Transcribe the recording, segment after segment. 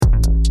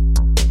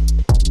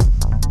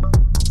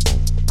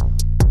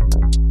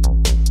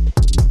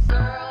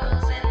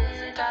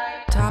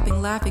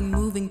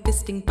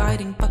fisting,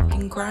 fighting,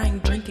 fucking, crying,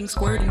 drinking,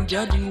 squirting,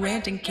 judging,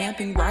 ranting,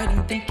 camping,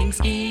 writing, thinking,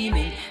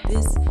 scheming.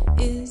 This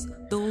is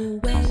the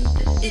way,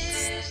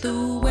 it's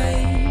the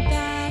way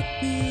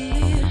that we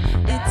live.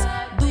 It's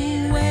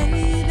the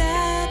way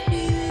that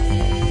we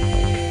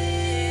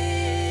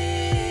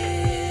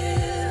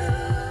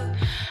live.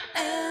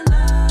 And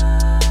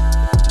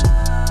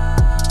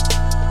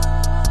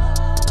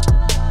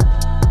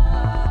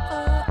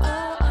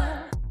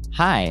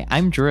Hi,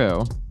 I'm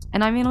Drew.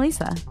 And I'm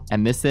Annalisa.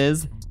 And this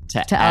is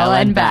To Ella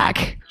and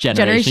Back.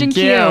 Generation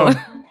Q. Q.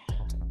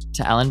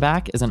 To Ella and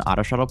Back is an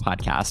Auto Shuttle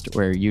podcast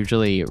where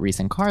usually Reese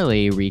and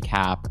Carly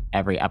recap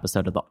every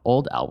episode of the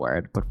old L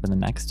Word, but for the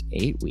next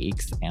 8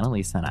 weeks,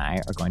 Annalisa and I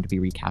are going to be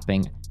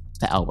recapping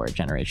the L Word,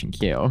 Generation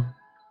Q. Are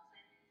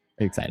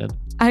you excited?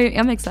 I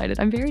am excited.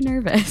 I'm very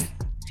nervous.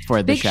 For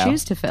the Big show?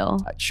 shoes to fill.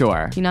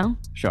 Sure. You know?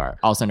 Sure.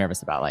 Also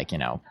nervous about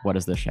what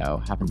does the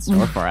show have in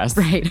store for us?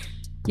 Right.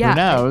 Yeah. Who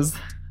knows?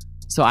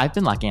 So I've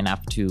been lucky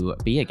enough to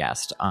be a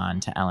guest on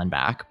To Ella and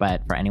Back,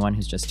 but for anyone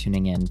who's just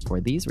tuning in for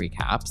these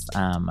recaps,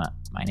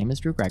 my name is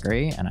Drew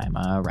Gregory, and I'm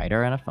a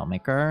writer and a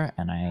filmmaker,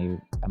 and I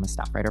am a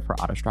staff writer for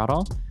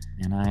Autostraddle,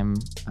 and I'm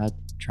a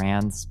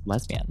trans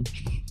lesbian.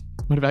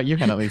 What about you,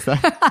 Annalisa?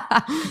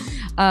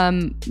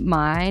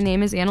 My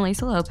name is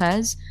Annalisa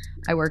Lopez.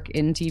 I work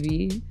in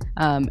TV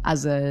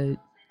as a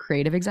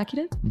creative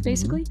executive,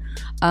 basically.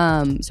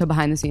 So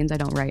behind the scenes, I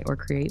don't write or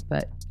create,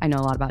 but I know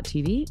a lot about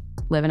TV,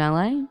 live in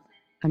LA.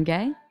 I'm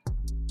gay.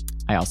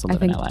 I also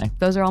live in LA.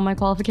 Those are all my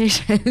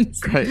qualifications.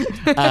 Great.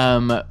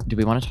 Do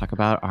we want to talk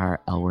about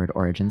our L Word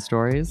origin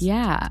stories?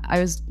 Yeah.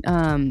 I was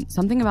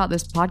something about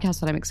this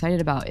podcast that I'm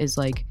excited about is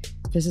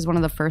this is one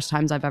of the first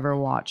times I've ever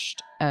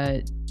watched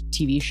a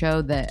TV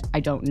show that I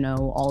don't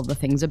know all the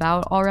things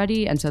about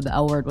already. And so the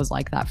L Word was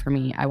like that for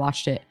me. I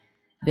watched it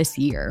this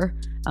year,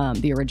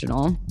 the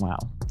original. Wow.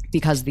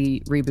 Because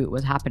the reboot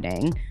was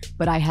happening.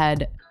 But I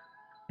had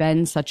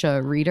been such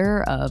a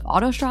reader of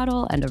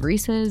Autostraddle and of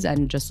Reese's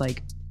and just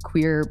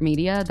queer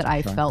media that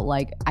I felt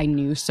like I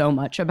knew so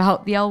much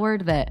about the L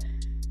Word that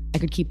I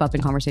could keep up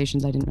in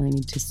conversations. I didn't really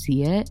need to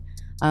see it.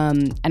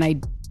 And I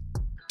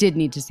did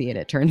need to see it,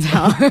 it turns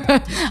out.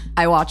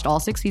 I watched all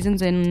 6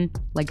 seasons in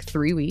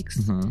 3 weeks.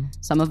 Mm-hmm.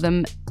 Some of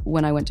them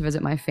when I went to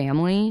visit my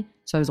family.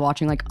 So I was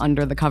watching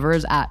under the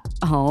covers at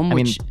home. I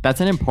mean, that's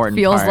an important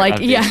feels part of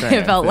the experience,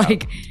 it felt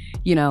like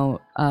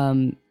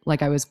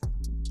I was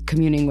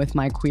communing with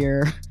my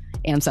queer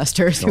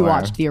ancestors who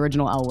watched the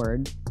original L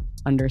Word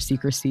under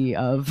secrecy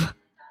of,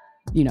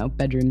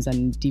 bedrooms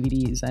and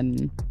DVDs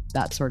and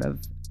that sort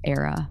of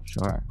era.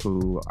 Sure.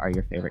 Who are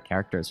your favorite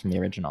characters from the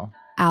original?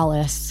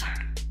 Alice,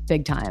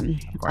 big time.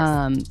 Of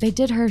course. They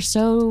did her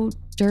so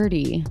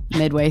dirty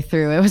midway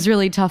through. It was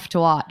really tough to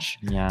watch.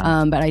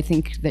 Yeah. But I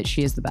think that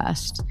she is the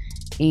best.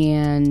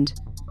 And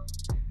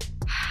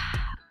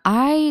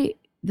I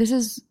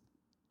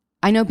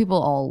know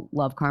people all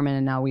love Carmen,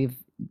 and now we've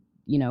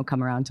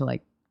come around to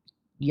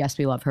yes,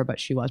 we love her, but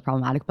she was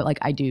problematic. But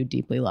I do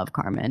deeply love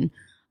Carmen.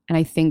 And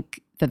I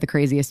think that the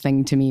craziest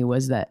thing to me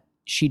was that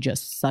she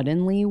just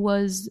suddenly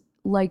was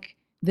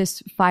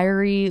this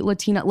fiery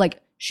Latina.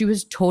 She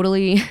was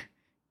totally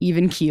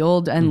even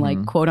keeled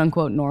and quote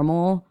unquote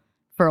normal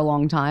for a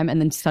long time.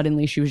 And then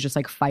suddenly she was just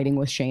fighting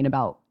with Shane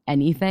about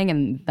anything.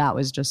 And that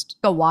was just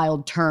a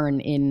wild turn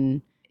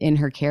in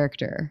her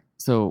character.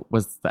 So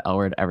was the L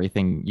Word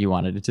everything you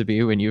wanted it to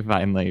be when you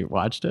finally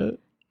watched it?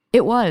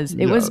 It was.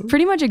 It was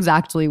pretty much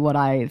exactly what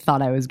I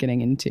thought I was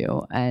getting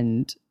into.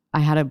 And I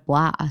had a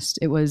blast.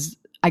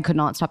 I could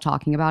not stop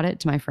talking about it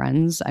to my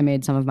friends. I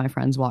made some of my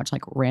friends watch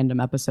random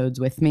episodes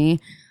with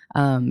me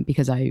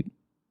because I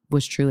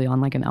was truly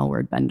on an L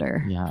Word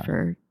bender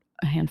for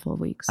a handful of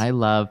weeks. I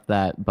love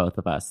that both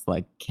of us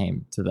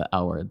came to the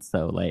L Word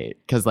so late.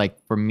 Because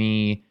for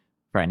me,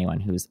 for anyone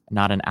who's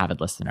not an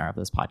avid listener of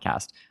this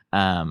podcast,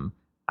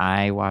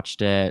 I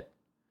watched it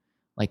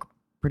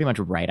pretty much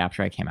right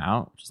after I came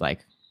out, which is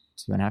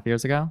 2.5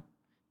 years ago.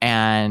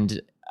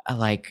 And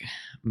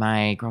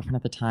my girlfriend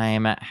at the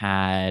time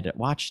had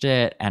watched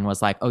it and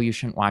was like, oh, you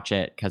shouldn't watch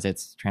it because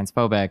it's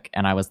transphobic.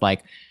 And I was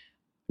like,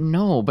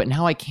 no, but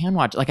now I can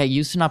watch it. I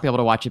used to not be able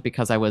to watch it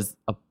because I was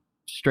a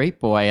straight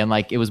boy. And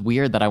it was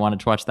weird that I wanted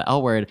to watch the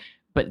L Word.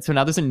 But so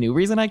now there's a new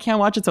reason I can't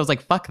watch it. So I was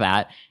like, fuck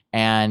that.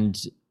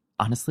 And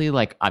honestly,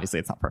 obviously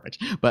it's not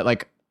perfect,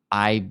 but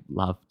I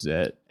loved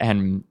it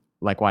and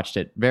watched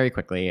it very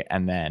quickly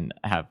and then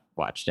have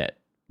watched it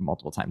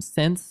multiple times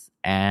since.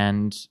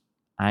 And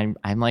I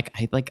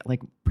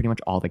pretty much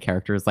all the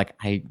characters.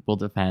 I will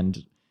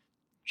defend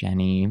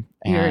Jenny,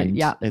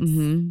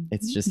 and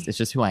it's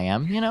just who I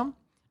am.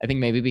 I think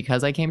maybe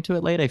because I came to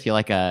it late, I feel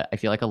like a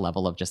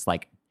level of just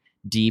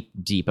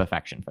deep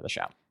affection for the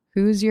show.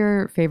 Who's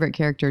your favorite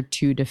character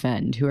to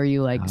defend? Who are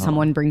you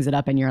someone brings it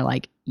up and you're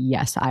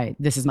yes,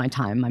 this is my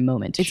time, my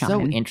moment to shine. It's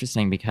so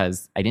interesting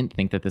because I didn't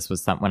think that this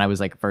was when I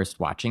was first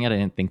watching it, I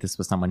didn't think this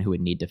was someone who would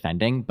need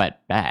defending,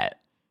 but Bet.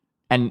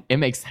 And it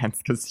makes sense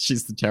because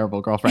she's a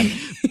terrible girlfriend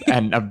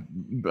and a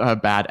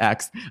bad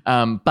ex.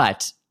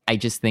 But I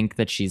just think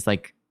that she's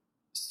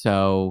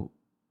so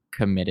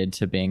committed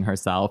to being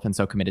herself and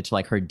so committed to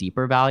like her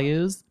deeper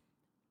values.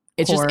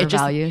 Core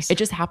values. It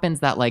just happens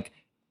that like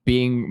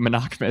being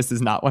monogamous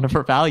is not one of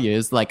her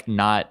values. Like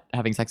not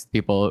having sex with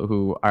people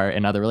who are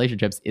in other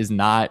relationships is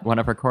not one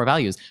of her core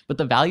values. But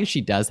the values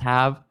she does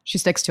have, She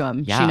sticks to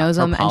them. yeah, She knows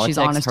her them, and she's politics,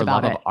 honest her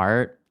about love it. of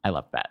art. I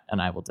love Bet,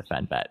 and I will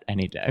defend Bet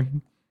any day.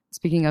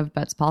 Speaking of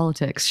Bet's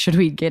politics, should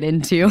we get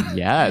into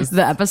Yes.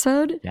 the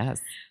episode? Yes.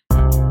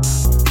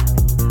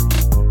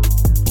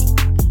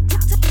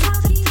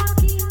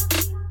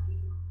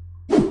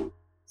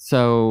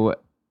 So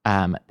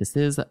this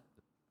is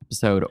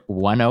episode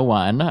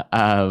 101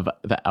 of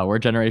the Our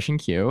Generation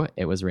Q.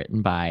 It was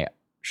written by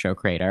show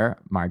creator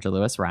Marja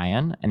Lewis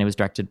Ryan, and it was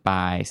directed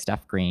by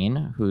Steph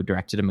Green, who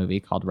directed a movie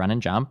called Run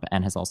and Jump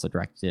and has also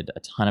directed a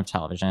ton of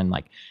television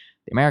like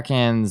The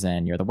Americans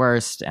and You're the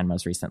Worst, and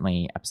most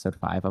recently episode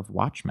 5 of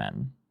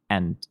Watchmen.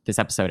 And this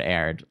episode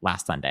aired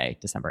last Sunday,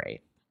 December 8th.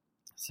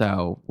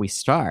 So we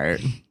start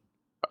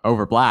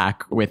over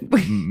Black with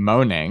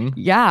moaning.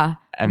 Yeah.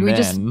 And We then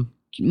just-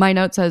 My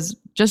note says,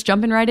 just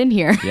jumping right in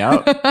here.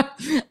 Yep.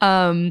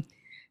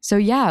 So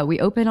yeah, we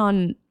open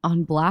on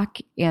Black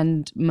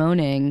and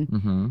moaning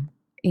hmm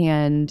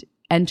and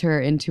enter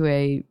into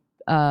a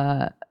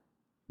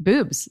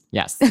boobs.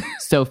 Yes.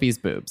 Sophie's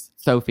boobs.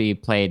 Sophie,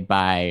 played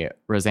by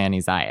Rosanne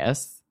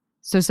Zayas.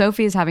 So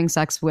Sophie is having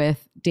sex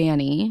with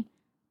Danny,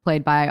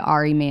 played by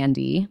Ari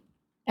Mandy.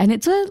 And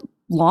it's a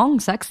long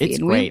sex scene. It's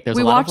great. There's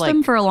we a lot of, watched like,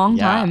 them for a long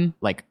time.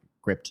 Like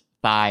gripped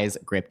thighs,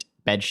 gripped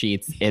bed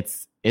sheets.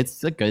 It's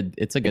a good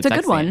It's a sex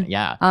good one. scene.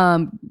 Yeah.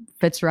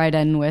 Fits right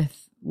in with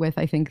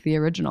I think the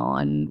original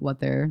and what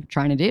they're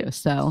trying to do.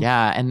 So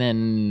Yeah. And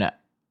then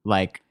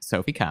like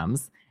Sophie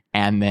comes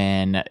and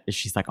then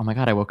she's like, oh my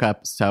God, I woke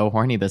up so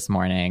horny this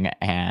morning.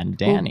 And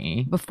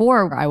Danny.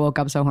 before I woke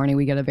up so horny,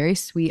 we get a very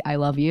sweet "I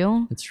love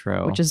you," It's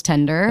true. which is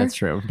tender. That's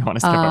true. Don't want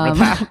to skip over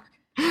that.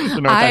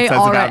 Don't know what that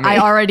says about me. I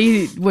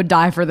already would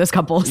die for this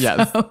couple.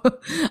 Yes.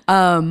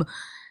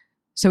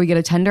 So we get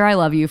a tender "I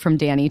love you" from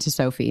Danny to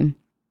Sophie,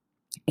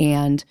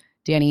 and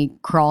Danny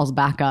crawls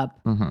back up.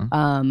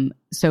 Mhm.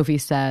 Sophie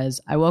says,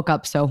 "I woke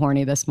up so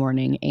horny this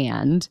morning,"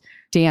 and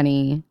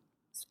Danny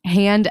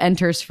hand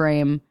enters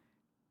frame,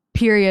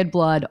 period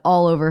blood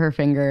all over her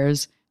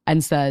fingers,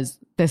 and says,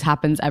 "This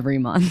happens every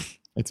month."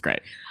 It's great.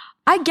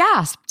 I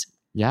gasped.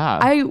 Yeah.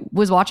 I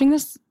was watching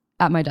this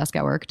at my desk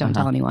at work. Don't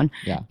tell anyone.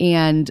 Yeah.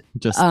 And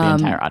Just the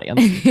entire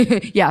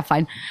audience. yeah,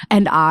 fine.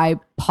 And I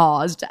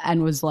paused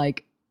and was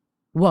like,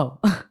 whoa.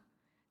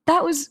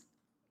 That was,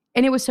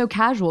 and it was so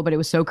casual, but it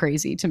was so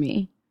crazy to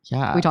me.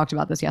 Yeah. We talked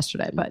about this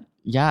yesterday, but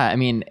Yeah, I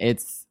mean,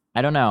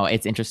 I don't know.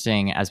 It's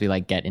interesting as we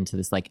like get into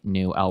this like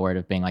new L Word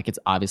of being like, it's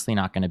obviously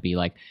not going to be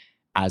like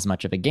as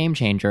much of a game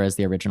changer as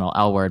the original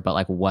L Word, but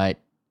like what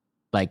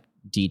like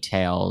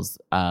details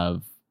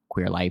of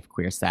queer life,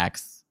 queer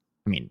sex.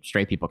 I mean,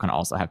 straight people can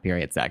also have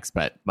period sex,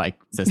 but like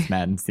cis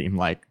men seem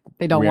like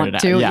they don't want weirded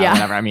to. out. Yeah.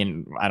 Whatever. I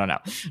mean, I don't know.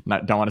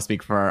 Don't want to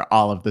speak for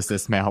all of the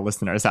cis male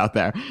listeners out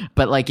there,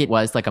 but like it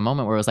was like a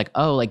moment where it was like,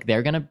 oh, like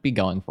they're gonna be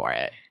going for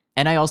it.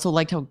 And I also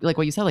liked how, like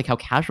what you said, like how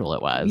casual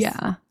it was.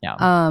 Yeah.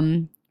 Yeah.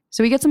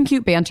 So we get some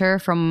cute banter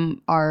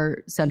from our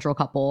central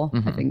couple.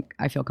 Mhm.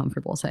 I feel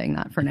comfortable saying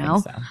that for I now.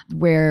 think so.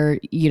 Where,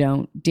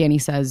 Danny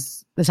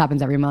says this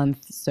happens every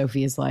month.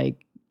 Sophie is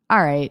like,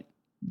 all right,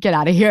 get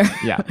out of here.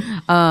 Yeah.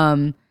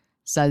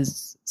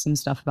 Says some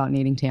stuff about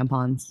needing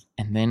tampons.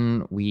 And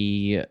then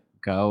we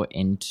go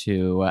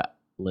into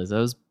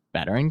Lizzo's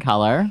Better in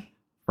Color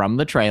from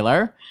the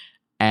trailer,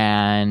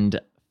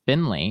 and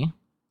Finley,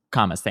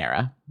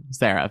 Sarah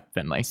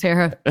Finley.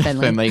 Sarah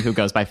Finley. Finley, who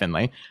goes by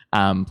Finley,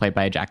 played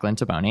by Jacqueline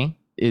Taboni,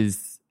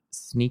 is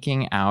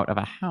sneaking out of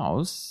a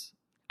house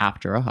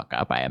after a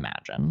hookup, I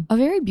imagine. A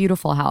very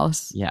beautiful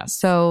house. Yes.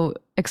 So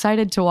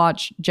excited to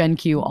watch Gen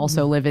Q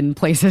also live in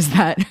places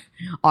that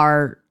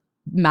are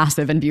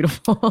massive and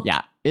beautiful.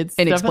 Yeah, it's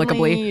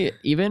Inexplicably. definitely,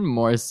 even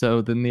more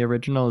so than the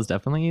original, is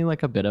definitely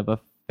like a bit of a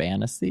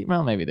fantasy.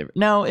 Well, maybe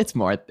no, it's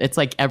more. It's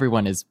like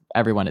everyone is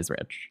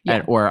rich.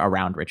 Yeah. Or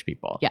around rich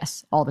people.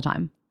 Yes, all the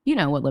time. You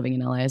know what living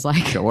in LA is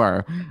like.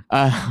 Sure.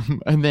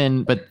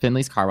 But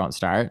Finley's car won't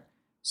start,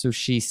 so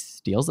she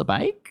steals a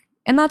bike.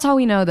 And that's how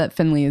we know that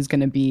Finley is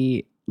going to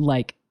be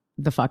like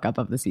the fuck up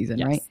of the season,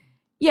 Yes. right?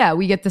 Yeah,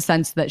 we get the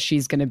sense that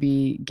she's going to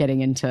be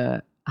getting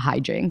into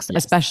hijinks,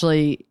 Yes.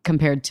 especially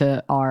compared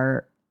to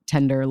our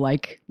tender,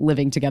 like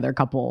living together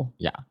couple.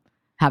 Yeah.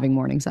 Having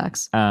morning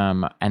sex.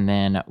 And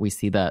then we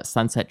see the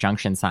Sunset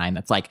Junction sign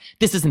that's like,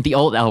 this isn't the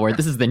old L Word,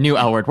 this is the new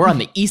L Word. We're on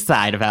the east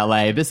side of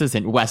LA. This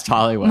isn't West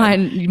Hollywood.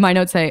 My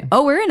notes say,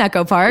 oh, we're in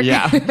Echo Park.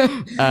 Yeah.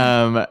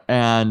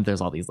 And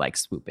there's all these like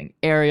swooping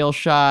aerial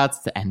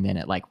shots, and then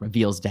it like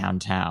reveals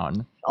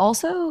downtown.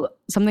 Also,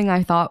 something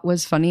I thought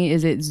was funny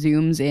is it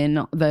zooms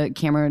in, the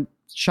camera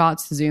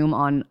shots zoom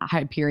on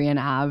Hyperion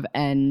Ave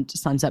and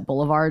Sunset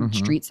Boulevard Mhm.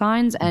 street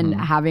signs. And Mhm.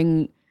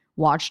 having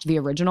watched the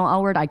original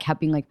L Word, I kept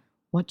being like,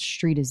 what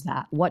street is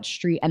that? What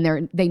street?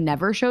 And they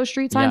never show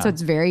street signs. Yeah. So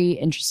it's very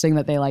interesting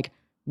that they like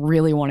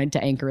really wanted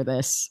to anchor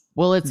this.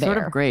 Well, it's sort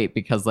there. of great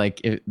because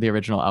like the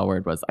original L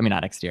Word was, I mean,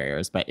 not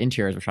exteriors, but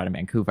interiors were shot in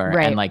Vancouver.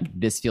 Right. And like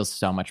this feels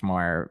so much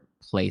more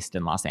placed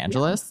in Los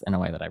Angeles in a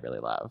way that I really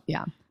love.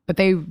 But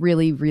they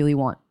really, really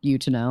want you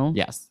to know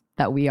Yes.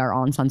 that we are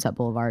on Sunset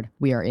Boulevard.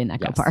 We are in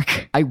Echo Yes.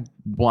 Park. I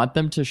want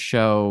them to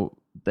show,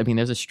 I mean,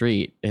 there's a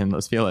street in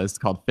Los Feliz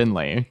called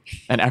Finley.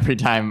 And every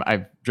time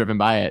I've driven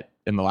by it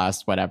in the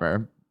last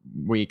whatever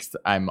weeks,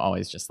 I'm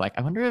always just like,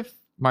 I wonder if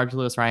Marge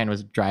Lewis Ryan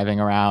was driving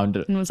around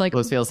And was like,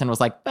 Los Feliz and was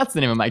like, that's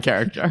the name of my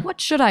character. what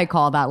should I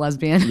call that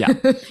lesbian? Yeah.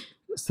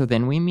 So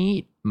then we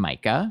meet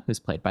Micah, who's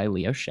played by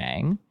Leo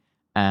Shang.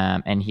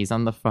 And he's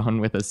on the phone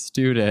with a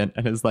student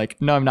and is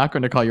like, no, I'm not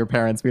going to call your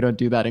parents. We don't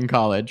do that in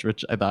college,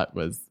 which I thought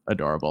was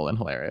adorable and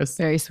hilarious.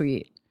 Very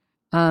sweet.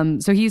 So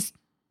he's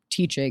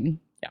teaching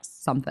Yes.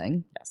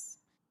 something. Yes.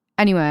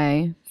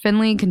 Anyway,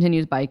 Finley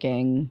continues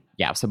biking.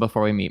 Yeah. So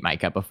before we meet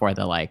Micah, before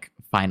the like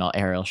final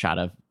aerial shot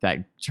of that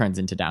turns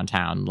into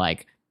downtown,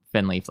 like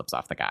Finley flips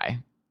off the guy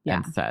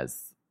and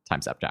says,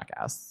 time's up,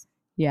 jackass.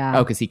 Yeah.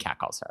 Oh, because he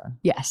catcalls her.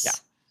 Yes. Yeah.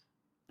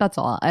 That's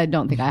all. I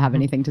don't think I have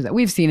anything to say.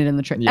 We've seen it in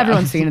the trailer. Yeah.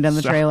 Everyone's seen it in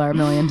the So- trailer a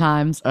million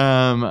times.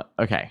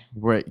 Okay.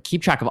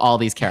 Keep track of all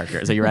these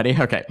characters. Are you ready?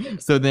 Okay.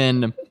 So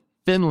then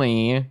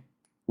Finley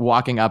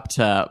walking up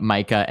to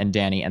Micah and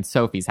Danny and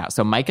Sophie's house.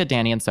 So Micah,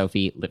 Danny, and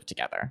Sophie live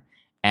together.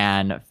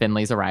 And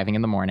Finley's arriving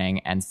in the morning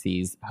and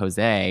sees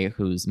Jose,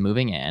 who's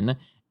moving in,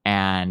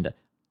 and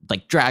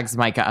like drags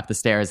Micah up the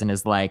stairs and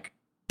is like,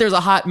 there's a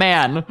hot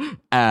man.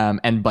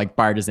 And like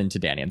barges into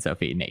Danny and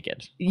Sophie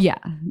naked. Yeah.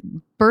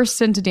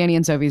 Bursts into Danny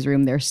and Sophie's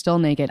room. They're still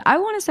naked. I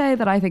want to say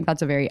that I think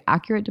that's a very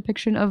accurate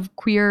depiction of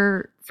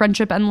queer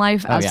friendship and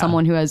life as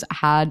someone who has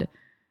had,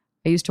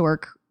 I used to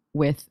work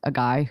with a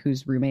guy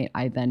whose roommate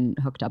I then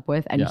hooked up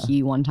with. And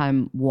he one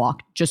time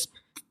walked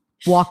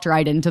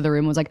right into the room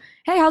and was like,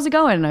 hey, how's it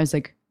going? And I was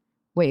like,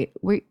 wait,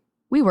 we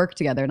work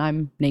together and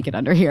I'm naked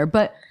under here.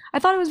 But I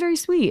thought it was very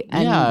sweet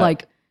and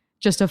like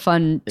just a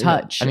fun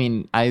touch. I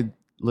mean, I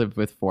lived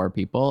with 4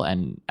 people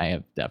and I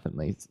have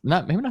definitely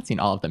maybe not seen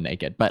all of them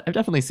naked, but I've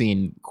definitely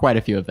seen quite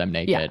a few of them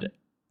naked.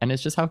 And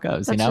it's just how it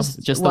goes, That's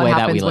just the what way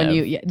that we happens when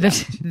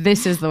live.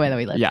 this is the way that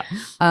we live. Yeah.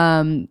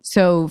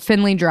 So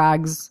Finley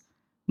drags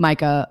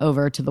Micah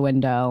over to the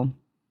window.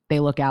 They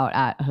look out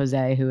at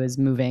Jose, who is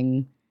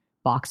moving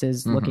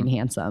boxes, looking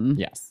handsome.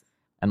 Yes.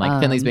 And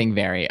like Finley's being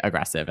very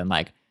aggressive and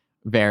like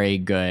very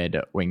good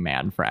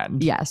wingman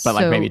friend. Yes. But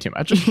like maybe too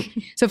much.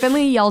 So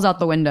Finley yells out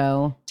the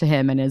window to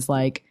him and is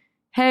like,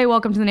 hey,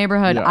 welcome to the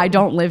neighborhood. I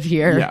don't live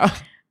here. Yeah.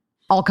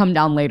 I'll come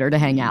down later to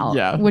hang out.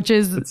 Yeah. Which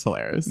is It's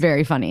hilarious.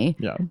 very funny.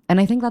 Yeah. And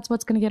I think that's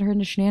what's going to get her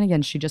into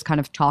shenanigans. She just kind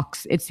of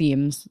talks, it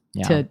seems,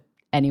 to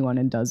anyone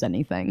and does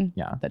anything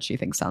that she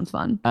thinks sounds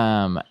fun.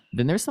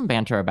 Then there's some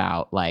banter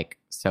about like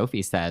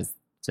Sophie says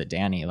to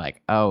Danny,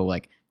 like, oh,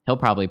 like he'll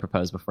probably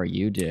propose before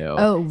you do.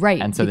 Oh,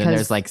 right. And so then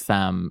there's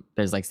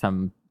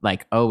some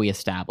like, oh, we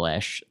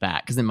establish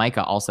that. Because then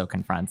Micah also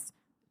confronts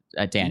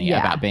Danny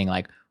about being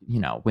like,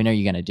 when are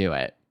you going to do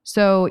it?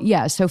 So,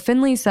 so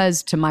Finley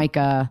says to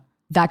Micah,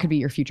 that could be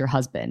your future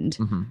husband.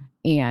 Mm-hmm.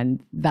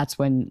 And that's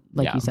when,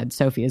 like you said,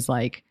 Sophie is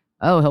like,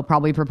 oh, he'll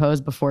probably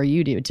propose before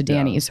you do to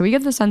Danny. Yeah. So we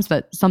get the sense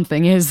that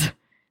something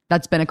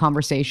that's been a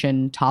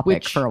conversation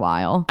topic for a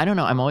while. I don't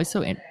know. I'm always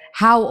so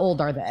How old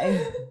are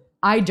they?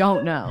 I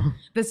don't know.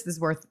 This is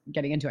worth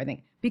getting into, I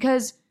think.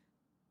 Because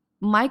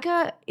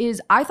Micah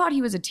I thought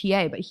he was a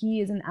TA, but he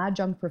is an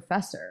adjunct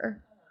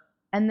professor.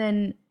 And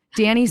then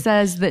Danny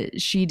says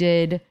that she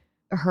did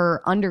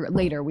her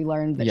later we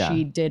learned that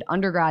she did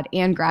undergrad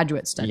and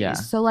graduate studies. Yeah.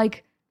 So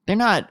like they're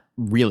not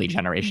really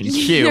Generation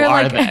Q, They're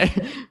are like-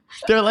 they?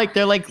 they're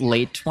like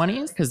late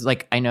 20s because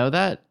like I know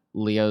that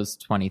Leo's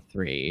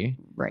 23,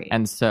 right.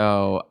 and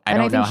so I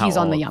don't know think how he's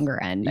on the old-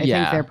 younger end. I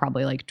Yeah. think they're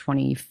probably like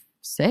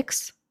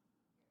 26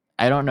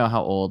 I don't know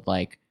how old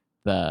like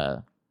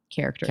the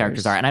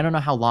characters are, and I don't know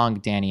how long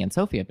Danny and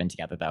Sophie have been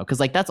together though,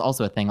 because like that's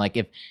also a thing. Like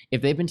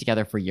if they've been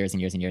together for years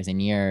and years and years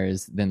and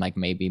years, then like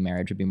maybe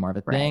marriage would be more of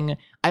a thing.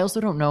 I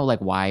also don't know like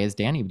why is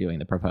Danny doing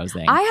the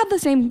proposing. I had the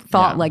same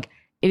thought. Yeah. Like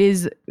it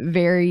is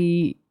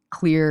very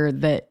clear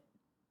that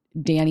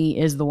Danny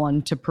is the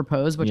one to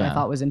propose, which I Yeah.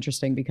 thought was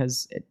interesting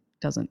because it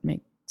doesn't make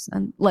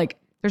sense. Like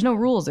there's no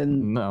rules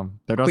in no,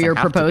 there doesn't queer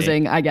have to be.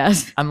 proposing, I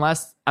guess.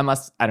 Unless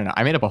I don't know.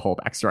 I made up a whole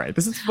backstory.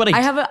 This is what I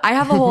have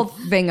a whole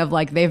thing of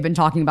like they've been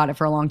talking about it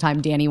for a long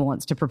time. Danny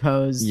wants to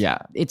propose. Yeah.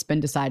 It's been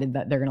decided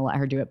that they're going to let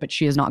her do it, but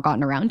she has not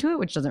gotten around to it,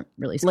 which doesn't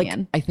really scan.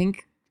 Like, I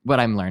think what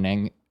I'm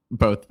learning,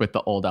 both with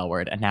the old L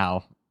Word and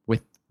now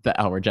with the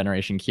L Word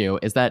Generation Q,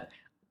 is that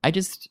I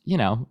just,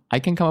 I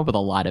can come up with a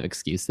lot of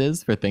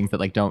excuses for things that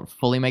like don't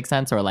fully make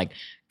sense or like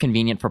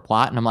convenient for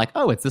plot. And I'm like,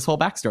 oh, it's this whole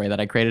backstory that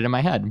I created in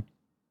my head.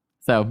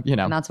 So,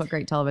 And that's what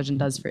great television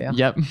does for you.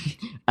 Yep.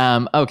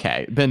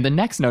 Okay. Then the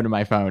next note on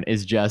my phone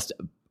is just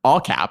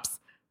all caps,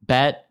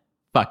 Bet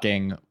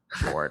fucking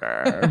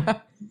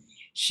Porter.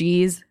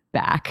 She's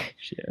back.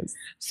 She is.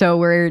 So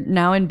we're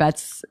now in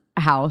Bet's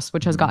house,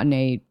 which has gotten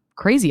a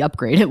crazy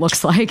upgrade, it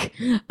looks like.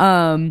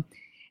 And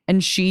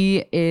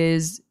she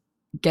is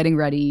getting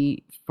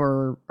ready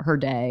for her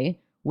day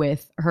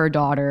with her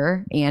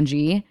daughter,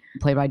 Angie,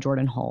 played by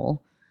Jordan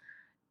Hull.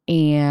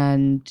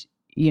 And,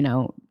 you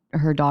know,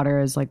 her daughter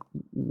is like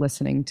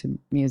listening to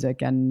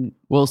music and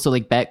Well, so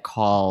like Bet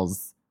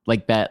calls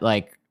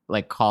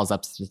calls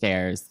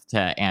upstairs to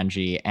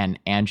Angie, and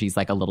Angie's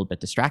like a little bit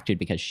distracted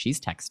because she's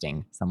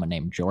texting someone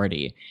named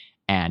Jordy,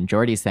 and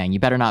Jordy's saying, "You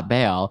better not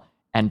bail."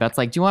 And Bet's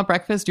like, "Do you want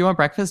breakfast? Do you want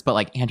breakfast?" But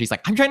like Angie's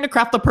like, "I'm trying to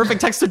craft the perfect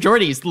text to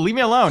Jordy. So leave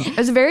me alone."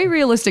 it's very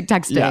realistic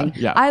texting.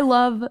 Yeah. I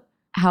love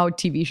how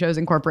TV shows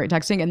incorporate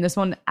texting, and this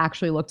one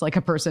actually looked like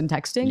a person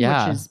texting,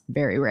 Yeah. which is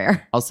very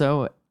rare.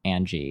 Also,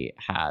 Angie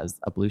has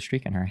a blue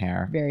streak in her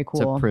hair. Very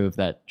cool. To prove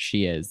that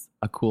she is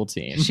a cool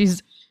teen.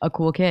 She's a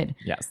cool kid.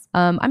 Yes.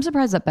 I'm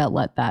surprised that Bet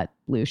let that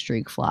blue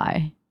streak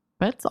fly.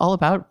 Bet's all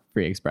about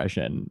free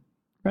expression,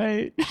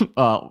 right?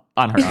 Well,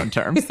 on her own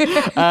terms.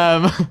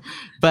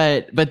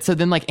 But so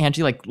then like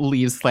Angie like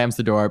leaves, slams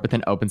the door, but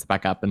then opens it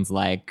back up and's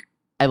like,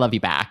 "I love you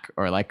back,"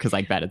 or like, because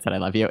like Bet had said, "I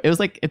love you." It was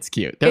like, it's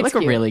cute. They're It's like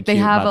cute. a really They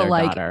cute have mother a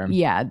like, daughter.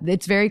 yeah,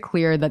 it's very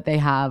clear that they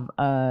have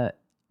a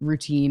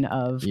routine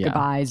of Yeah.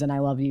 goodbyes and I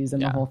love yous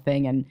and Yeah. the whole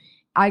thing. And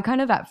I kind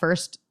of at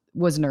first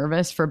was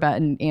nervous for Bet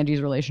and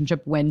Angie's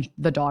relationship when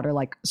the daughter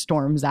like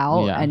storms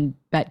out Yeah. and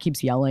Bet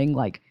keeps yelling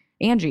like,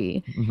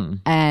 "Angie," Mhm.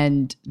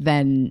 and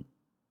then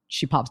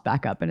she pops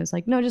back up and is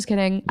like, "No, just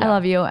kidding. I Yeah.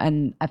 love you."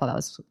 And I thought that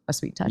was a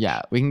sweet touch.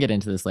 Yeah, we can get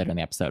into this later in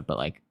the episode, but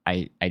like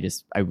I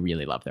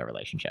really love their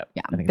relationship.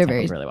 Yeah, I think they're it's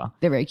handled very- really well.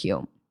 They're very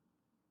cute.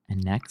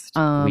 And next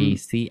Um, we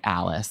see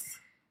Alice.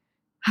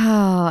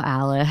 Oh,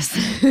 Alice.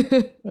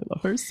 I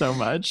love her so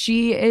much.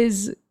 She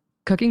is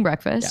cooking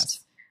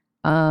breakfast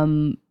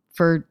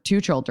for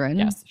 2 children.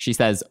 Yes. She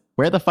says,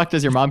 "Where the fuck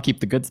does your mom keep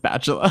the good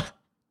spatula?"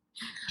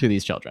 to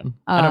these children.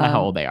 I don't know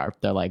how old they are.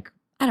 They're like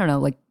I don't know,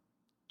 like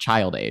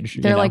child age.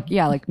 you they're know? like,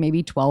 yeah, like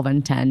maybe 12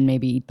 and 10,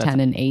 maybe That's- 10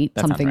 and 8,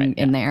 that sounds something right,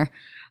 in yeah. there.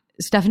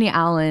 Stephanie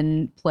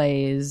Allen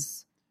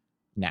plays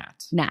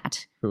Nat,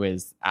 Nat, who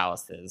is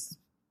Alice's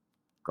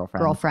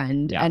girlfriend.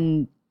 girlfriend, Yeah.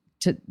 and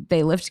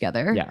they live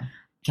together. Yeah.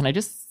 Can I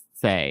just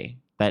say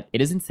that it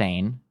is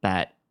insane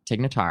that Tig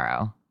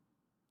Notaro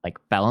like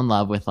fell in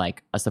love with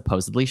like a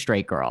supposedly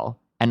straight girl.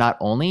 And not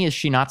only is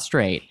she not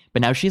straight,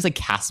 but now she's a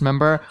cast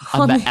member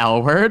on the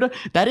L Word.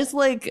 That is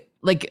like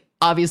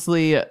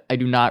obviously I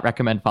do not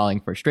recommend falling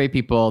for straight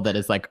people. That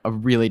is like a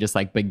really just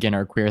like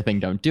beginner queer thing.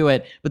 Don't do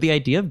it. But the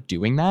idea of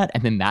doing that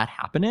and then that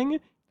happening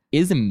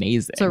is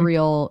amazing. It's a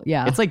real,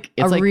 yeah. It's like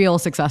a like, real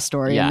success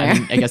story yeah. in I,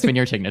 there. mean, I guess when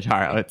you're Tig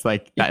Notaro, it's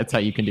like that's how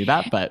you can do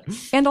that. But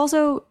And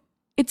also,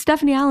 it's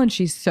Stephanie Allen.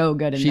 She's so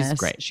good in She's this.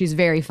 great. She's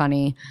very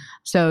funny.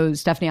 So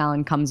Stephanie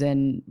Allen comes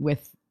in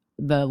with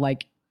the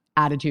like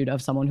attitude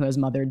of someone who has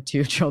mothered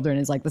 2 children.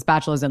 Is like the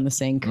spatula's in the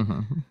sink.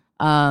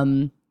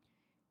 mhm.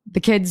 The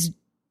kids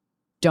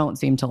don't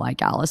seem to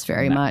like Alice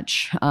very No.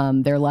 much.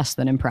 They're less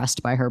than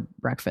impressed by her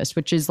breakfast,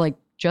 which is like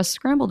just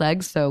scrambled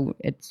eggs. So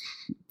it's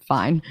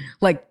fine.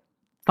 Like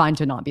fine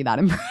to not be that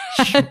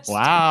impressed.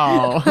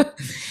 Wow.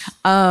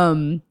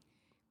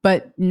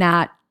 But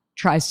Nat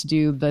tries to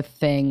do the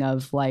thing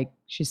of like,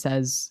 she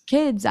says,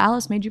 "Kids,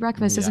 Alice made you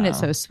breakfast. Isn't Yeah. it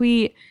so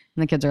sweet?"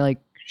 And the kids are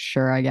like,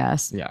 "Sure, I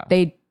guess." Yeah.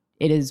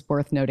 It is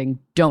worth noting,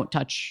 don't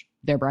touch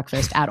their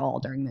breakfast at all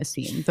during this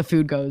scene. The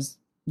food goes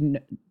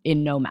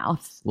in no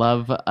mouth.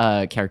 Love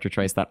a character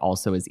choice that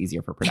also is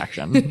easier for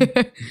production.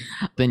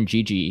 Then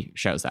Gigi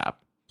shows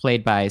up,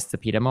 played by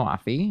Sapita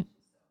Moafi.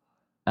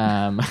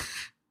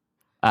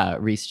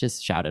 Reese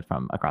just shouted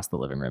from across the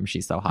living room,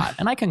 "She's so hot,"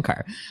 and I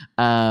concur.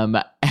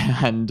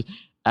 And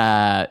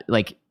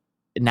like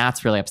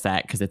Nat's really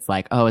upset because it's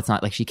like, oh, it's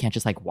not like she can't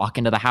just like walk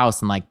into the house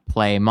and like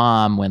play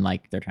mom when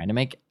like they're trying to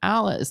make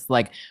Alice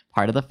like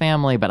part of the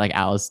family, but like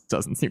Alice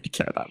doesn't seem to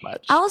care that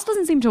much. Alice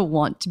doesn't seem to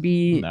want to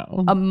be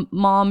No. a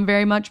mom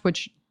very much,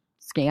 which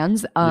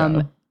scans.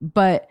 Yeah.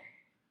 But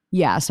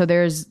yeah, so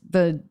there's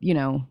the,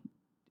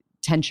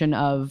 tension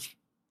of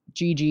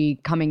Gigi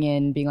coming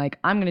in being like,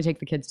 "I'm going to take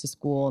the kids to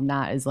school." And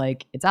Nat is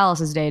like, "It's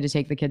Alice's day to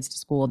take the kids to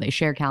school." They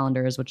share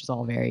calendars, which is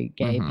all very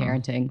gay Mhm.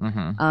 parenting.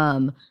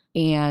 Mhm.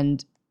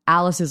 And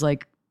Alice is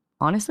like,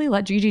 "Honestly,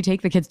 let Gigi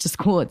take the kids to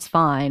school. It's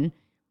fine."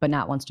 But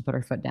Nat wants to put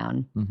her foot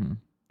down. Mhm.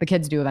 The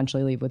kids do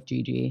eventually leave with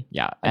Gigi.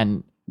 Yeah,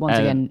 and Once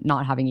again,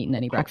 not having eaten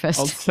any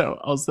breakfast.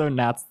 Also,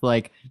 Nat's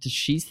like, "Did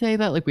she say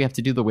that like we have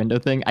to do the window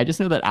thing?" I just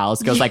know that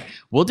Alice goes like,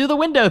 "We'll do the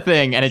window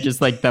thing," and it just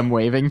like them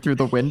waving through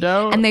the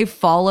window. And they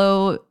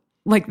follow,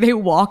 like they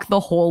walk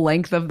the whole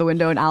length of the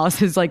window, and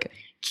Alice is like,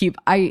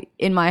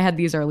 in my head,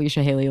 these are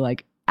Alicia Haley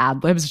like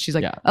ad libs. She's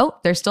like, Yeah. "Oh,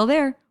 they're still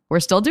there. We're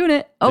still doing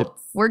it. Oh, It's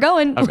we're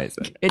going."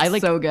 amazing. It's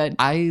so good.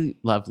 I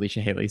love Alicia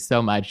Haley so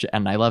much,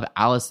 and I love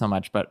Alice so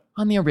much. But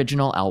on the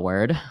original L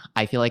Word,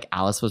 I feel like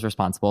Alice was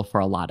responsible for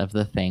a lot of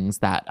the things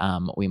that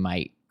we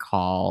might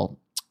call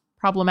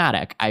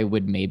problematic. I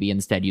would maybe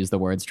instead use the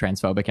words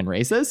transphobic and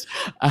racist.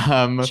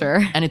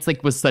 Sure. And it's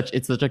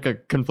such like a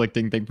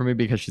conflicting thing for me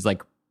because she's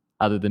like,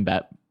 other than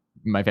Bet,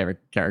 my favorite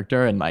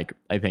character, and like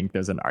I think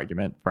there's an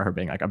argument for her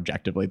being like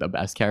objectively the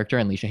best character,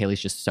 and Alicia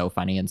Haley's just so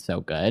funny and so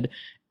good.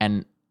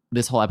 And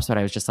this whole episode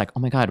I was just like, oh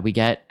my god, we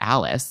get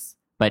Alice,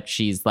 but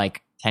she's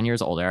like 10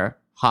 years older,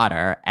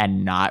 hotter,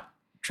 and not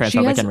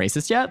transphobic has- and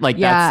racist yet. Like,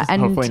 Yeah, that's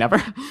and- hopefully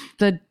never.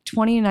 The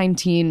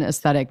 2019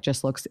 aesthetic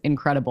just looks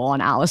incredible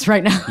on Alice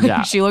right now.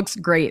 Yeah. She looks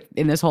great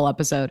in this whole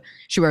episode.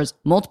 She wears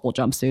multiple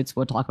jumpsuits.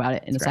 We'll talk about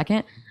it in a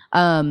second.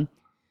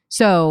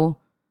 So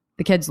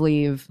the kids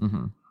leave.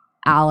 Mhm.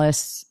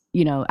 Alice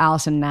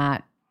and Nat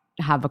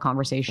have a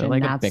conversation. They're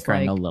like Nat's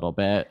bickering like, a little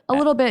bit. a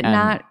little bit.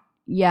 And-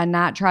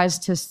 Nat tries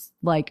to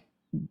like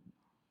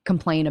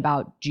complain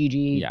about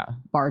Gigi Yeah.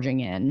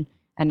 barging in,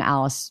 and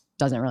Alice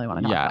doesn't really want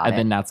to talk Yeah. about And it.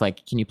 then Nat's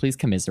like, can you please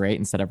commiserate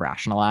instead of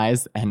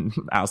rationalize? And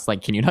I was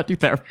like, can you not do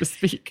therapist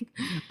speak?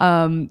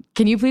 Can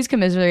you please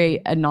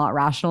commiserate and not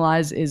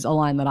rationalize is a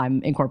line that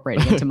I'm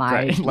incorporating into my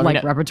Great. Let me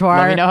know- repertoire.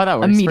 let me know how that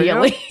works for you.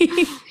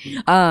 immediately.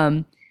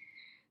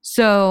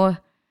 So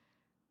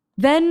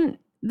then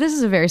this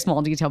is a very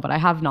small detail, but I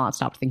have not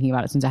stopped thinking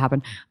about it since it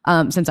happened.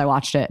 Since I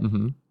watched it.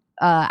 hmm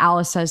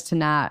Alice says to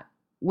Nat,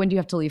 when do you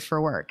have to leave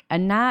for work?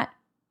 And Nat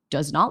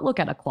does not look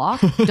at a clock,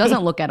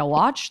 doesn't look at a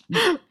watch,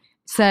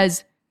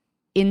 says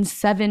in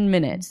 7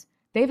 minutes.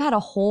 They've had a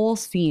whole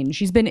scene.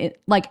 She's been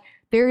like,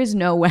 there is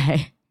no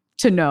way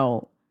to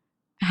know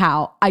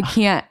how. I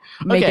can't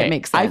make it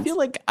make sense. I feel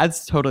like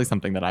that's totally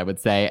something that I would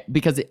say,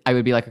 because I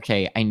would be like,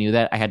 okay, I knew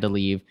that I had to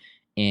leave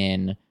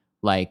in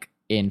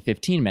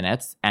 15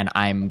 minutes, and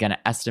I'm going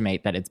to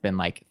estimate that it's been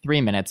like 3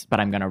 minutes,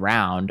 but I'm going to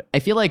round. I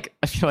feel like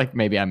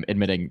maybe I'm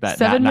admitting that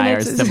Nat 7 and I are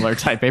minutes is- similar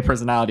type A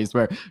personalities,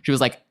 where she was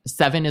like,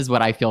 7 is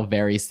what I feel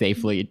very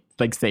safe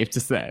to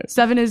say.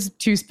 7 is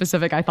too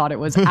specific. I thought it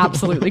was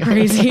absolutely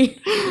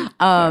crazy.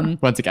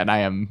 Once again, I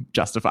am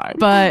justified.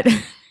 But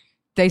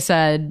they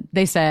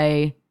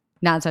say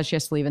Nat says she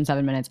has to leave in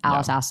 7 minutes.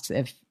 Alice asks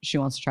if she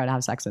wants to try to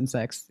have sex in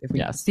 6.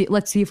 Yes.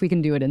 Let's see if we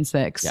can do it in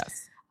 6.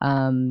 Yes.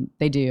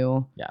 They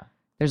do. Yeah.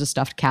 There's a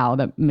stuffed cow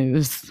that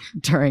moves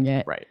during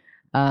it. Right.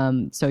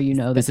 So you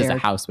know that This is there a are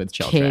house with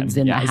children. kids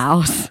in Yes. the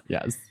house.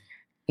 Yes.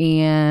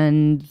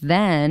 And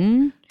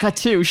then Cut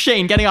to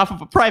Shane getting off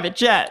of a private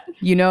jet.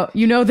 you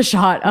know the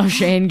shot of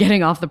Shane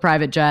getting off the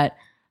private jet.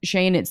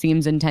 Shane, it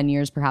seems in 10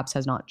 years perhaps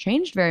has not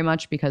changed very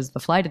much, because the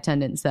flight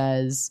attendant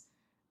says,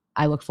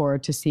 I look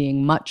forward to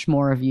seeing much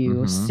more of you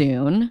Mhm.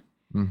 soon.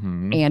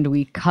 Mm-hmm. And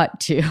we cut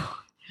to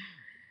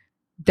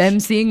them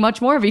seeing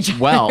much more of each other.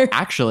 Well,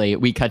 actually,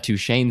 we cut to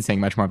Shane saying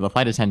much more of the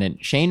flight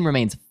attendant. Shane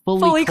remains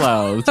fully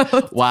clothed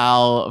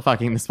while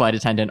fucking this flight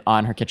attendant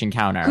on her kitchen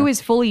counter. who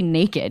is fully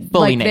naked.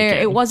 Fully like, naked.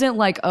 It wasn't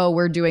like, oh,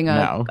 we're doing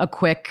No. a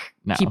quick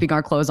No. keeping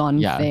our clothes on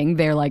Yeah. thing.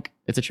 They're like,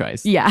 It's a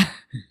choice. yeah.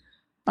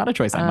 Not a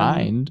choice I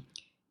mind.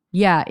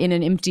 Yeah, in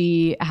an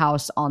empty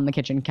house on the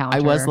kitchen counter.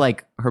 I was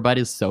like, her butt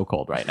is so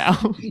cold right now.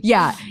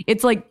 yeah,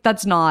 it's like,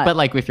 that's not, But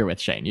like, if you're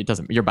with Shane,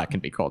 your butt can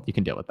be cold. You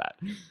can deal with that.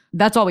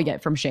 that's all we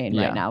get from Shane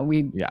Yeah. right now.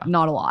 Yeah.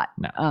 Not a lot.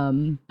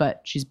 No.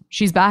 But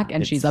she's back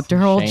and she's It's up to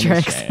her old Shane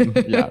is tricks. Shane.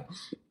 Yeah.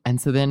 And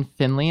so then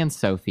Finley and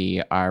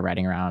Sophie are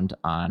riding around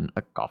on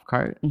a golf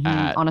cart. Mhm,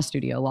 at- on a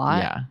studio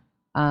lot.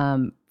 yeah.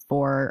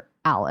 For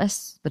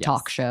Alice, the Yes.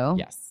 talk show.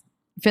 Yes.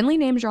 Finley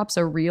name drops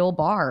a real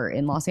bar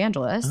in Los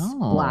Angeles,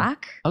 Oh.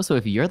 Black. Oh, so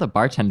if you're the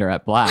bartender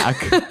at Black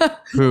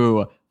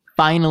who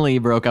finally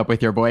broke up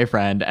with your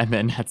boyfriend and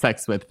then had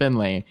sex with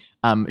Finley,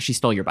 she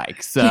stole your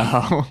bike.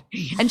 So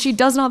And she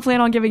does not plan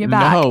on giving it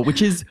back. no,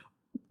 which is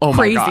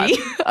Crazy. my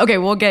god. Okay,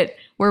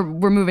 we're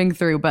moving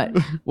through, but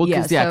Well,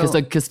 yeah,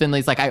 because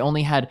Finley's like, I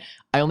only had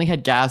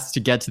gas to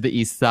get to the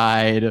east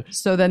side.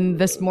 so then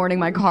this morning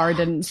my car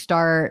didn't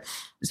start,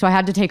 so I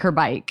had to take her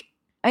bike.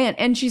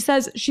 And she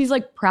says she's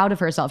like proud of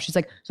herself. She's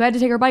like, so I had to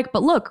take her bike,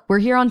 but look, we're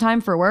here on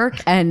time for work.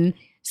 And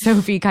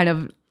Sophie kind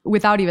of,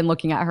 without even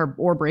looking at her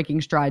or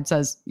breaking stride,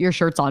 says your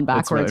shirt's on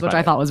backwards, really which funny.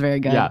 I thought was very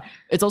good. Yeah.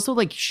 It's also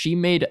like she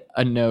made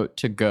a note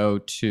to go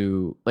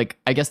to, like,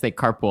 I guess they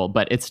carpool,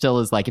 but it still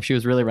is like, if she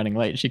was really running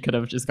late, she could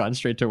have just gone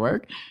straight to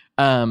work.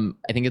 I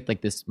think it's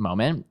like this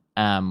moment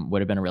would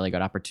have been a really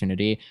good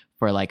opportunity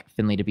for like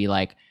Finley to be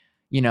like,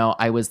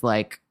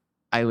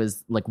 I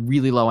was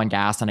really low on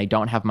gas and I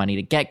don't have money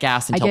to get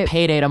gas until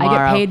payday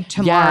tomorrow. I get paid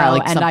tomorrow,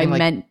 like and I something like-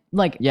 meant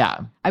like Yeah.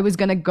 I was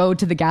gonna go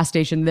to the gas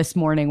station this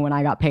morning when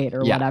I got paid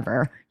or Yeah.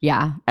 whatever.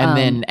 Yeah.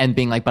 And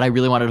being like, but I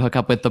really wanted to hook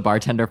up with the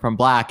bartender from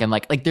Black. And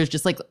like there's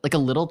just like a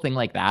little thing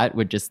like that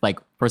would just like,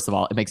 first of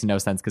all, it makes no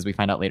sense because we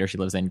find out later she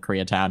lives in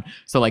Koreatown.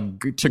 So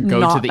like to go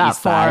not to the that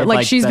east far. side.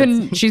 Like she's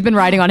been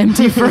riding on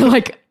MT for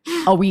like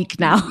a week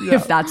now,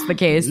 if that's the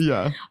case.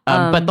 Yeah.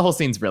 But the whole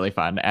scene's really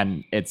fun.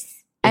 And it's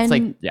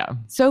like, and- yeah.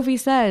 Sophie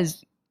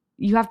says,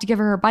 you have to give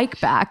her bike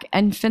back.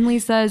 And Finley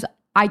says,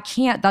 I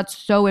can't. That's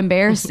so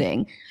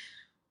embarrassing.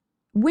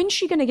 When's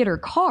she going to get her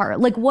car?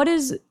 Like, what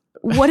is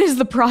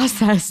the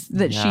process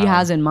that she Yeah.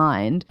 has in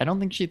mind? I don't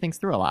think she thinks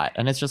through a lot.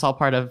 And it's just all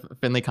part of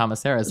Finley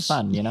Commissara's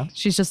fun,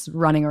 She's just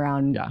running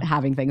around Yeah.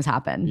 having things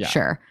happen. Yeah.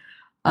 Sure.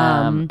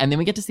 And then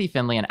we get to see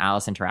Finley and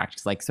Alice interact.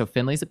 'Cause, like, so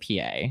Finley's a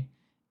PA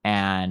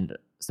and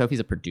Sophie's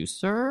a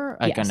producer,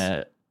 like Yes.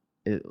 an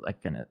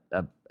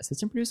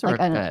assistant producer, Like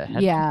or an, a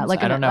head yeah, producer?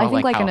 like I don't know. I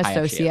think like how an high up she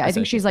is. associate. I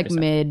think she's like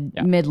Associate producer.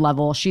 Yeah. mid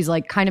level. She's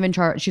like kind of in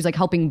charge. She's like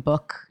helping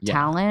book Yeah.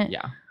 talent.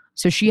 Yeah.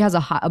 So she has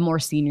a more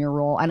senior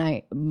role.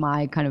 And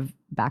my kind of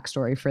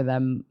backstory for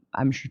them,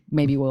 I'm sure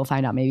maybe we'll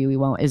find out, maybe we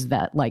won't, is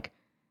that like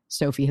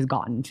Sophie has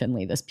gotten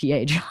Finley this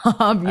PA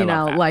job. You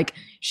know, that. like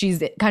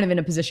she's kind of in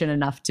a position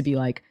enough to be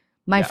like,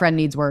 my friend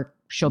needs work.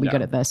 She'll be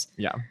good at this.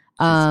 Yeah.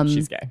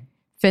 She's gay.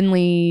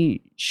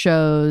 Finley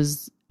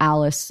shows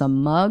Alice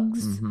some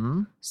mugs,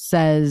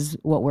 says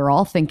what we're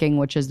all thinking,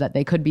 which is that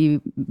they could be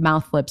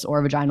mouth lips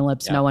or vagina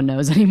lips. No one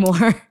knows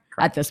anymore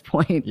at this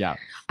point. Yeah.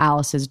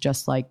 Alice is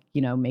just like,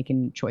 you know,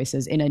 making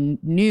choices in a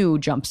new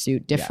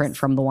jumpsuit, different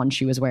from the one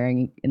she was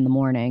wearing in the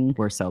morning.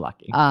 We're so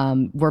lucky.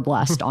 We're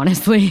blessed,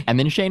 honestly. And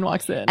then Shane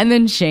walks in. And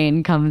then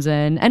Shane comes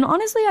in. And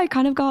honestly, I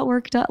kind of got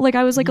worked up. Like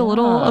I was like a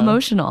little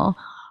emotional.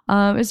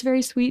 It's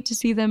very sweet to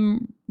see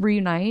them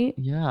reunite.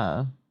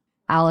 Yeah.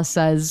 Alice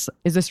says,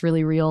 is this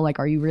really real? Like,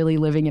 are you really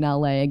living in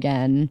LA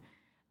again?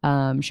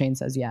 Shane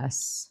says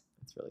yes.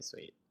 It's really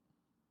sweet.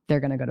 They're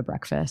going to go to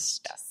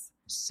breakfast. Yes.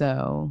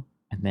 So.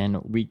 And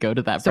then we go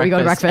to that breakfast. So we go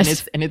to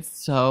breakfast. And it's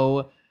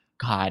so,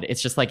 God,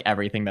 it's just like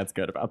everything that's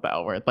good about the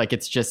L Word. Like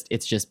it's just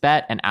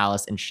Bet and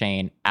Alice and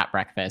Shane at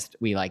breakfast.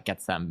 We like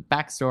get some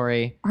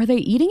backstory. Are they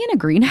eating in a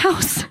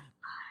greenhouse?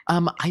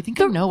 I think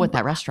I know what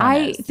that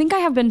restaurant is. I think I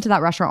have been to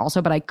that restaurant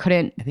also, but I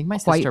couldn't I think my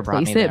quite sister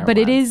brought place me it. there But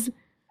it once. is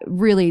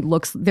really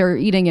looks, they're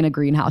eating in a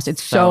greenhouse.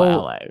 It's so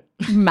LA.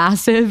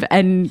 massive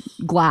and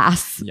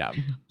glass. Yeah.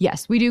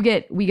 Yes, we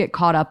get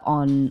caught up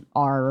on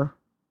our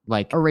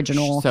Like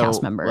original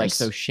cast members. Like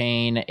so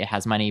Shane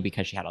has money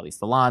because she had all these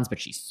salons, but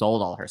she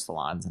sold all her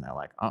salons and they're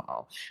like,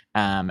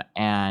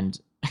 and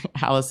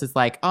Alice is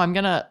like, oh, I'm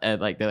gonna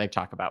like they like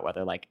talk about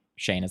whether like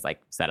Shane has like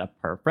set up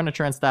her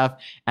furniture and stuff.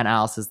 And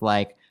Alice is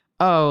like,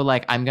 oh,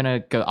 like I'm gonna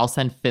go, I'll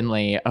send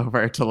Finley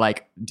over to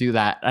like do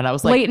that. And I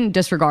was like, blatant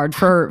disregard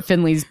for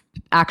Finley's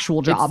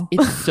actual job.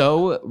 It's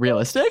so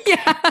realistic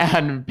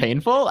and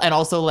painful. And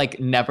also like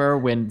never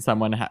when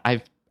someone,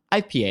 I've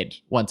PA'd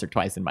once or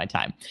twice in my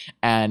time,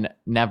 and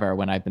never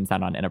when I've been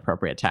sent on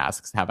inappropriate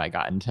tasks have I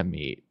gotten to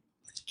meet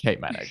Kate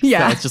Menick.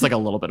 Yeah. So it's just like a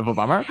little bit of a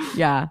bummer.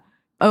 Yeah.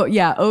 Oh,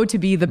 yeah. Oh, to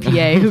be the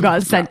PA who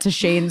got sent to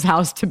Shane's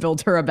house to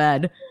build her a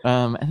bed.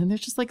 And then there's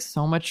just like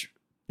so much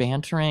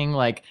bantering,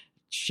 like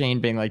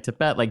Shane being like to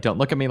Bet, like, don't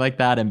look at me like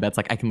that. And Bet's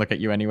like, I can look at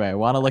you anyway. I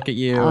want to look at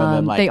you. And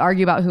then like they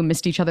argue about who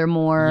missed each other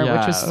more,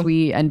 which is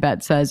sweet. And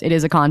Bet says it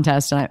is a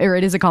contest or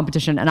it is a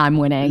competition and I'm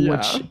winning,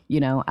 which, you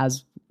know,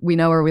 as we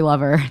know her, we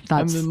love her.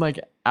 That's... And then like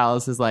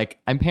Alice is like,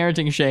 I'm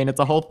parenting Shane. It's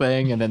a whole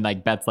thing. And then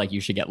like Bet's like,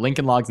 you should get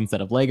Lincoln Logs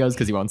instead of Legos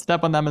because you won't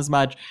step on them as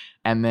much.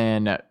 And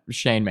then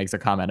Shane makes a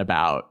comment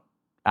about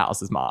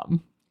Alice's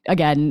mom.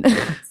 Again.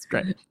 It's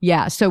great.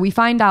 Yeah. So we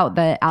find out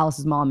that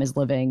Alice's mom is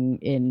living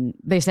in,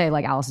 they say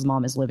like Alice's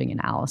mom is living in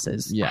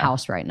Alice's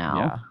house right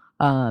now.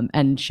 Yeah.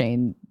 And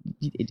Shane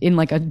in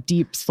like a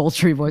deep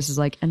sultry voice is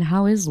like, and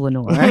how is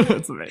Lenore?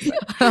 That's amazing.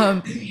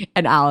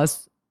 And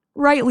Alice,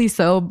 rightly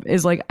so,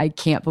 is like, I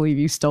can't believe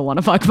you still want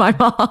to fuck my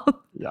mom.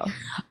 Yeah.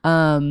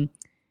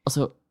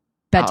 Also,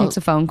 Bet takes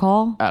a phone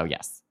call. Oh,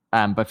 yes.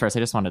 But first, I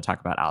just want to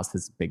talk about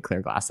Alice's big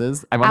clear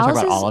glasses. I want to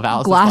talk about all of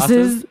Alice's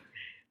glasses.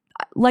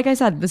 Like I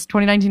said, this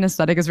 2019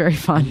 aesthetic is very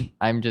fun.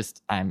 I'm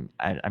just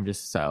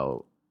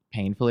so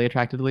painfully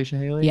attracted to Alicia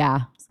Haley.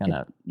 Yeah.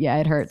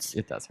 It hurts.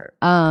 It does hurt.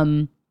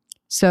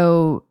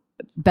 So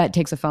Bet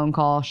takes a phone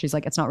call. She's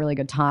like, it's not really a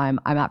good time.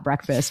 I'm at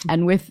breakfast.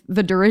 And with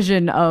the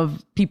derision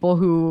of people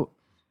who,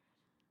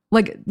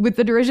 like, with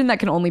the derision that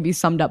can only be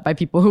summed up by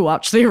people who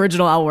watch the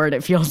original L Word,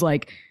 it feels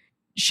like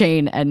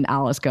Shane and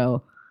Alice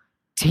go,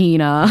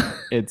 Tina.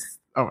 It's,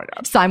 oh my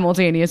God.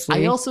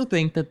 Simultaneously. I also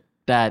think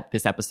that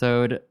this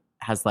episode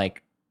has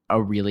like a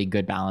really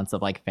good balance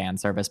of like fan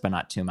service, but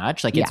not too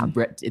much. Like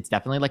it's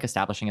definitely like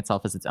establishing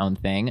itself as its own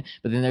thing.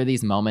 But then there are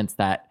these moments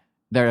that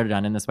they're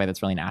done in this way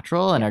that's really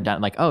natural and are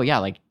done like, oh yeah,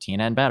 like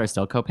Tina and Bet are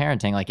still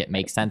co-parenting. Like it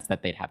makes sense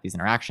that they'd have these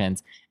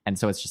interactions. And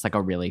so it's just like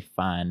a really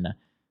fun,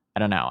 I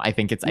don't know. I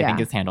think it's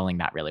handling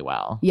that really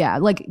well. Yeah.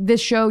 Like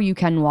this show you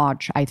can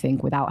watch, I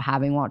think, without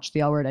having watched the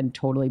L Word and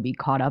totally be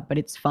caught up. But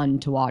it's fun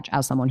to watch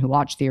as someone who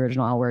watched the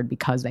original L Word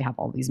because they have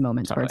all these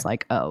moments where it's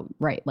like, oh,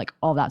 right. Like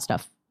all that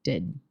stuff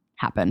did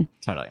happen.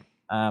 Totally.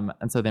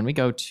 And so then we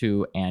go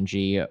to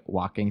Angie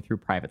walking through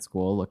private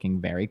school looking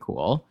very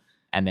cool.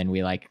 And then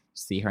we like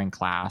see her in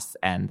class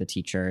and the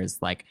teacher's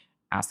like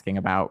asking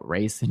about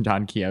race in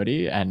Don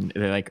Quixote. And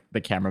they're like the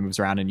camera moves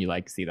around and you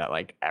like see that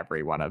like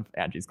every one of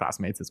Angie's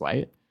classmates is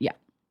white. Yeah.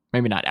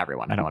 Maybe not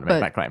everyone. I don't want to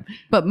make that claim.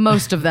 But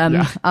most of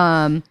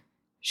them.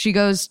 She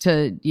goes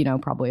to, you know,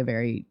 probably a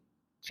very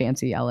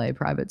fancy LA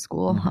private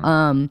school.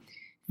 Mm-hmm.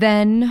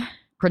 Then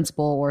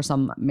principal or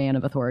some man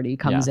of authority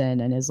comes in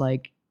and is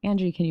like,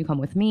 Angie, can you come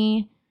with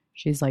me?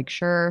 She's like,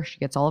 sure. She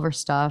gets all of her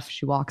stuff.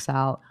 She walks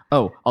out.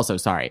 Oh, also,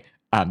 sorry.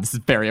 This is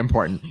very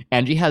important.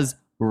 Angie has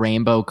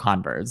rainbow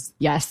Converse.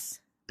 Yes.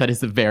 That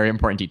is a very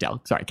important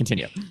detail. Sorry,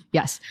 continue.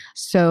 Yes.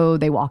 So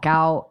they walk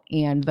out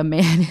and the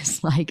man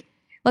is like,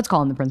 let's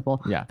call him the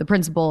principal. Yeah. The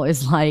principal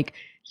is like,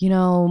 you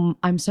know,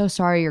 I'm so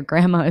sorry your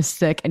grandma is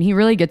sick. And he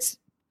really gets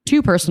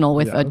too personal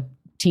with a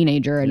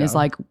teenager and is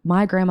like,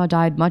 my grandma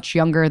died much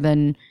younger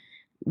than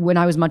when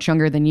I was much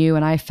younger than you.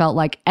 And I felt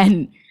like,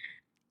 and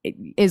it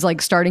is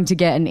like starting to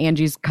get, and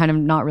Angie's kind of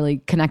not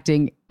really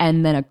connecting.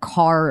 And then a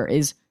car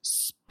is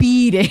speeding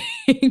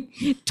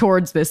speeding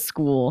towards this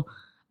school.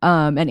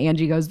 And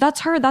Angie goes, "That's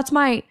her. That's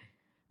my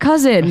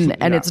cousin."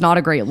 And it's not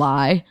a great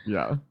lie.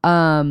 Yeah.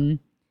 And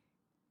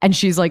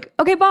she's like,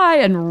 "Okay, bye,"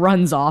 and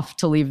runs off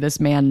to leave this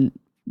man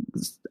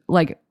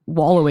like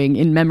wallowing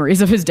in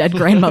memories of his dead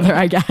grandmother,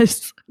 I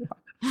guess.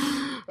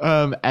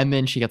 And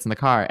then she gets in the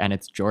car, and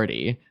it's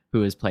Jordy,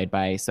 who is played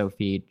by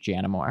Sophie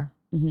Janamore,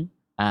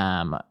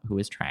 who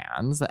is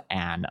trans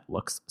and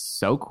looks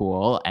so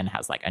cool and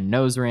has like a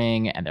nose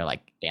ring, and they're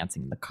like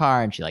dancing in the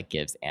car, and she like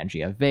gives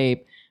Angie a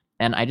vape.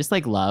 And I just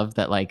like love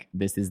that like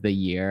this is the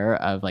year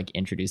of like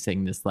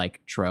introducing this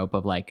like trope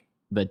of like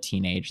the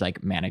teenage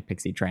like manic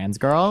pixie trans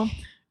girl.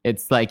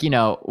 It's like, you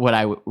know, would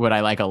I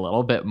like a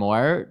little bit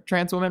more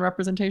trans woman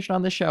representation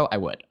on this show? I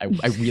would. I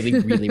really,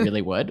 really,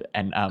 really would.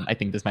 And I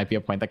think this might be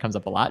a point that comes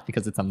up a lot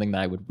because it's something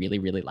that I would really,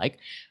 really like.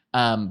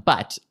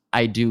 But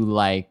I do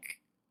like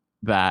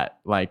that,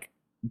 like,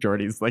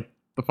 Jordy's like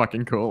the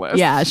fucking coolest.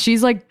 Yeah,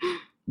 she's like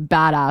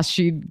badass.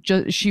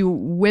 She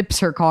whips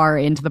her car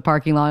into the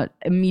parking lot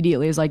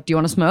immediately, is like, "Do you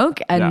want to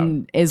smoke?"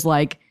 And is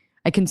like,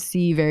 I can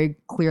see very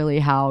clearly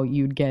how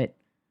you'd get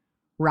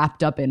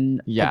wrapped up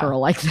in a girl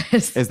like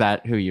this. Is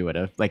that who you would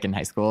have, like in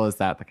high school? Is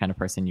that the kind of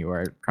person you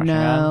were crushing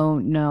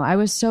on? No. I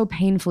was so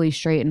painfully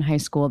straight in high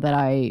school that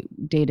I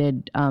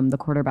dated the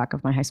quarterback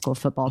of my high school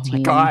football team. Oh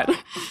my God.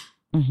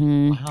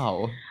 Mm-hmm.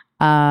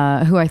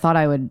 Wow. Who I thought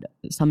I would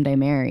someday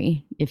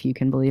marry, if you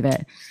can believe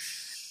it.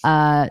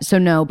 So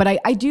no, but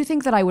I do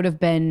think that I would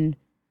have been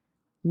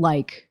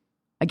like,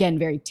 again,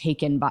 very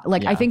taken by,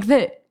 like, I think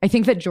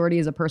that Jordy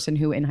is a person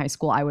who in high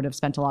school I would have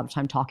spent a lot of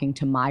time talking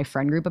to my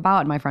friend group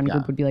about, and my friend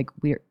group would be like,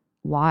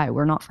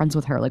 we're not friends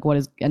with her. Like, what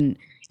is, and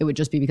it would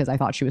just be because I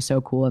thought she was so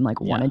cool and like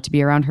wanted to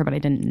be around her, but I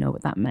didn't know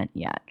what that meant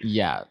yet.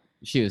 Yeah.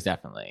 She was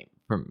definitely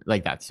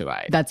like, that's who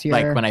that's your,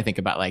 like when I think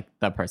about like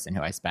the person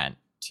who I spent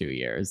 2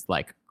 years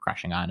like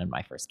crushing on in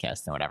my first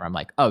kiss and whatever, I'm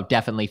like, oh,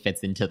 definitely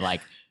fits into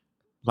like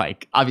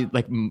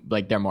obviously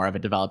like they're more of a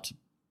developed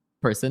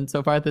person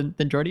so far than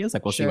Jordy is.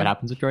 Like, we'll see what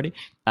happens with Jordy.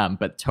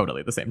 But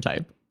totally the same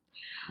type.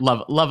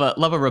 Love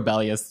a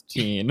rebellious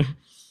teen.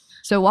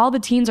 So while the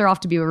teens are off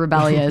to be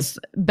rebellious,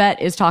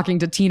 Bet is talking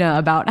to Tina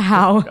about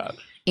how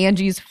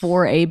Angie's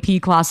 4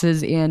 AP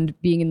classes and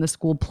being in the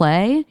school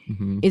play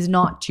is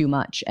not too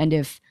much. And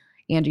if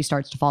Angie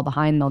starts to fall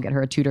behind, they'll get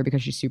her a tutor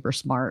because she's super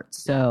smart.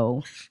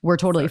 So we're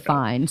totally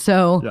fine.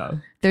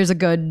 So there's a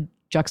good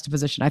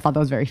juxtaposition. I thought that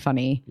was very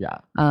funny. Yeah.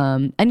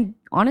 And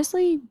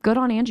honestly, good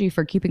on Angie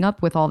for keeping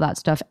up with all that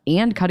stuff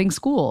and cutting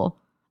school.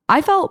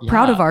 I felt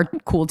proud of our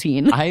cool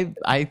teen.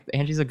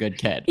 Angie's a good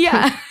kid.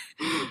 Yeah.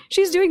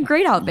 She's doing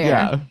great out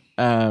there.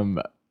 Yeah.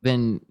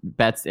 Then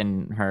Bet's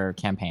in her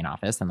campaign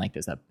office, and like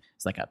there's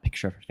like a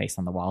picture of her face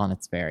on the wall, and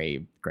it's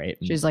very great.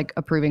 And she's like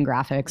approving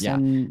graphics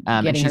and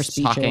getting her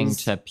speeches. Talking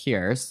to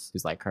Pierce,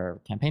 who's like her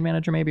campaign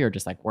manager maybe, or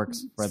just like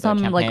works for the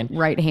campaign. Like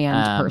right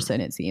hand person,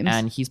 it seems.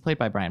 And he's played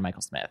by Brian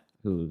Michael Smith,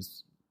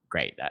 who's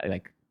great.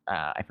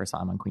 I first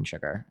saw him on Queen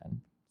Sugar, and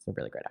he's a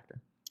really great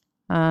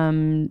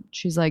actor.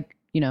 She's like,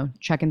 you know,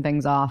 checking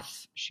things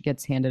off. She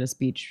gets handed a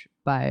speech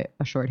by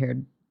a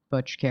short-haired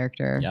butch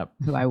character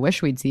who I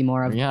wish we'd see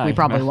more of. Yeah, we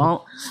probably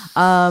won't.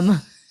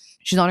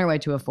 She's on her way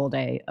to a full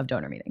day of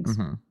donor meetings.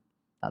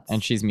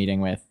 And she's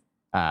meeting with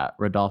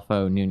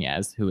Rodolfo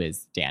Nunez, who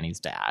is Danny's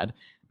dad.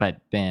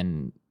 But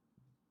then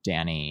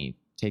Danny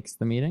takes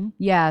the meeting.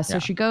 Yeah, so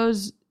she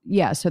goes,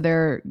 so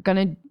they're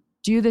going to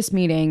do this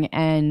meeting,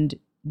 and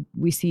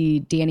we see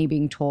Danny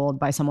being told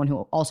by someone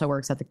who also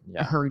works at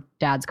her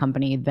dad's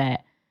company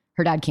that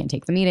her dad can't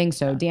take the meeting,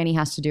 so Danny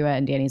has to do it.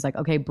 And Danny's like,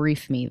 okay,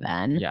 brief me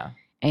then. Yeah.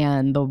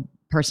 And the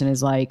person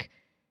is like,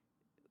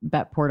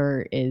 Bet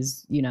Porter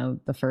is, you know,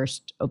 the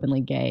first openly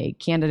gay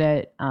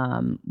candidate.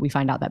 We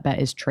find out that Bet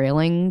is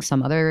trailing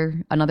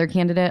another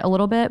candidate a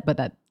little bit, but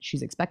that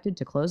she's expected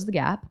to close the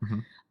gap.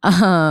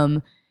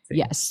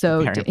 Yes.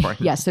 So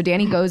so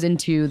Danny goes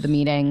into the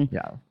meeting,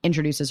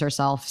 introduces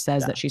herself,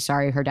 says that she's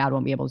sorry her dad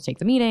won't be able to take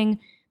the meeting.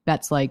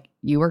 Bet's like,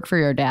 you work for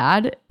your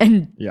dad?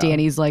 And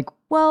Danny's like,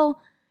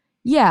 well,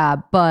 yeah,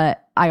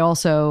 but I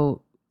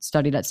also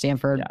studied at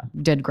Stanford,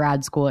 did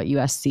grad school at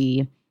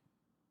USC.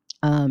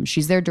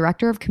 She's their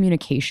director of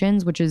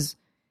communications, which is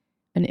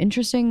an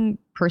interesting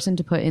person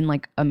to put in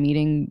like a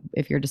meeting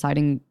if you're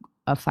deciding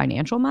a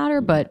financial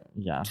matter, but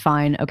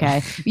fine.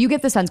 Okay. You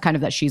get the sense kind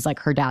of that she's like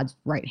her dad's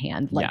right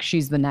hand. Like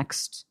she's the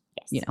next,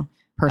 you know,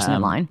 person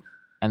in line.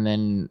 And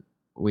then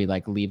we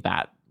like leave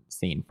that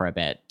scene for a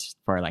bit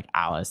for like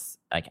Alice,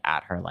 like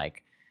at her,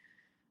 like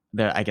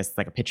I guess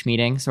like a pitch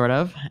meeting sort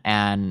of.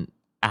 And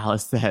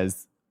Alice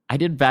says, I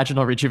did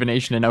vaginal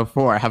rejuvenation in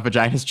 2004. Have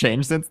vaginas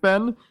changed since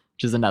then?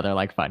 Which is another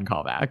like fun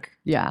callback.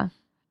 Yeah.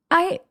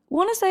 I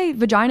want to say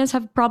vaginas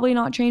have probably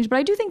not changed, but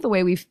I do think the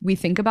way we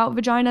think about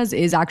vaginas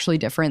is actually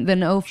different than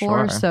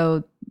 2004.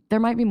 So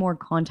there might be more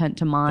content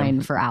to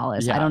mine for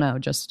Alice. I don't know.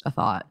 Just a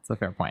thought. It's a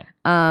fair point.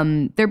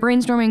 They're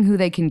brainstorming who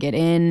they can get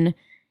in.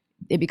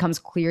 It becomes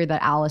clear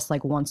that Alice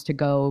like wants to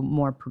go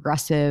more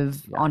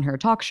progressive on her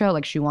talk show.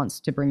 Like she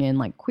wants to bring in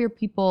like queer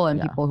people and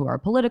people who are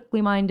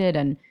politically minded.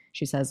 And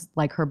she says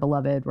like her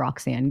beloved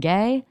Roxanne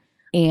Gay.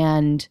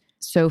 And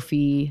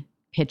Sophie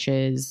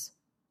pitches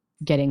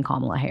getting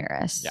Kamala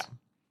Harris. Yeah.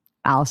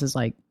 Alice is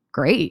like,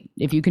 great.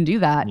 If you can do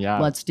that, Yeah.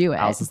 let's do it.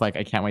 Alice is like,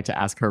 I can't wait to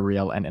ask her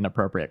real and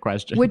inappropriate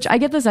questions. Which I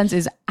get the sense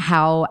is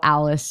how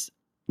Alice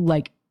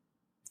like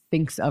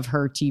thinks of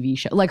her TV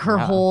show. Like her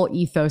Yeah. whole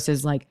ethos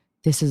is like,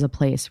 this is a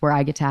place where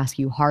I get to ask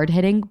you hard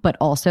hitting, but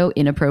also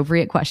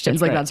inappropriate questions.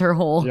 It's Like great. that's her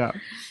whole yeah.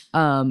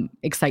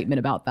 excitement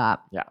about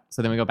that. Yeah.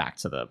 So then we go back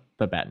to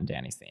the Bet and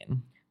Danny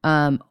scene.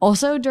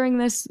 Also during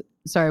this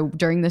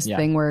Yeah.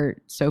 thing where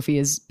Sophie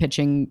is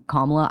pitching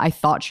Kamala, I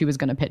thought she was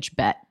going to pitch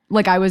Bet.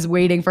 Like I was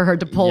waiting for her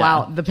to pull Yeah.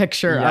 out the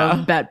picture Yeah.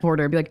 of Bet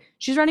Porter and be like,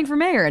 she's running for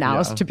mayor. And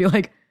Alice Yeah. to be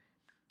like,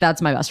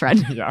 that's my best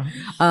friend. Yeah.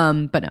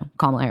 But no,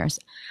 Kamala Harris.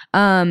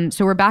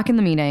 So we're back in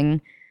the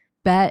meeting.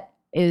 Bet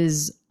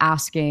is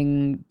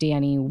asking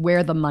Danny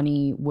where the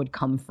money would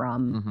come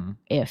from Mhm.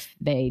 if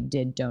they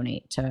did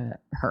donate to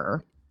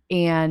her.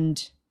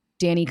 And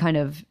Danny kind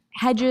of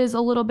hedges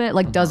a little bit,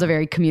 like does a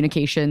very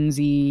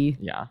communications-y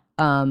Yeah.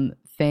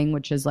 thing,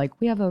 which is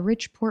like, we have a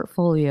rich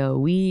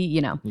portfolio.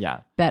 Yeah.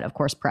 Bet, of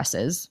course,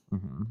 presses.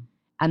 Mhm.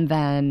 And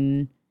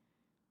then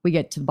we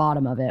get to the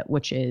bottom of it,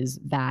 which is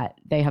that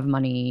they have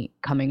money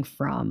coming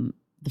from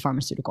the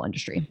pharmaceutical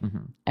industry.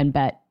 Mhm. And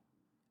Bet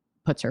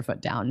puts her foot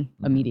down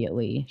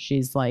immediately.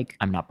 She's like,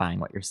 I'm not buying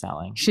what you're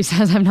selling. she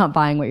says, I'm not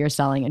buying what you're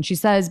selling. And she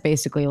says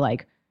basically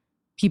like,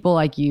 people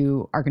like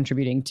you are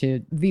contributing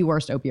to the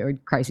worst opioid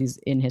crises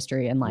in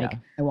history. And like, Yeah.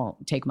 I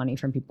won't take money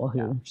from people who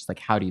Yeah. She's like,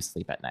 how do you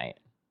sleep at night?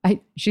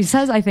 she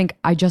says, I think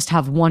I just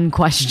have one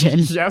question.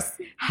 Yes.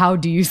 How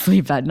do you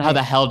sleep at night? How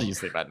the hell do you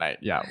sleep at night?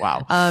 Yeah.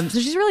 Wow. So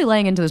she's really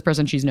laying into this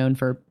person she's known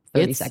for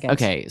 30 seconds.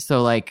 Okay.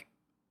 So like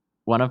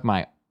one of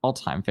my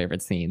all-time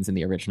favorite scenes in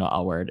the original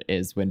L Word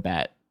is when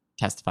Bet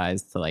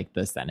testifies to like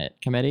the Senate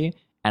committee.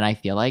 And I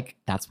feel like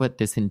that's what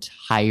this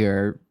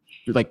entire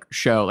like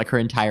show, like her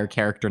entire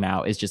character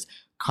now is just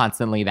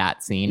constantly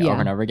that scene Yeah. over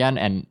and over again.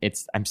 And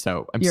I'm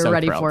You're so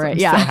ready thrilled. for it. I'm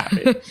Yeah.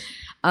 so happy.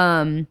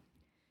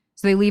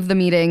 So they leave the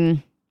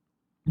meeting.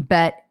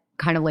 Bet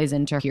kind of lays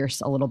into Pierce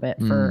a little bit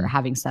for Mm.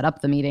 having set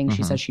up the meeting.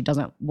 She Mhm. says she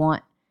doesn't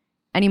want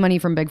any money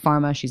from Big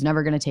Pharma. She's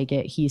never going to take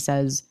it. He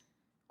says,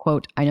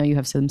 quote, I know you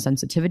have some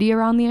sensitivity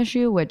around the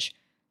issue, which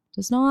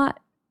does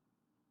not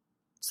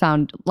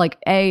sound like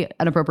A,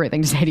 an appropriate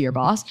thing to say to your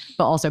boss,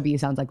 but also B,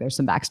 sounds like there's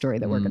some backstory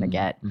that we're going to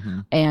get.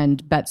 Mhm.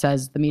 And Bet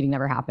says the meeting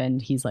never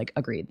happened. He's like,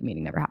 agreed, the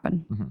meeting never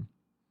happened. Mhm.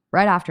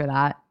 Right after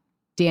that,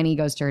 Danny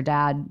goes to her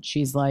dad.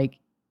 She's like,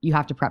 you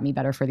have to prep me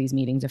better for these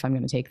meetings if I'm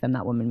going to take them.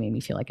 That woman made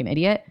me feel like an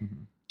idiot.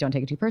 Mhm. Don't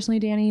take it too personally,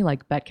 Danny.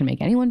 Like, Bet can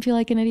make anyone feel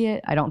like an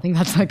idiot. I don't think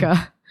that's like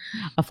a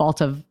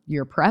fault of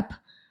your prep.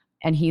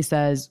 And he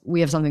says,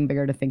 we have something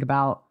bigger to think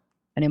about.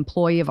 An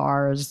employee of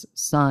ours'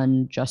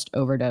 son just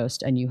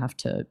overdosed, and you have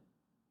to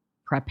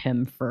prep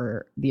him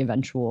for the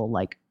eventual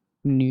like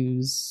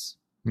news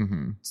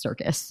Mhm.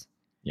 circus.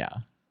 Yeah.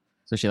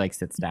 So she like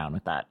sits down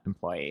with that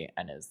employee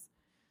and is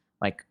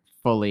like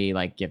fully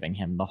like giving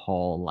him the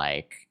whole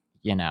like,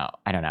 you know,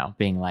 I don't know,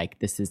 being like,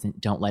 this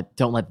isn't, don't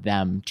let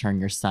them turn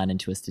your son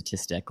into a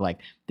statistic. Like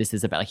this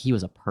is about like he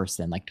was a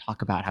person. Like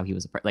talk about how he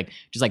was a person. Like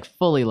just like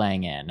fully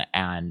laying in.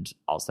 And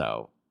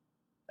also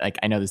like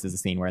I know this is a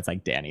scene where it's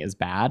like Danny is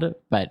bad,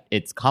 but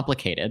it's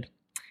complicated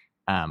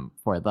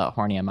for the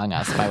horny among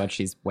us by what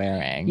she's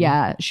wearing.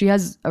 Yeah, she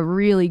has a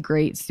really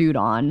great suit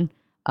on.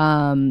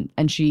 And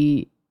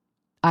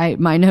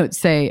my notes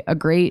say a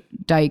great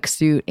dyke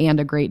suit and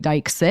a great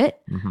dyke sit.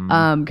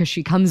 Mhm. Because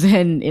she comes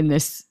in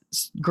this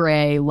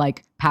gray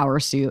like power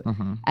suit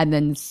Mhm. and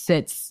then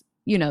sits,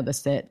 the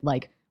sit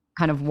like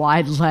kind of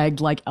wide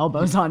legged, like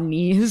elbows on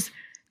knees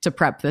to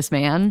prep this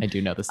man. I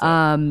do know this.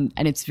 And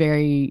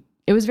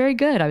it was very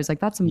good. I was like,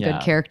 that's some Yeah.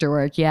 good character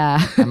work. Yeah.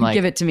 I'm like-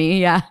 Give it to me.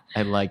 Yeah.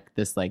 I like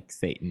this like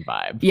Satan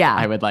vibe. Yeah.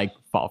 I would like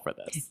fall for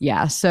this.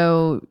 Yeah.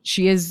 So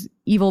she is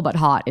evil but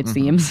hot, it Mhm,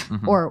 seems.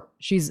 mhm. Or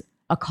she's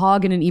a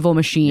cog in an evil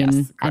machine Yes,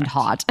 and correct.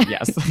 hot.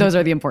 Yes. Those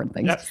are the important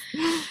things. Yes.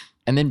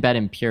 And then Bet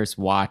and Pierce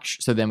watch.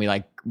 So then we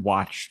like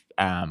watch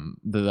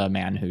the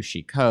man who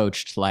she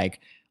coached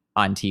like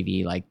on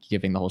TV, like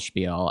giving the whole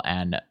spiel.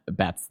 And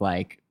Bet's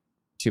like,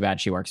 too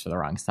bad she works for the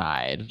wrong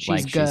side.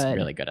 She's She's good.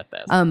 really good at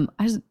this.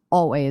 As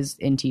always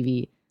in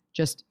TV,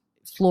 just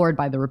floored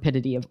by the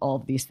rapidity of all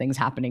of these things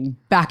happening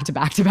back to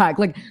back to back.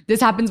 Like this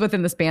happens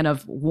within the span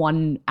of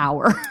 1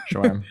 hour.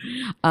 Sure.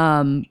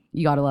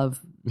 You gotta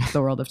love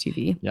the world of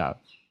TV. Yeah.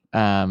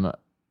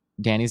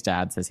 Danny's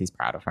dad says he's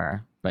proud of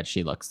her, but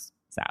she looks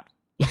sad.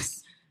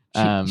 Yes.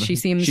 She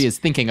is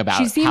thinking about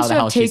She seems how the to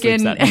hell have she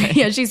sleeps taken at night.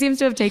 yeah, she seems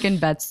to have taken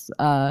Bet's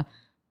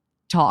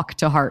talk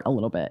to heart a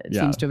little bit. It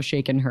Yeah. seems to have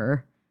shaken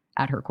her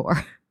at her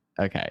core.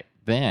 Okay.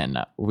 Then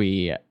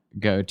we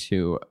go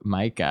to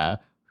Micah,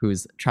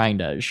 who's trying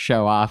to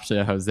show off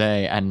to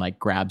Jose and like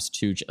grabs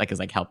is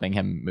like helping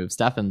him move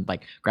stuff and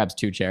like grabs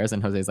 2 chairs.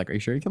 And Jose's like, are you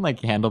sure you can like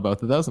handle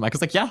both of those? And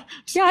Micah's like, yeah.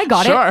 Yeah, I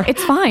got sure. it.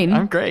 It's fine.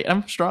 I'm great.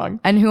 I'm strong.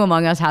 And who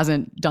among us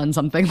hasn't done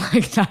something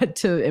like that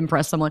to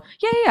impress someone?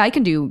 Yeah, I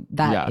can do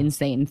that Yeah.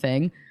 insane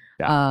thing.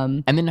 Yeah.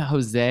 And then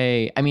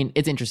Jose, I mean,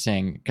 it's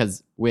interesting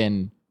because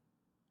when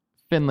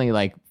Finley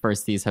like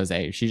first sees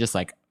Jose, she just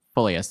like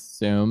fully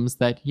assumes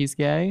that he's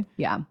gay,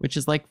 Yeah. which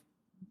is like,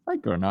 I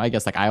don't know. I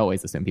guess like I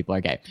always assume people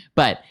are gay.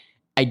 But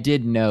I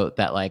did note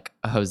that like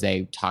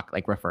Jose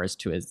refers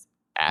to his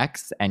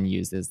ex and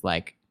uses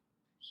like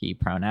he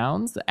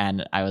pronouns.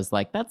 And I was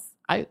like,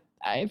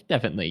 I've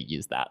definitely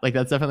used that. Like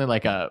that's definitely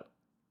like a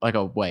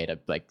way to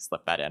like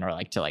slip that in or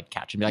like to like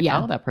catch and be like,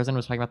 Yeah. oh, that person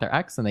was talking about their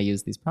ex and they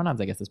use these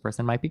pronouns. I guess this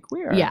person might be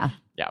queer. Yeah.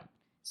 Yeah.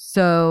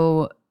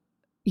 So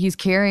he's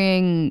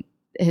carrying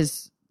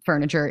his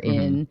furniture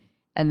in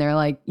and they're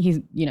like,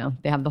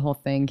 they have the whole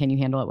thing. Can you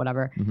handle it?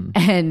 Whatever. Mhm.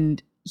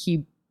 And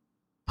he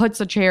puts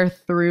a chair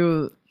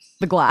through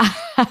the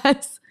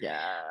glass.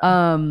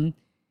 Yeah.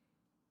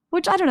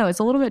 Which I don't know. It's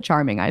a little bit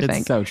charming, I It's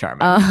think. so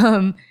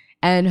charming.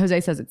 And Jose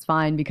says it's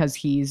fine because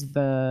he's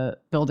the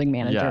building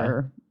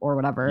manager or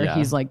whatever. Yeah.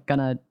 He's like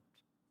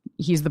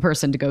he's the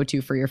person to go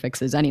to for your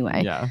fixes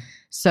anyway. Yeah.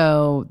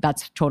 So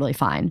that's totally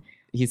fine.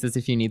 He says,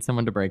 if you need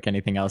someone to break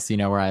anything else, you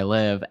know where I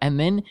live. And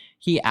then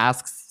he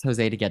asks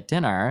Jose to get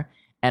dinner.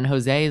 And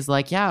Jose is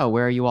like, yeah,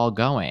 where are you all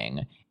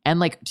going? And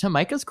like, to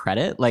Micah's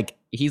credit, like,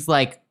 he's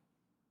like,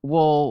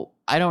 well,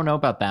 I don't know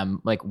about them.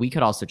 Like, we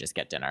could also just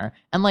get dinner.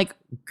 And like,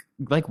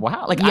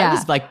 wow. Like, Yeah. I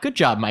was like, good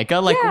job, Micah.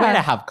 Like, Yeah. way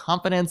to have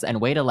confidence and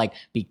way to like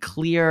be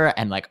clear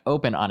and like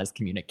open, honest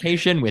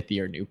communication with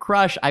your new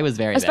crush. I was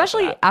very there for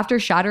Especially that. after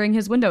shattering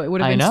his window. It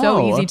would have I been so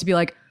know. easy to be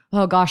like,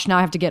 oh gosh, now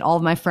I have to get all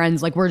of my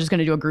friends. Like, we're just going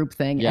to do a group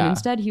thing. Yeah. And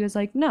instead he was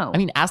like, no. I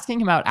mean, asking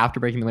him out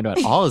after breaking the window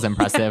at all is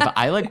impressive.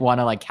 I like want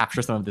to like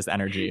capture some of this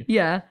energy.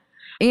 yeah.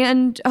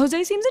 And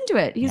Jose seems into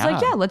it. He's like,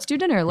 Yeah. yeah, let's do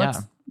dinner.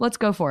 Let's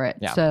go for it.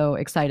 Yeah. So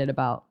excited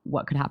about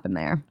what could happen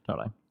there.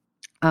 Totally.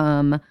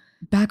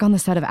 Back on the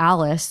set of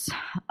Alice,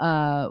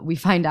 we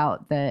find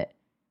out that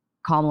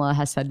Kamala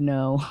has said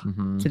no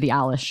Mm-hmm. to the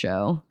Alice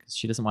show.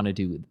 She doesn't want to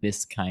do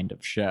this kind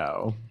of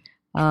show.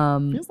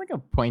 Um, Feels like a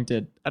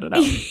pointed, I don't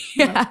know.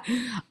 yeah.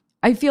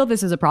 I feel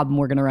this is a problem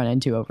we're going to run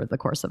into over the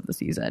course of the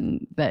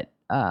season, that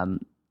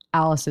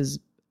Alice is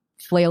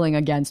flailing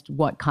against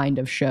what kind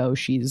of show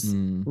she's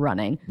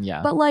running.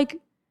 Yeah. But like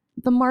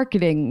the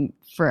marketing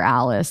for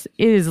Alice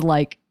is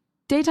like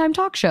daytime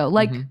talk show,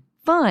 like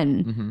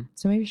fun. Mm-hmm.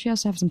 So maybe she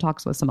has to have some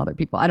talks with some other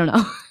people. I don't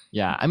know.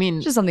 Yeah. I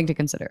mean, Just something to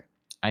consider.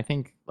 I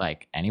think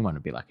like anyone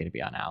would be lucky to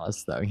be on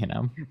Alice, though, you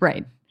know,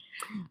 Right.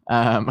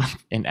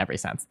 in every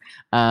sense.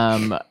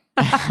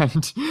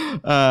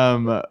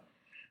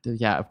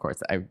 Yeah, of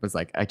course. I was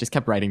like, I just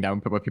kept writing down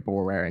what people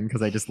were wearing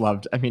because I just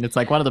loved. I mean, it's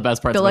like one of the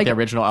best parts of like, the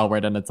original L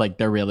Word, and it's like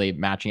they're really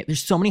matching it.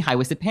 There's so many high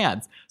waisted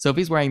pants.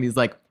 Sophie's wearing these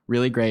like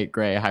really great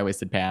gray high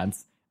waisted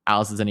pants.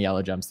 Alice is in a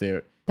yellow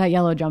jumpsuit. That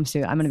yellow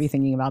jumpsuit, I'm going to be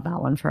thinking about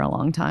that one for a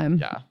long time.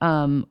 Yeah.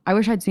 I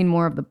wish I'd seen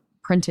more of the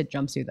printed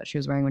jumpsuit that she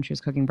was wearing when she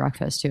was cooking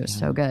breakfast too. It was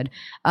so good.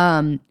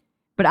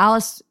 But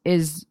Alice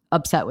is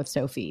upset with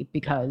Sophie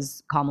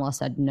because Kamala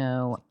said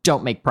no.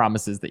 Don't make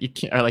promises that you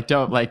can't, or like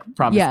don't like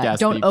promise. Yeah, guests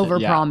don't that you can-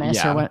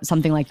 overpromise or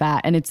something like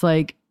that. And it's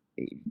like,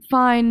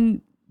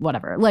 fine,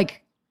 whatever.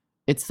 Like,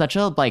 it's such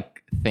a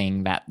like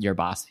thing that your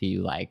boss who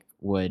you like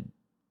would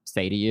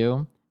say to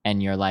you,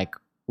 and you're like,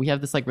 we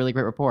have this like really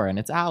great rapport, and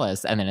it's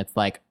Alice, and then it's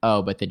like,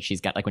 oh, but then she's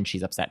got like when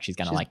she's upset, she's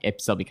gonna like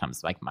it still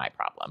becomes like my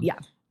problem. Yeah.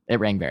 It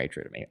rang very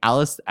true to me.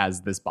 Alice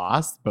as this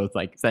boss, both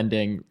like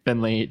sending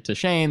Finley to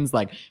Shane's,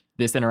 like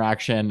this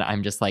interaction,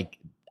 I'm just like,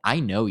 I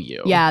know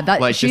you. yeah, that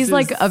Like, she's this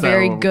like is a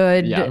very so-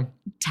 good yeah.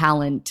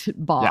 talent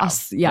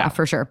boss. Yeah. Yeah,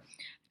 for sure.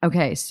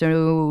 Okay,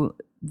 so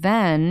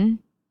then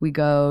we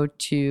go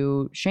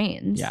to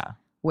Shane's. Yeah.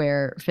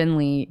 Where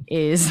Finley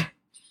is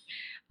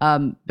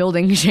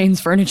building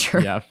Shane's furniture.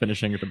 Yeah.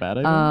 Finishing with the bed.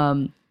 I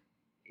think.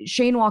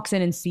 Shane walks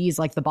in and sees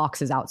like the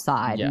boxes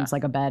outside Yeah. and it's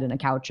like a bed and a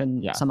couch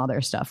and Yeah. some other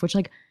stuff, which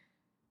like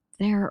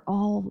they're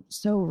all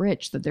so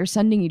rich that they're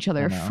sending each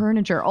other I know.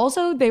 furniture.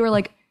 Also, they were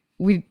like,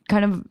 we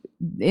kind of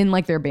in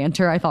like their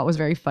banter, I thought was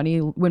very funny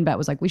when Bet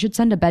was like, we should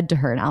send a bed to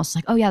her. And I was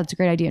like, oh yeah, that's a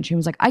great idea. And Shane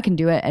was like, I can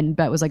do it. And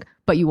Bet was like,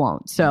 but you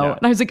won't. So, Yeah.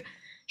 and I was like,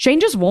 Shane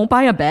just won't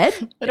buy a bed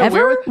I know,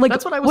 ever? where- Like,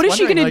 that's what I was what is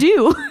she wondering, going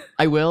to like- do?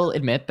 I will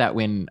admit that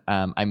when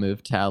I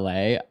moved to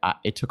LA,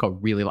 it took a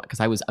really long because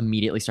I was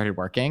immediately started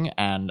working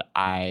and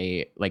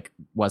I like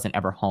wasn't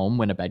ever home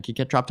when a bed could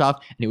get dropped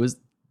off, and it was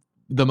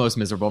the most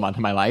miserable month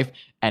of my life.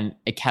 And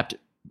it kept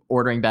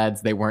ordering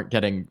beds; they weren't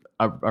getting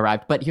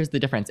arrived. But here's the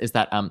difference: is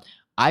that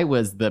I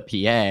was the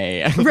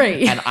PA,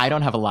 Right. and I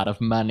don't have a lot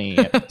of money,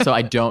 so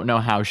I don't know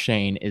how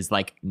Shane is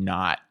like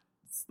not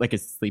like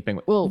is sleeping.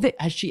 Well,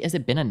 has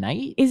it been a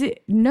night? Is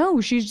it? No,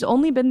 she's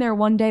only been there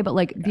one day, but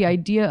like the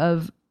idea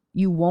of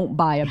you won't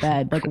buy a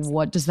bed, like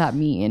what does that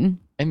mean?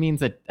 It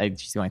means that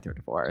she's going through a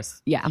divorce.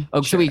 Yeah.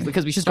 Oh, sure.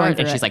 because we She's start going and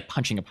through she's it. like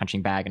punching a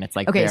punching bag, and it's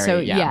like Okay, very, so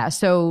yeah,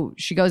 so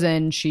she goes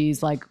in,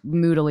 she's like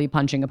moodily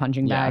punching a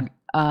punching Yeah. bag.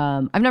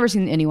 I've never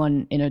seen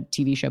anyone in a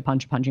TV show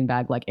punch a punching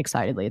bag like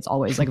excitedly. It's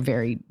always like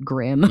very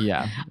grim.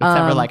 Yeah. It's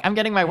never like, I'm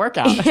getting my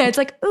workout. Yeah, it's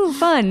like, ooh,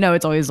 fun. No,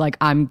 it's always like,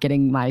 I'm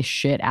getting my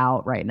shit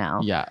out right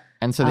now. Yeah.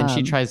 And so then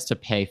she tries to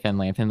pay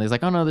Finley, and Finley's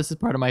like, oh no, this is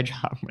part of my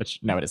job, which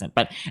no, it isn't.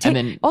 But and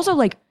then Also,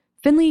 like,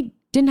 Finley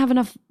didn't have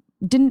enough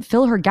didn't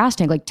fill her gas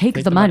tank. Like,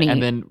 take the money.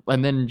 And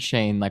then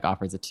Shane like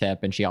offers a tip,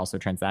 and she also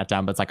turns that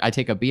down. But it's like, I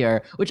take a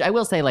beer, which I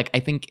will say, like,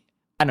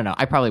 I don't know.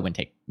 I probably wouldn't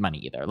take money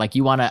either. Like,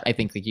 you want to, I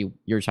think like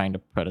you're trying to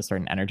put a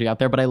certain energy out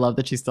there, but I love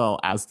that she still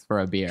asks for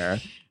a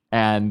beer.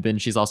 And then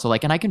she's also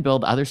like, and I can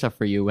build other stuff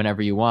for you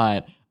whenever you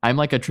want. I'm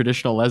like a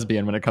traditional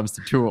lesbian when it comes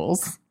to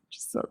tools.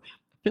 So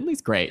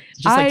Finley's great.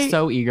 She's like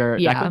so eager.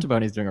 Yeah. Jacqueline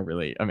Taboni's doing a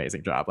really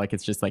amazing job. Like,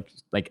 it's just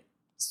like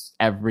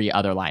every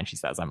other line she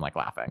says, I'm like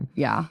laughing.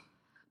 Yeah.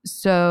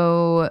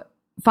 So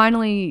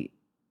finally,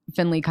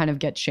 Finley kind of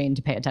gets Shane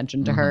to pay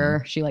attention to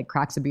her. She like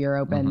cracks a beer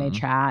open. They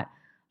chat.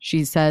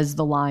 She says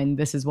the line,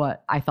 "This is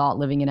what I thought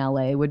living in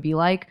LA would be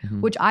like,"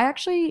 which I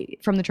actually,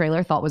 from the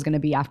trailer, thought was going to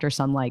be after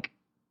some like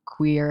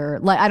queer,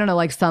 like, I don't know,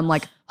 like some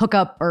like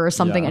hookup or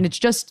something. Yeah. And it's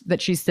just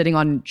that she's sitting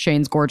on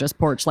Shane's gorgeous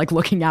porch, like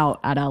looking out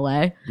at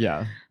LA.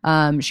 Yeah.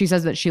 She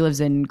says that she lives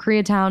in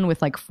Koreatown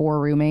with like 4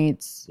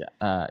 roommates.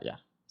 Yeah. Yeah.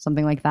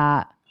 Something like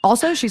that.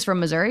 Also, she's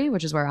from Missouri,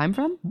 which is where I'm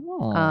from.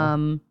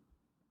 Oh.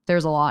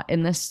 There's a lot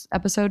in this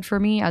episode for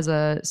me as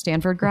a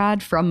Stanford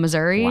grad from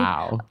Missouri.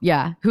 Wow.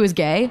 Yeah. Who is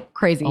gay.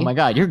 Crazy. Oh my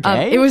God, you're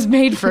gay? It was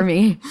made for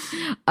me.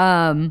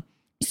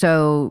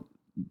 So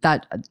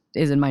that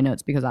is in my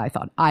notes because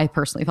I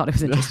personally thought it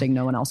was interesting.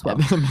 No one else will.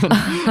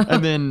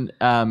 And then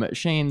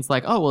Shane's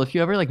like, oh, well, if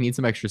you ever like need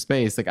some extra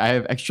space, like I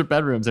have extra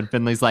bedrooms. And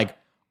Finley's like,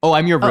 oh,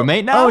 I'm your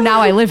roommate now? Oh,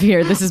 now I live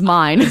here. This is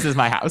mine. This is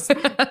my house.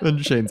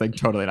 And Shane's like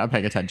totally not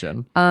paying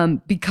attention.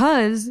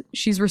 Because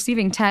she's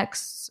receiving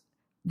texts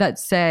that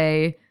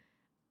say,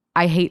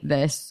 I hate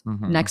this.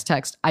 Next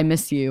text, I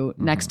miss you.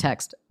 Next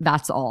text,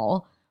 that's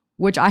all.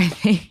 Which I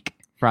think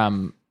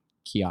from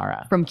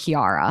Kiara.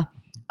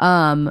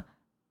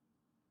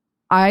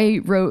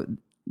 I wrote,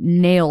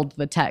 nailed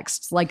the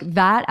texts. Like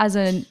that as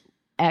an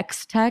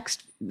ex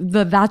text,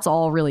 that's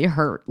all really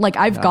hurt. Like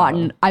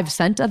I've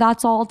sent a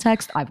that's all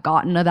text. I've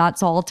gotten a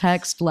that's all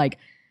text. Like,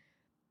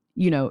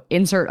 you know,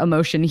 insert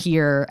emotion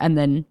here and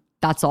then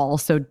that's all.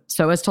 So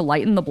as to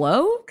lighten the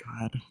blow.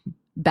 God.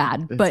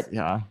 Bad. But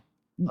yeah.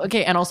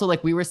 Okay. And also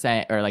like we were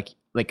saying, or like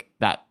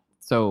that.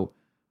 So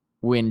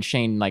when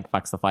Shane like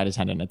fucks the flight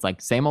attendant, it's like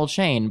same old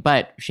Shane,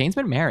 but Shane's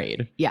been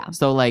married. Yeah.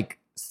 So like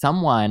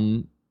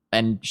someone,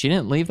 and she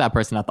didn't leave that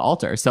person at the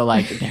altar. So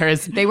like there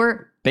is they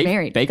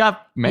married. They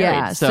got married.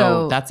 Yeah,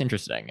 so that's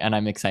interesting. And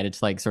I'm excited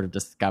to like sort of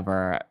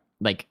discover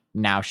like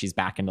now she's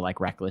back into like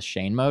reckless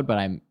Shane mode, but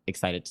I'm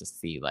excited to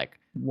see like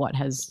what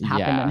has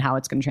happened and how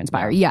it's going to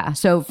transpire. Yeah.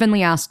 So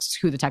Finley asks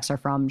who the texts are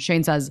from.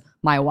 Shane says,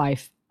 my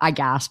wife. I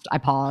gasped. I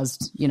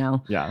paused, you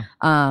know. Yeah.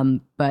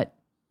 But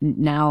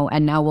now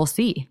we'll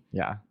see.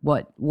 Yeah.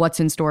 What's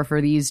in store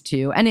for these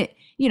two. And it,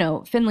 you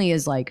know, Finley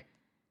is like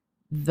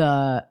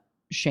the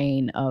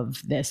Shane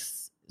of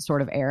this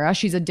sort of era.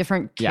 She's a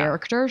different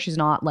character. She's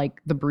not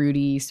like the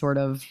broody sort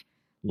of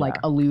like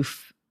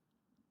aloof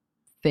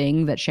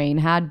thing that Shane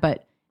had,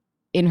 but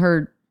in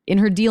her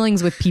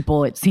dealings with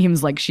people, it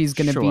seems like she's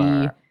going to be.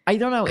 I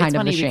don't know. Kind it's of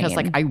funny because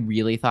like I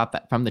really thought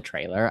that from the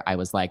trailer, I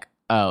was like,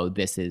 oh,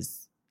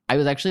 I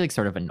was actually like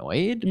sort of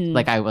annoyed.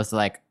 Like I was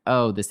like,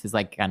 oh, this is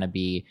like gonna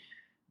be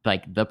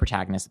like the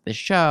protagonist of this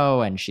show,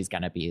 and she's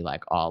gonna be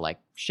like all like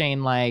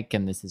Shane like,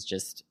 and this is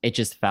just it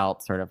just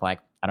felt sort of like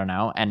I don't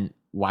know. And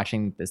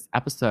watching this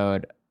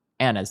episode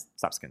and as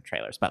subsequent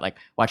trailers, but like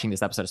watching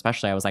this episode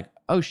especially, I was like,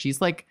 oh,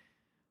 she's like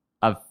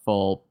a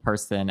full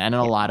person, and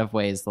in a lot of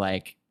ways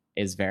like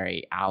is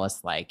very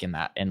Alice like in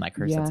like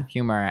her sense of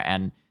humor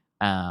and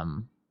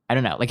I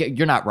don't know. Like,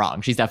 you're not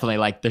wrong. She's definitely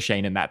like the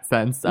Shane in that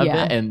sense of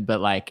it.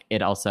 But like,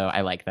 it also,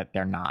 I like that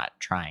they're not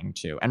trying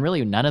to. And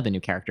really, none of the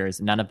new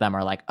characters, none of them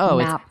are like, oh,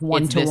 map it's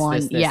one to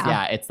one.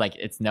 Yeah. It's like,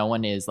 no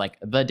one is like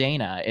the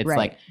Dana. It's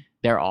like,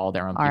 they're all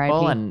their own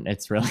people. And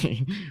it's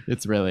really.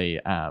 So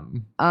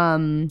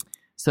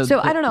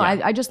I don't know.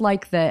 I just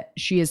like that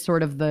she is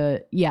sort of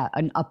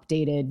an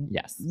updated,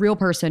 real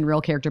person,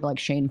 real character, but like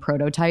Shane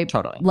prototype.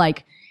 Totally.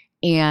 Like,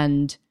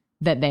 and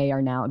that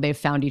they've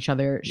found each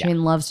other.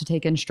 Shane loves to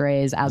take in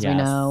strays, as we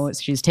know.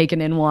 She's taken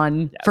in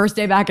one. First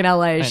day back in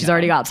LA, she's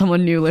already got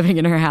someone new living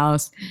in her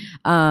house.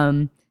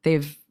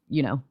 They've,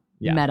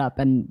 met up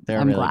and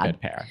they're I'm a really glad.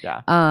 good pair.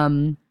 Yeah.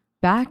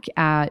 Back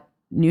at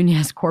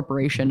Nunez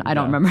Corporation, I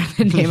don't remember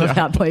the name of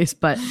that place,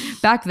 but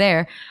back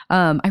there,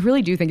 I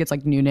really do think it's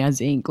like Nunez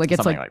Inc. Like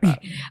it's something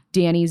like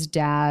Danny's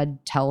dad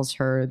tells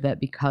her that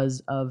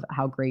because of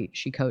how great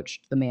she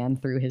coached the man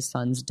through his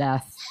son's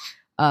death,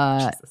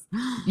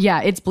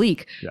 it's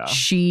bleak. Yeah.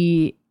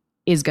 She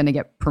is going to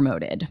get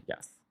promoted.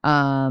 Yes.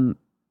 To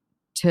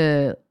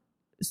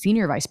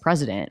senior vice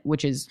president,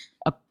 which is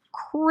a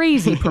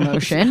crazy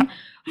promotion.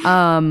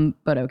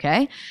 But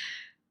okay.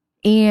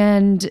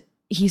 And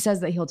he says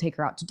that he'll take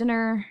her out to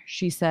dinner.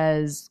 She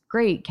says,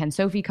 great. Can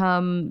Sophie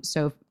come?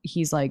 So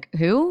he's like,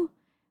 who?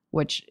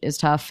 Which is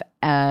tough.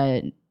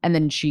 And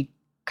then she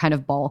kind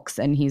of balks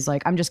and he's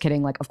like, I'm just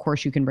kidding. Like, of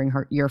course you can bring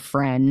your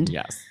friend.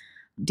 Yes.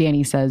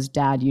 Danny says,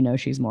 Dad, you know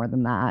she's more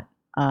than that.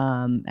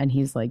 And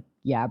he's like,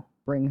 yeah,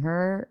 bring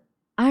her.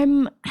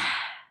 I'm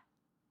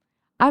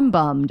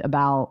bummed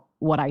about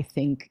what I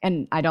think,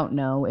 and I don't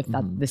know if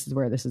that this is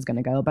where this is going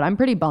to go, but I'm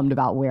pretty bummed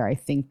about where I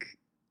think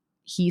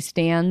he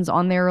stands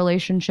on their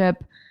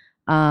relationship.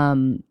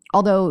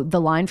 Although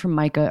the line from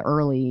Micah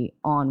early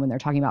in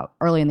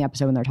the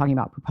episode when they're talking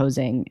about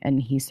proposing,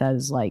 and he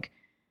says like,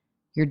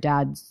 your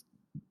dad's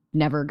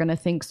never going to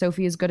think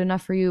Sophie is good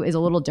enough for you, is a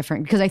little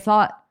different, because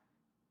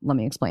let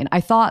me explain.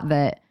 I thought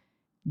that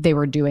they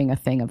were doing a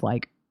thing of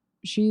like,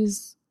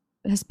 she's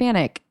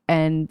Hispanic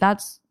and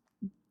that's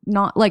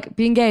not like,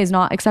 being gay is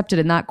not accepted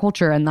in that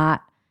culture, and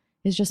that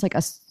is just like a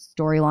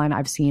storyline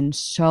I've seen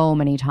so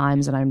many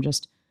times and I'm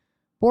just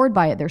bored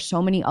by it. There's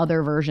so many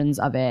other versions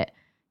of it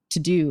to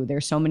do.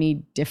 There's so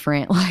many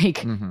different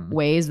like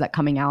ways that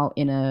coming out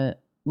in a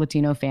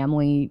Latino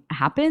family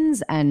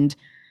happens, and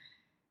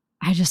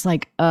I just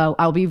like,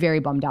 I'll be very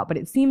bummed out. But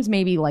it seems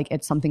maybe like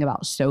it's something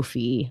about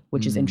Sophie,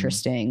 which is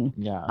interesting.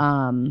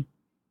 Yeah.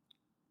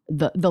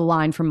 The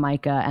line from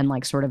Micah and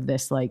like sort of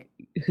this like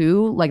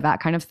who, like that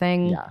kind of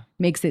thing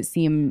makes it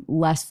seem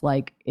less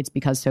like it's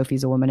because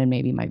Sophie's a woman and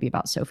maybe might be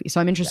about Sophie. So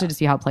I'm interested to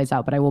see how it plays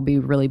out, but I will be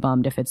really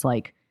bummed if it's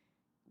like,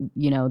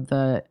 you know,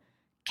 the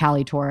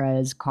Callie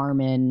Torres,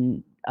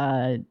 Carmen,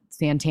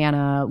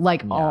 Santana,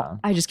 like all,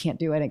 I just can't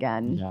do it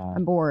again. Yeah.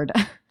 I'm bored.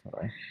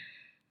 Totally.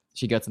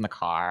 She gets in the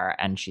car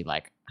and she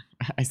like,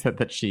 I said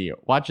that she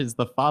watches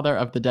the father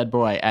of the dead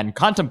boy and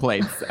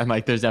contemplates, and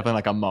like there's definitely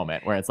like a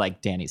moment where it's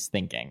like Danny's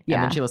thinking,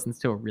 and then she listens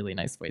to a really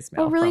nice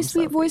voicemail. A really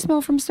sweet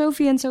voicemail from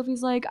Sophie, and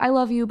Sophie's like, I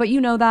love you, but you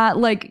know that,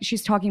 like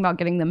she's talking about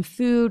getting them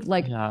food,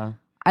 like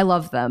I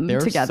love them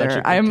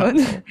together.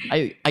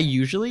 I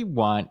usually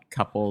want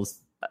couples.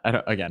 I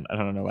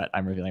don't know what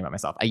I'm revealing about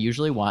myself. I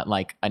usually want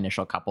like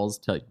initial couples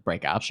to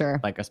break up,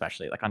 like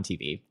especially like on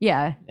TV,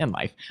 in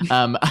life.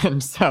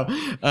 And so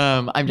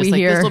I'm just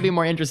this will be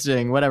more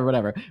interesting,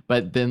 whatever.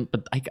 But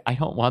I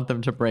don't want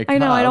them to break up. I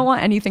know I don't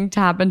want anything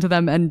to happen to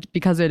them, and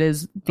because it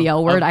is the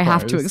L word, I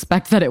have to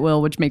expect that it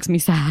will, which makes me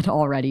sad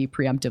already.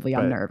 Preemptively,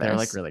 I'm nervous. They're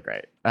like really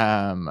great.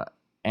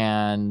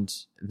 And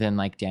then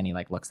like Danny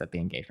like looks at the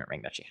engagement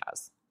ring that she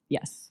has.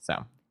 Yes.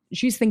 So.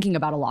 She's thinking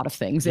about a lot of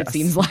things, it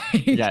seems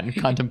like. In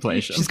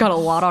contemplation. She's got a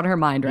lot on her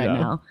mind right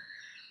now.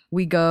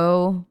 We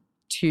go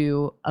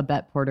to a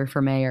Bette Porter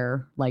for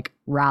mayor, like,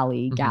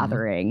 rally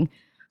gathering.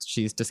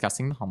 She's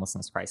discussing the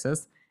homelessness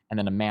crisis, and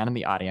then a man in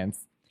the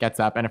audience gets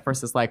up and at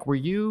first is like, were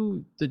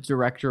you the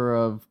director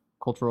of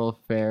cultural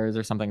affairs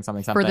or something?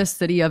 For the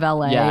city of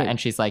LA. Yeah, and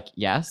she's like,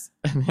 yes.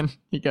 And then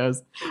he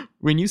goes,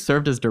 when you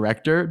served as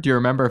director, do you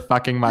remember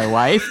fucking my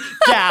wife?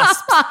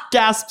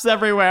 Gasps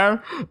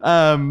everywhere.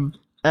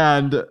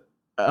 And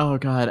oh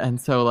god, and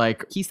so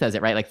like he says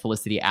it right, like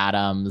Felicity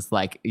Adams,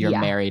 like your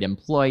married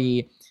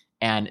employee,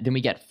 and then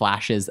we get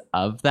flashes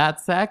of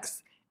that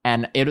sex,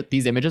 and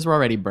these images were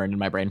already burned in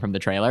my brain from the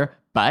trailer,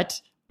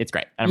 but it's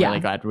great. I'm really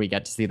glad we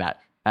get to see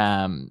that.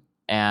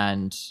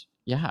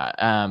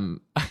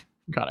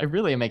 God, I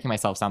really am making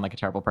myself sound like a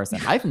terrible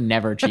person. I've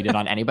never cheated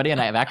on anybody, and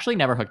I've actually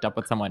never hooked up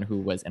with someone who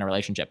was in a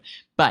relationship.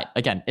 But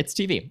again, it's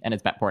TV, and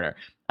it's Bette Porter.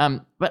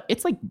 But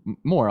it's like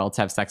moral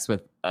to have sex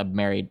with a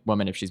married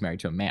woman if she's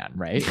married to a man,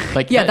 right?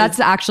 Like, that's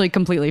actually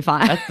completely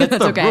fine. That's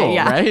the okay, rule,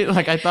 right?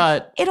 Like I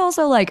thought it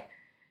also like,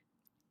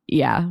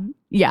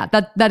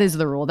 that is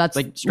the rule. That's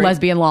like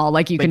lesbian law.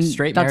 Like you can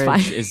straight that's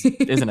marriage fine.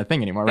 isn't a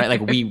thing anymore, right?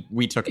 Like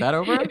we took that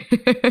over,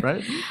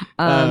 right?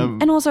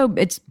 And also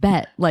it's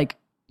Bette, like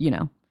you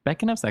know. Bette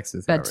can have sex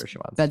with whoever she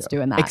wants. Bette's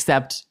doing that.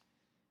 Except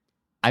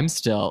I'm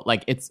still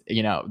like, it's,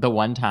 you know, the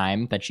one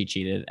time that she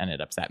cheated and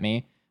it upset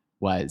me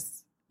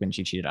was when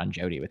she cheated on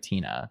Jodie with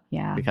Tina.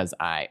 Yeah. Because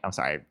I'm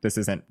sorry, this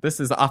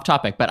is off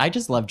topic, but I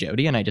just love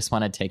Jodie, and I just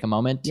want to take a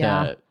moment to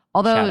shout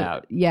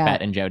out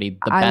Bette and Jodie,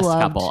 the best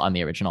couple on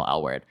the original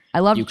L Word. I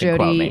love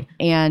Jodie,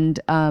 and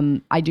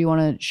I do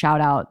want to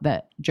shout out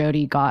that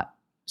Jodie got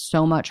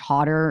so much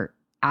hotter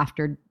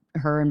after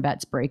her and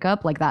Bette's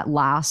breakup, like that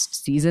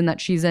last season that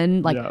she's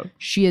in, like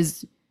she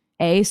is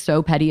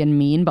so petty and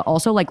mean, but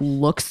also like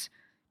looks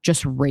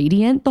just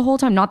radiant the whole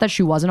time. Not that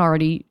she wasn't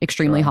already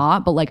extremely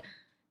hot, but like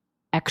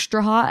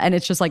extra hot, and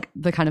it's just like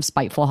the kind of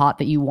spiteful hot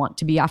that you want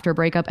to be after a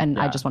breakup, and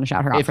I just want to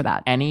shout her out for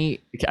that.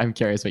 I'm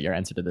curious what your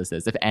answer to this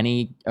is. If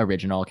any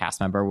original cast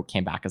member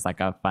came back as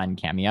like a fun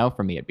cameo,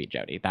 for me it'd be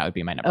Jodie. That would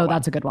be my number one.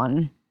 That's a good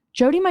one.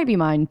 Jodie might be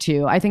mine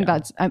too. I think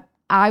that's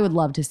I would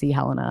love to see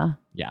Helena.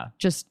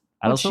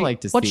 I'd also like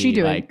to see what's she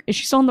doing? Like, is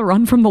she still on the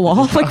run from the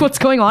law? Like what's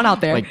going on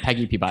out there? Like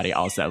Peggy Peabody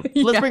also.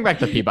 Let's bring back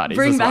the Peabodys.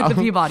 Bring back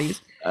the Peabodys.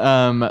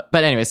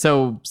 But anyway,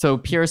 so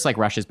Pierce like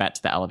rushes Bette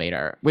to the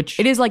elevator, which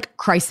it is like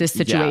crisis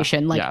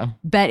situation.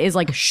 Bette is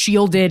like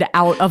shielded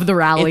out of the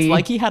rally. It's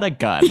like he had a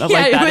gun.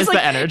 Like that is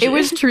the energy. It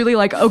was truly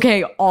like,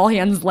 okay, all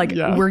hands, like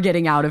we're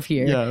getting out of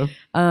here.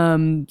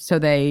 So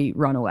they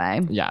run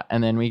away. Yeah,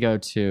 and then we go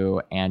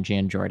to Angie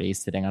and Jordy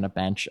sitting on a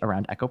bench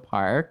around Echo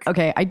Park.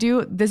 Okay,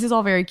 this is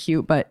all very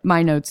cute, but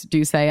my notes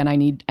do say, and I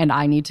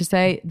need to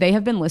say, they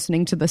have been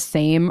listening to the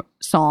same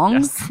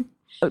songs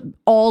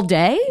all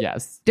day.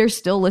 Yes. They're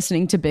still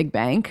listening to Big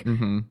Bank.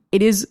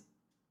 It is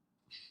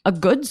a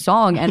good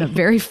song and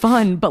very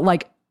fun, but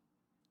like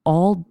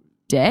all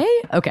day.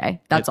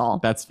 Okay, that's all.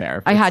 That's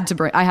fair. I had to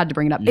bring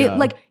it up.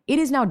 Yeah. It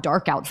is now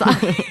dark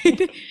outside.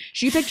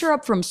 She picked her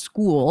up from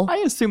school. I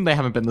assume they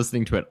haven't been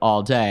listening to it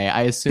all day.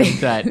 I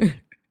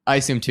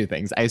assumed two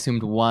things. I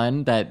assumed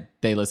one, that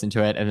they listened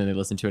to it and then they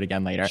listened to it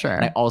again later. Sure.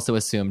 And I also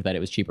assumed that it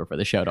was cheaper for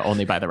the show to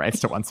only buy the rights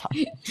to one song.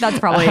 That's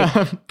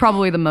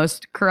probably the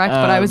most correct.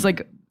 But I was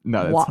like,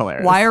 no, that's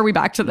hilarious. Why are we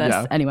back to this?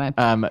 Yeah. Anyway.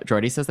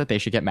 Jordy says that they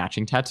should get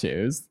matching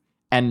tattoos.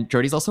 And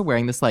Jordy's also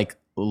wearing this like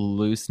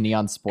loose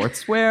neon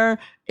sportswear.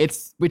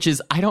 Which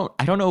is I don't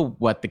know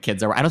what the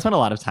kids are. I don't spend a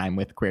lot of time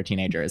with queer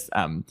teenagers.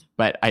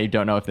 But I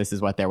don't know if this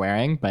is what they're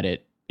wearing, but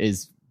it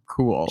is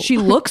cool. She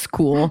looks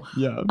cool.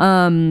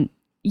 Yeah.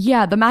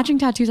 Yeah, the matching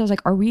tattoos, I was like,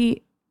 are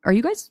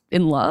you guys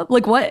in love?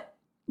 Like what?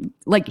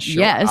 Like,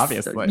 Sure, yes.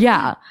 obviously.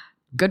 Yeah.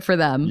 Good for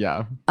them.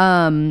 Yeah.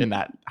 In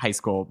that high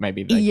school,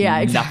 maybe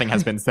nothing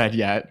has been said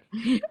yet.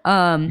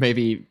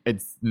 Maybe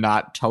it's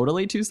not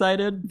totally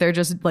two-sided. They're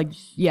just like,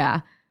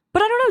 yeah.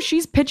 But I don't know.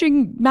 She's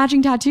pitching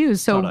matching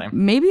tattoos. So Totally.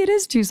 maybe it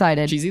is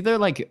two-sided. She's either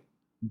like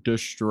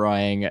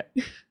destroying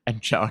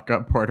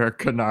Angelica Porter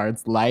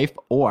Kennard's life,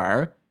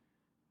 or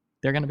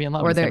they're going to be in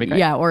love. or It's gonna they're be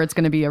great. or it's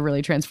going to be a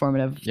really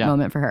transformative Yeah.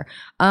 moment for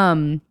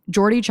her.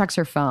 Jordy checks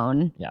her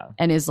phone Yeah.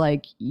 and is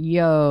like,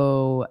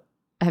 yo,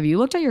 have you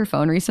looked at your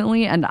phone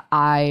recently? And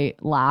I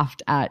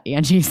laughed at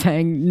Angie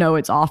saying, no,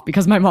 it's off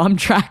because my mom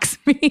tracks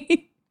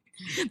me.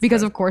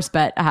 Because of course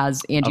Bet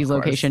has Angie's Of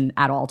course. location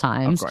at all Of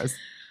times. course.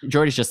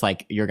 Jordy's just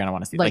like, you're going to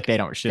want to see. Like they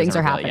don't. She Things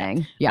doesn't are reveal it yet.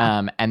 happening.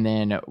 Yeah. And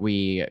then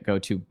we go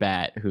to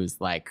Bet, who's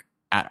like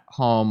at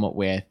home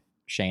with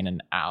Shane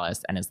and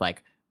Alice, and is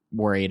like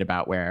worried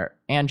about where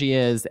Angie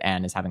is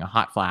and is having a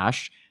hot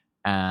flash.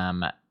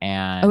 And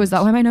is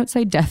that why my notes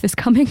say death is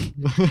coming?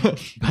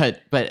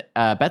 but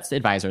Bet's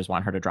advisors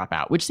want her to drop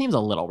out, which seems a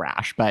little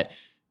rash, but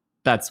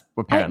that's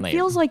apparently It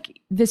feels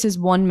like this is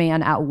one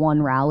man at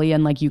one rally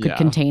and like you could Yeah.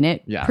 contain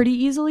it Yeah. pretty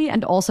easily.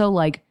 And also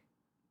like,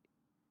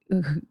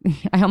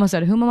 I almost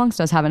said whom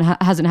amongst us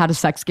hasn't had a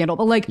sex scandal,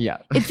 but like yeah.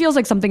 it feels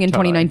like something in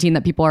Totally. 2019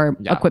 that people are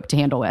Yeah. equipped to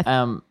handle with.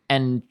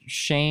 And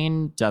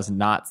Shane does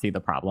not see the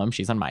problem.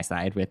 She's on my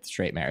side with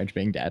straight marriage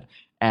being dead.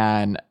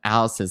 And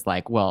Alice is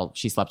like, well,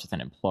 she slept with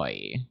an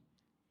employee,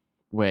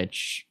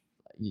 which,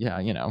 yeah,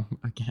 again,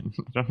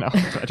 I don't know.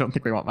 I don't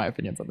think we want my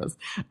opinions on this.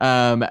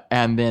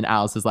 And then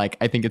Alice is like,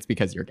 I think it's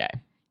because you're gay.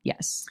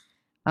 Yes.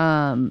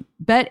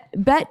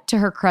 Bet to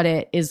her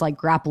credit is like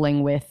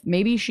grappling with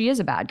maybe she is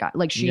a bad guy.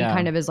 Like she Yeah.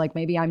 kind of is like,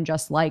 maybe I'm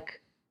just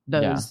like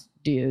those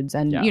dudes.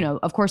 And Yeah.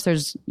 of course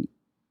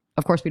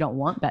we don't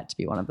want Bet to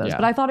be one of those. Yeah.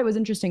 But I thought it was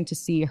interesting to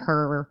see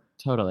her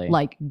Totally.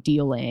 like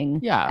dealing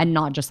Yeah. and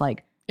not just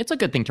like, It's a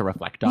good thing to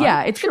reflect on.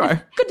 yeah, it's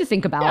sure. good to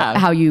think about Yeah.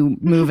 how you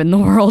move in the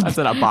world. That's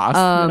a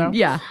boss.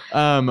 Yeah.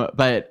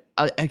 But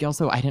I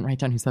didn't write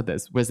down who said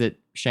this. Was it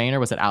Shane or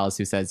was it Alice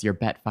who says you're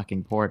Bet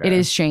fucking Porter? It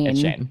is Shane. It's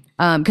Shane.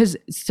 Because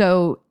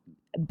so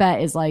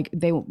Bet is like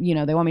they want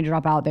me to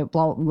drop out.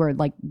 We're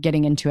like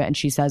getting into it, and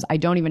she says, "I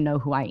don't even know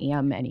who I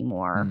am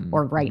anymore,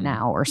 or right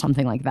now, or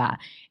something like that."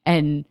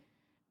 And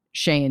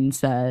Shane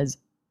says,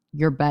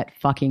 "You're Bet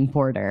fucking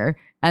Porter,"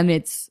 and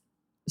it's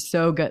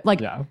so good.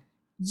 Like,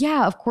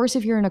 yeah, of course,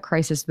 if you're in a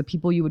crisis, the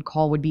people you would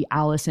call would be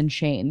Alice and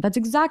Shane. That's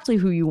exactly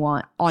who you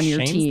want on your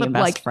Shane's team. the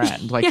best like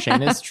friend. Like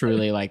Shane is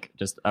truly like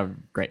just a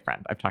great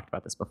friend. I've talked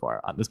about this before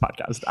on this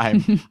podcast.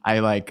 I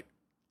like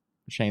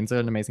Shane's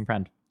an amazing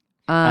friend.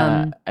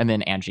 And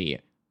then Angie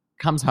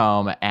comes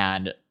home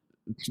and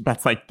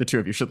that's like the two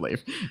of you should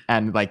leave.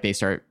 And like they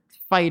start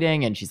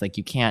fighting and she's like,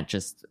 you can't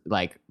just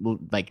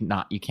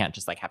you can't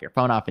just like have your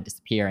phone off and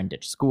disappear and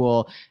ditch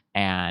school.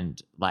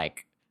 And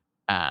like,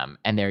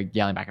 and they're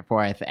yelling back and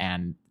forth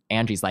and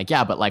Angie's like,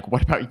 yeah, but like,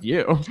 what about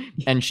you?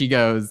 And she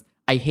goes,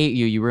 I hate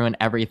you. You ruin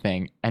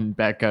everything. And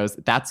Beck goes,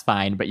 that's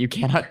fine, but you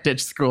cannot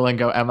ditch school and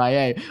go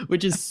MIA,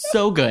 which is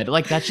so good.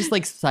 Like, that's just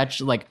like such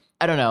like,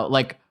 I don't know.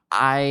 Like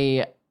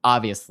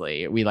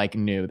obviously we like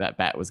knew that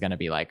Bet was going to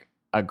be like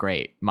a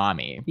great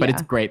mommy, but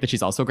it's great that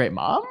she's also a great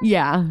mom.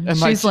 Yeah. And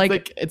She's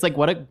like, it's like,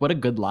 what a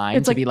good line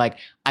it's to like- be like,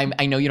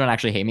 I know you don't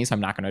actually hate me, so I'm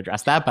not going to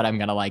address that, but I'm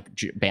going to like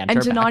banter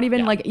and to back. not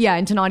even Yeah.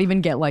 and to not even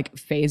get like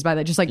phased by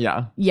that. Just like,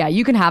 Yeah.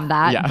 you can have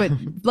that, Yeah. but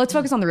let's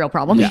focus on the real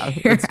problem Yeah,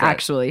 here, that's great.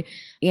 actually.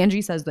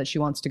 Angie says that she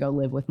wants to go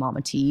live with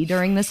Mama T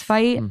during this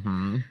fight,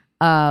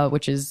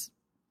 which is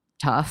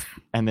tough.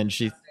 And then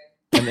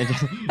and then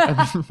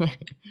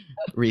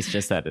Reese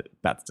just said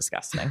that's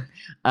disgusting.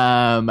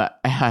 And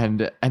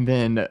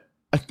then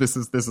this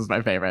is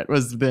my favorite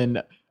was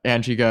then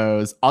Angie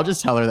goes, I'll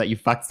just tell her that you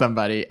fucked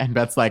somebody. And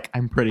Beth's like,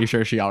 I'm pretty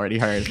sure she already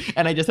heard.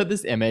 And I just had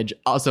this image.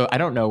 Also, I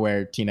don't know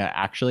where Tina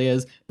actually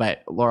is,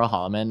 but Laura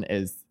Holloman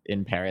is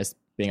in Paris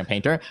being a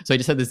painter. So I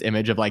just had this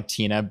image of like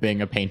Tina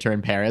being a painter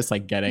in Paris,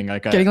 like getting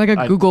like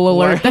a Google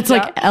alert that's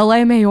like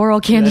LA mayoral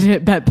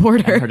candidate Bet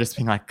Porter. And her just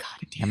being like, God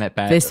damn it,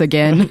 Beth. This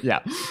again.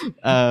 Yeah.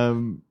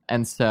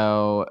 And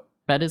so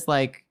Bet is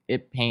like,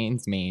 it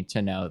pains me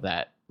to know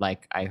that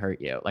like I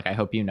hurt you. Like I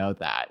hope you know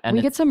that. And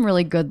We get some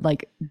really good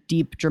like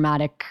deep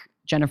dramatic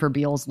Jennifer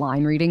Beals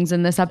line readings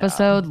in this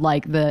episode,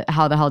 like the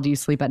how the hell do you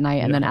sleep at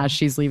night? And then as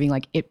she's leaving,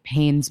 like, it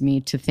pains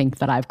me to think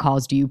that I've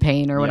caused you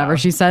pain or whatever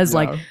she says,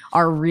 like,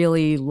 are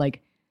really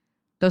like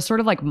those sort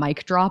of like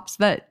mic drops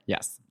that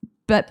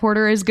Bette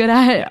Porter is good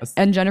at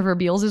and Jennifer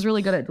Beals is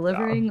really good at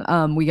delivering.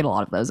 We get a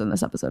lot of those in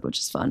this episode, which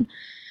is fun.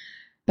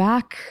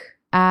 Back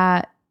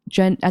at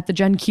the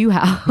Gen Q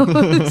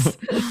house,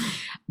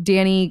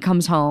 Danny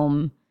comes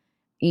home.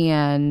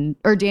 Danny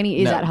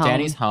is at home.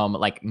 Danny's home,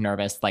 like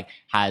nervous, like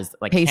has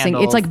like pacing.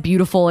 candles. It's like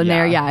beautiful in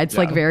there. Yeah, it's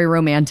like very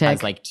romantic.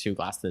 Has like 2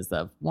 glasses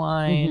of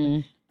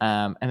wine.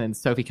 And then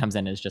Sophie comes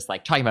in and is just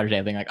like talking about her day,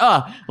 being like,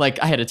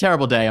 like I had a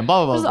terrible day and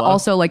blah blah blah. This is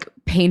also like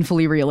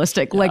painfully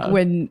realistic. Like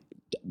when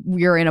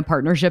you're in a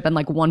partnership and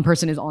like one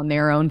person is on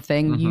their own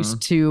thing,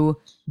 used to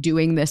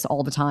doing this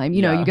all the time.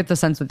 You know, you get the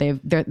sense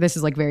that this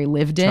is like very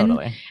lived in.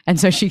 Totally. And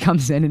so she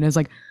comes in and is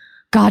like,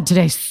 God,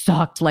 today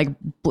sucked. Like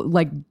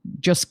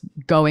just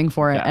going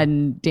for it. Yeah.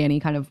 And Danny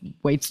kind of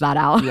waits that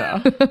out.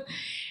 Yeah.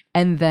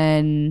 And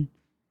then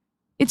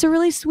it's a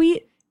really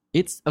sweet.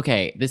 It's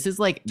okay. This is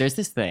like, there's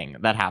this thing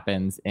that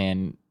happens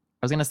in,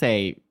 I was going to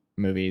say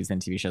movies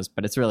and TV shows,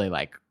 but it's really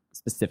like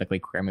specifically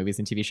queer movies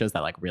and TV shows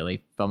that like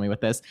really fill me with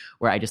this,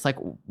 where I just like,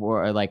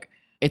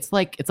 it's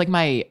like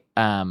my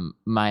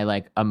my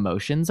like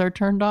emotions are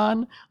turned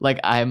on.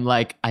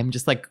 I'm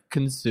just like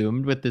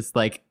consumed with this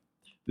like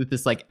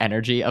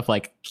energy of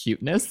like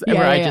cuteness,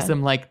 where I just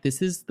am like,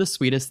 this is the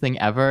sweetest thing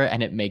ever,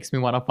 and it makes me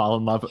want to fall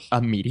in love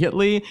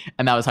immediately.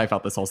 And that was how I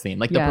felt this whole scene.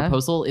 Like the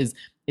proposal is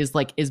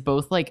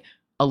both like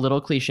a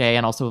little cliche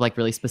and also like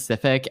really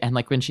specific. And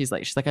like when she's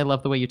like, I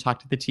love the way you talk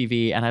to the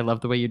TV and I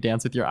love the way you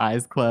dance with your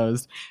eyes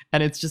closed.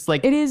 And it's just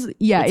like, it is.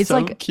 Yeah. It's so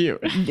like cute.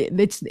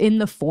 It's in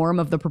the form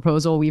of the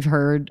proposal we've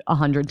heard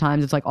 100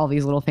 times. It's like all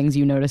these little things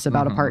you notice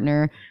about a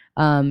partner.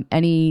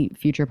 Any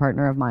future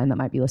partner of mine that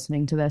might be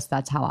listening to this,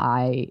 that's how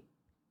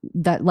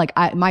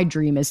my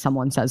dream is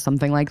someone says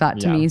something like that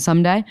to me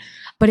someday.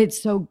 But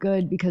it's so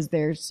good because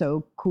they're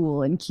so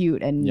cool and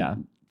cute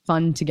and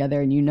fun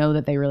together, and you know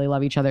that they really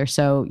love each other.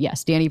 So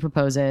yes, Danny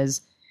proposes.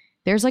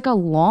 There's like a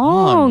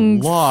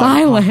long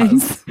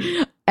silence.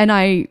 And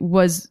I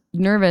was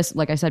nervous,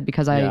 like I said,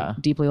 because I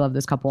deeply love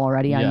this couple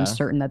already. I'm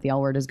certain that the L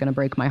Word is going to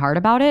break my heart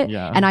about it.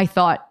 And I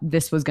thought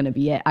this was going to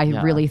be it. I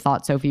really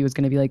thought Sophie was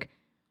going to be like,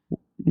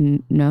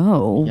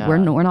 no,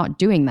 we're not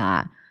doing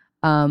that.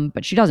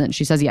 But she doesn't.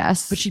 She says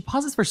yes. But she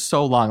pauses for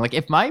so long. Like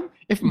if my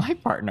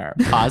partner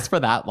paused for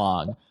that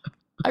long,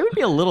 I would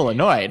be a little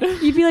annoyed.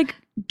 You'd be like,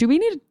 do we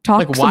need to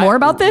talk some more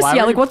about this?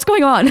 Yeah, like what's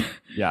going on?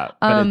 Yeah.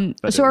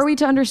 So are we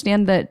to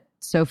understand that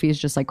Sophie is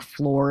just like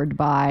floored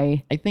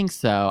by I think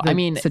so. I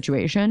mean,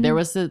 situation? There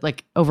was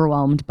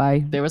overwhelmed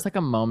by there was like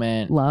a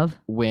moment love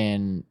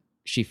when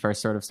she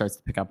first sort of starts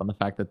to pick up on the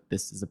fact that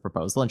this is a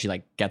proposal, and she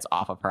like gets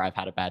off of her I've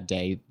had a bad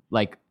day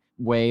like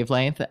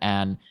wavelength,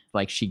 and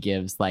like she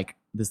gives like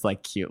this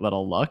like cute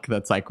little look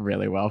that's like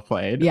really well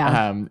played.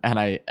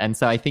 And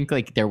so I think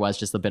like there was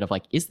just a bit of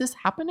like, is this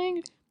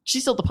happening?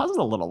 The puzzle's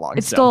a little long.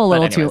 It's still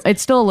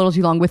a little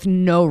too long with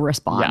no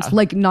response.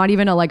 Like not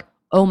even a like,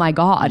 oh my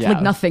God,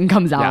 like nothing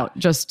comes out.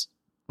 Just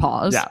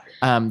pause.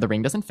 The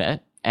ring doesn't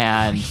fit,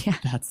 and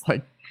that's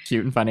like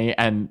cute and funny.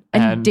 And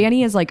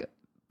Danny is like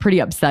pretty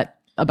upset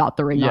about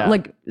the ring.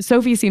 Like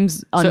Sophie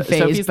seems unfazed.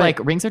 Sophie's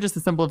like, rings are just a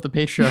symbol of the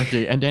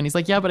patriarchy. And Danny's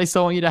like, yeah, but I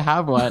still want you to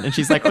have one. And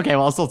she's like, okay,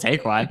 well, I'll still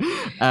take one.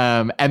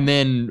 And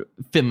then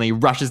Finley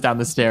rushes down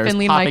the stairs,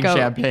 popping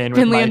champagne with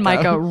Finley and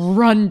Micah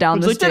run down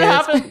the stairs. Did it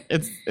happen?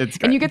 It's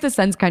great. And you get the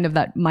sense kind of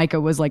that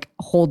Micah was like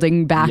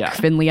holding back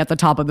Finley at the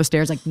top of the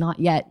stairs, like not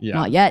yet,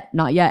 not yet.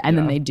 And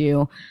then they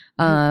do.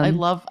 I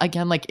love,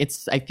 again, like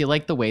I feel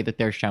like the way that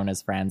they're shown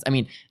as friends. I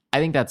mean, I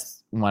think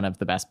that's one of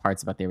the best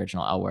parts about the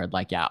original L Word.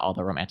 Like, all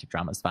the romantic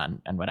drama is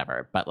fun and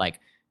whatever, but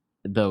like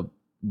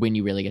when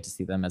you really get to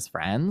see them as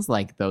friends,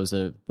 like those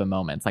are the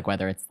moments, like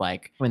whether it's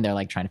like when they're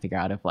like trying to figure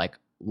out if like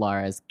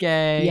Laura's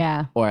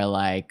gay, or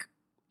like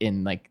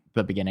in like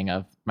the beginning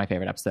of my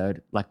favorite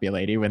episode, Luck Be a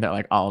Lady, when they're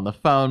like all on the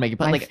phone making,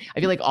 but like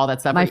I feel like all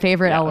that stuff. My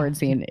favorite L Word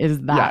scene is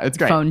that it's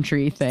phone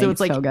tree thing. So it's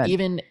like so good.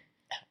 Even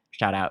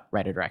shout out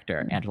writer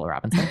director Angela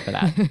Robinson for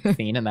that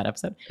scene in that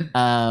episode.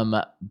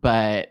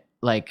 But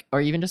like, or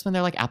even just when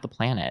they're like at the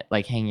planet,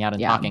 like hanging out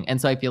and talking. And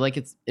so I feel like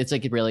it's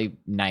like really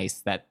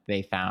nice that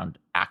they found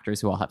actors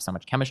who all have so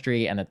much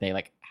chemistry, and that they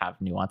like have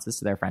nuances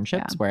to their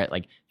friendships where it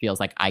like feels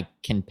like I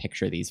can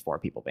picture these 4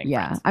 people being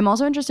friends. I'm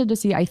also interested to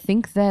see, I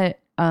think that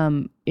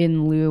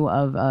in lieu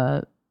of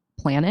a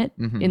planet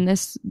in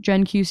this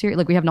Gen Q series,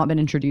 like we have not been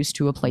introduced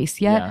to a place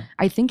yet.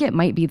 I think it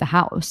might be the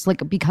house,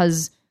 like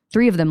because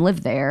 3 of them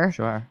live there.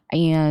 Sure.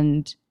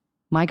 And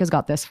Micah's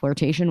got this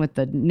flirtation with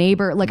the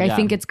neighbor. Like I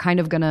think it's kind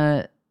of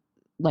gonna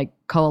like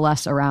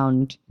coalesce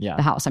around the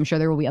house. I'm sure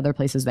there will be other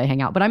places they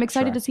hang out, but I'm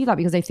excited to see that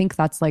because I think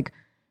that's like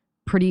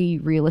pretty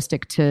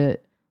realistic to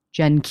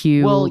Gen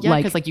Q. Well, yeah,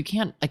 because like you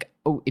can't like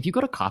if you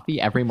go to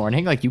coffee every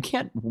morning, like you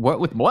can't.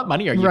 With what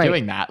money are you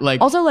doing that? Like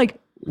also like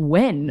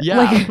when?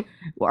 Like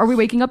are we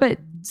waking up at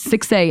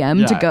 6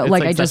 a.m. to go?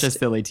 Like I just such a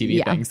silly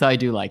TV thing. So I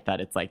do like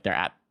that. It's like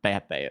that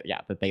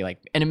they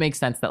like, and it makes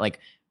sense that like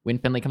when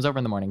Finley comes over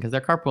in the morning because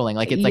they're carpooling.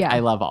 Like it's like Yeah. I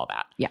love all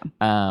that. Yeah.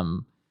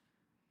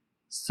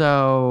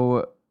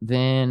 So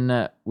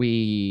then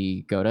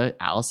we go to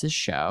Alice's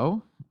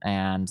show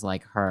and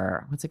like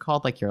her, what's it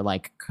called? Like your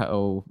like I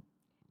don't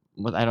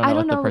know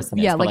what the person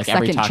is, Yeah, but like like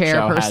every second talk chair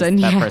show person.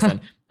 has that Yeah.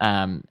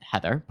 person.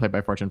 Heather, played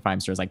by Fortune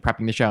Feimster, is like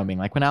prepping the show and being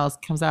like, when Alice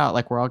comes out,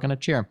 like we're all gonna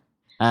cheer.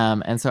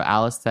 And so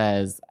Alice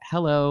says,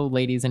 hello,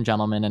 ladies and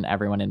gentlemen, and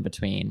everyone in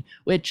between,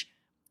 which,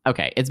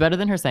 okay, it's better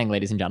than her saying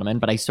ladies and gentlemen,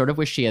 but I sort of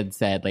wish she had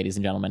said ladies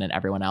and gentlemen and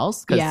everyone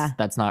else, because Yeah.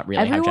 that's not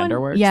really how gender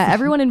works. Yeah,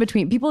 everyone in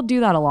between. People do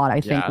that a lot,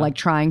 I think, Yeah. like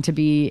trying to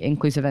be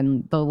inclusive,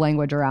 and the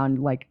language around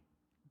like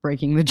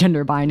breaking the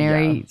gender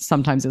binary Yeah.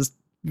 sometimes is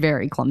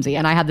very clumsy.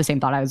 And I had the same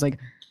thought. I was like,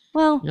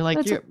 well, You're like,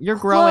 that's you're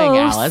growing,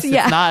 close. Alice.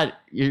 Yeah. It's not,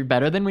 you're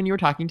better than when you were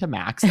talking to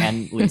Max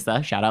and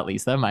Lisa. Shout out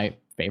Lisa, my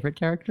favorite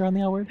character on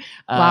the L Word.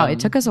 Wow, it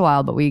took us a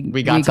while, but we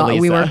got to we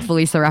Lisa. worked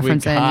Lisa We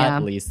reference in. got Yeah.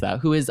 Lisa,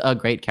 who is a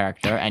great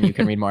character, and you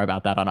can read more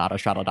about that on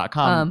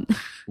autostraddle.com,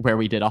 where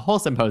we did a whole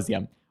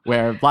symposium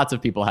where lots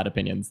of people had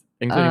opinions,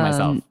 including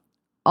myself.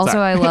 Also,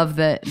 Sorry. I love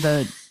that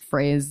the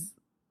phrase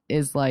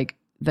is like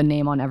the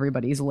name on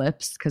everybody's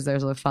lips, because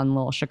there's a fun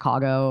little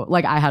Chicago.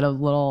 Like I had a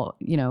little,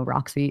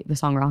 Roxy, the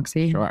song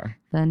Roxy. Sure.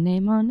 The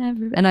name on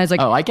every, and I was like,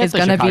 Oh, I get it's the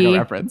gonna Chicago be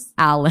reference.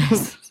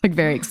 Alice. Like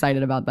very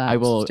excited about that. I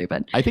will.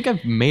 Stupid. I think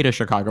I've made a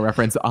Chicago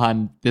reference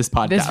on this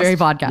podcast. This very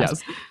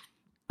podcast. Yes.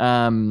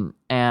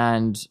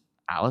 And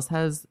Alice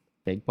has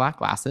big black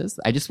glasses.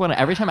 I just want to,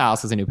 every time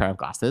Alice has a new pair of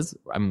glasses,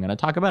 I'm going to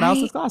talk about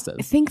Alice's I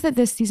glasses. think that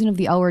this season of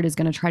The L Word is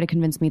going to try to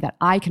convince me that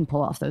I can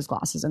pull off those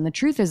glasses, and the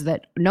truth is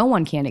that no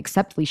one can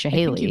except Leisha I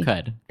Haley. think you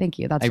could. Thank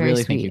you. That's I very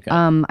really sweet. think you could.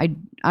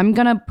 I'm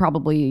gonna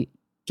probably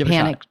Give it a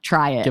panic, shot.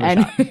 try it, Give it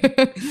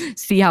a and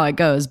see how it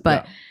goes.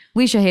 But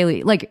Leisha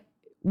Haley, like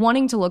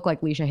wanting to look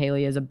like Leisha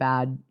Haley, is a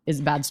bad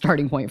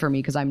starting point for me,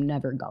 because I'm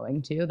never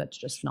going to. That's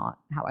just not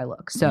how I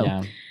look. So,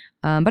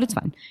 Yeah. but it's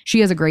fine.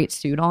 She has a great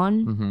suit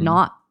on, Mhm.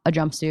 not a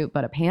jumpsuit,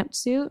 but a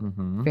pantsuit.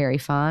 Mhm. Very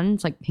fun.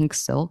 It's like pink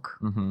silk.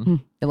 Mhm.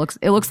 It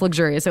looks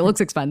luxurious. It looks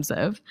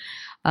expensive,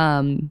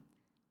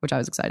 which I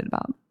was excited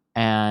about.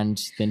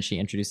 And then she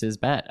introduces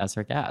Bet as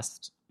her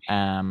guest.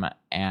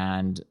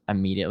 And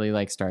immediately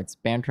like starts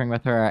bantering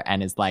with her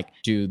and is like,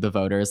 do the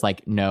voters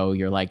like know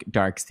your like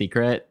dark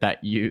secret that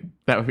we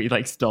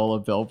like stole a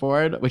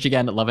billboard? Which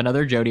again, love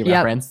another Jodie Yep.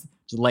 reference.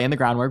 Just laying the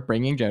groundwork,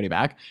 bringing Jodie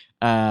back.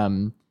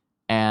 And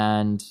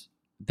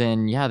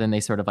then they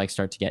sort of like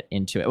start to get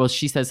into it. Well,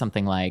 she says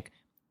something like,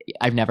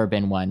 I've never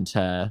been one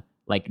to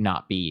like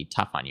not be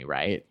tough on you,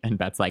 right? And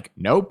Bet's like,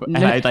 nope. And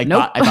I like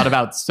Nope. I thought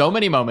about so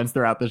many moments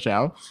throughout the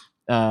show.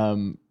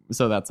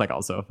 So that's like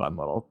also a fun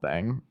little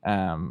thing.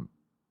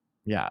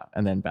 Yeah.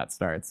 And then Bet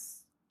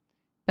starts.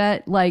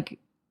 Bet like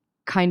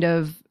kind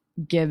of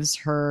gives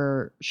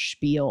her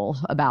spiel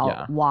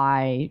about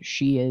why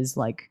she is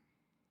like,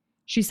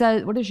 she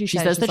says, what does she say? She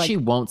says that like, she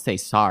won't say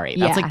sorry.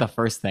 That's Yeah. like the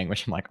first thing,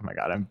 which I'm like, oh my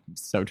God, I'm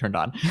so turned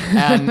on.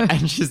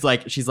 And she's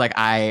like,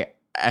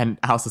 and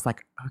Alice is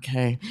like,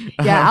 okay.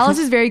 yeah, Alice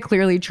is very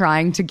clearly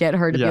trying to get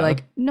her to be Yeah.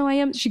 like, no, I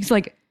am. She's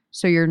like,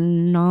 so you're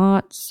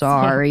not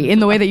sorry, in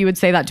the way that you would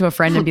say that to a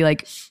friend and be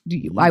like,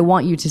 I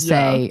want you to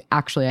say,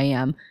 actually, I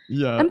am.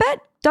 Yeah. And Bet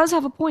does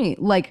have a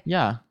point. Like,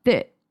 Yeah.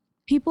 that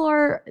people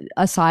are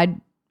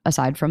aside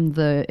from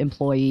the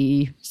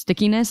employee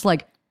stickiness,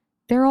 like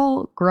they're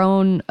all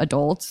grown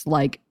adults.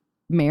 Like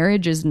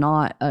marriage is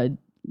not a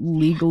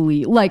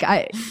legally like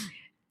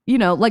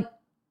like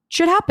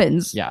shit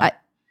happens. Yeah.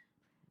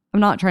 I'm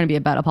not trying to be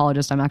a Bet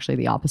apologist. I'm actually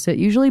the opposite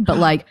usually, but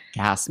like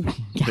Gasp.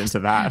 Get into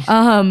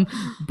that.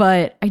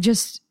 but I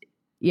just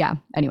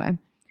anyway.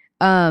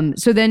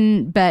 So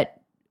then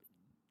Bet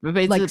But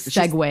like she's-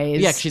 segues.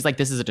 Yeah, she's like,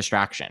 this is a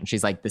distraction.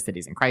 She's like, the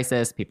city's in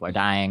crisis. People are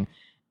dying.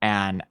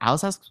 And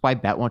Alice asks why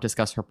Bet won't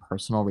discuss her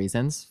personal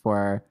reasons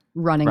for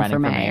running for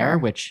mayor.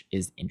 which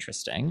is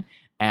interesting.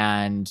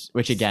 And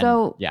which again,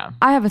 So yeah.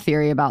 I have a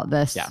theory about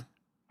this. Yeah.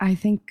 I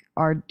think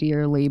our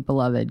dearly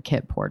beloved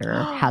Kit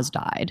Porter has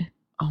died.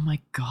 Oh my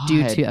God.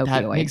 Due to That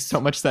opioids. makes so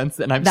much sense.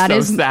 And I'm That so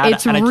is- sad.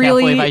 it's and I can't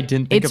really- believe I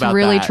didn't think It's about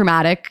really that.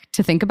 traumatic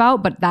to think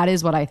about, but that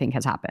is what I think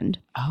has happened.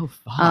 Oh,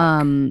 fuck.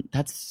 And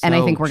That's so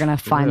I think we're gonna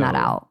find that true.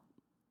 out.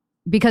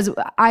 Because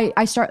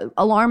I start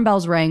alarm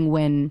bells rang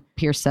when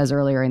Pierce says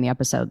earlier in the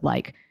episode,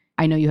 like,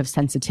 I know you have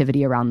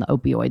sensitivity around the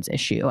opioids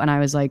issue. And I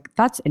was like,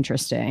 that's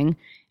interesting.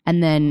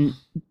 And then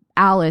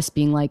Alice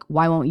being like,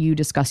 why won't you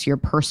discuss your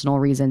personal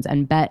reasons?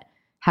 And Bet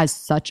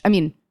has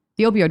the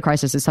opioid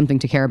crisis is something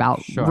to care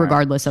about, Sure,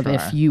 regardless of sure.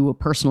 if you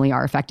personally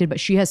are affected.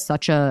 But she has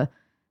such a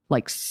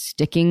like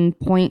sticking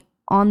point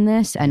on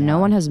this, and no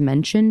Yeah. one has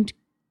mentioned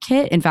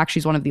Kit. In fact,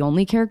 she's one of the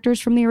only characters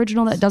from the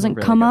original that That's a doesn't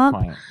really come good up.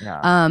 point.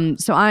 Yeah.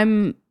 So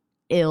I'm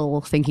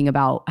ill thinking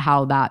about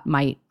how that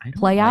might I don't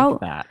play like out.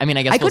 that. I mean,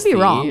 I guess I could be we'll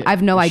see. wrong. I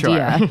have no Sure.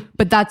 idea,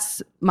 but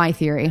that's my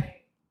theory.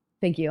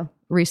 Thank you.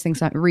 Reese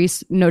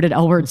noted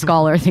L Word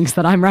scholar, thinks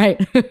that I'm right.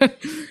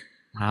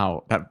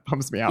 Wow, that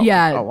bumps me out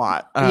Yeah. a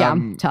lot. Yeah,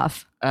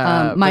 tough.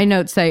 My but-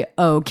 notes say,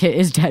 "Oh, Kit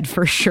is dead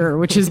for sure,"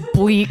 which is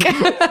bleak.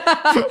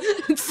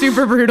 It's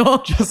super brutal.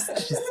 just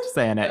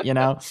saying it, you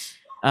know.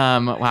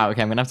 Wow.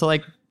 Okay, I'm gonna have to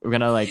like we're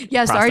gonna like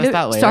Yeah, sorry process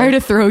that later. sorry to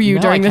throw you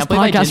No, during I this can't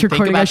believe I podcast didn't think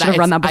recording. I about should have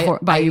run that It's-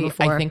 by you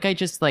before. I think I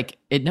just like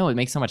it. No, it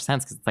makes so much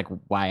sense because it's like,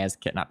 why has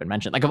Kit not been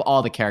mentioned? Like of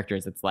all the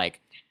characters, it's like,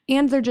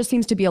 And there just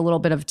seems to be a little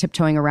bit of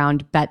tiptoeing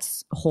around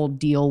Bet's whole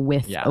deal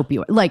with Yeah.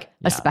 opioid, like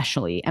Yeah.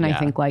 especially. And I Yeah.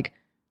 think like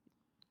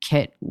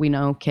Kit, we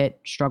know Kit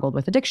struggled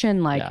with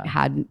addiction, like Yeah.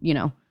 had,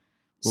 Oof.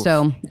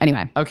 So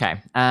anyway,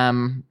 okay.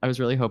 I was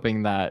really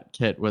hoping that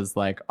Kit was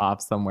like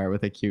off somewhere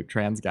with a cute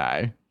trans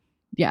guy.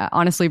 yeah,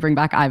 honestly, bring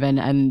back Ivan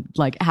and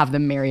like have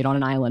them married on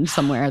an island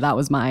somewhere. That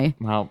was my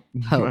Well,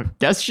 Hope.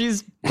 guess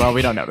well,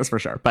 we don't know this for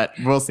sure, but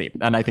we'll see.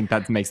 And I think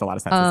that makes a lot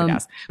of sense as a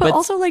guess. But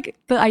also, like,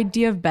 the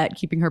idea of Bet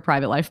keeping her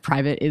private life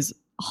private is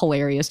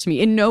hilarious to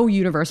me. In no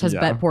universe has Yeah.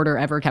 Bet Porter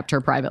ever kept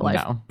her private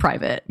life No.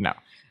 private. No.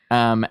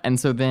 And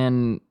so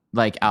then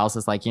like Alice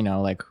is like,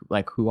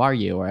 like who are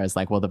you? Whereas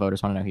like, well, the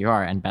voters want to know who you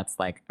are. And Bet's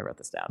like, I wrote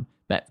this down.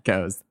 Bet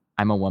goes,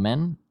 I'm a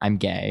woman. I'm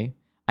gay.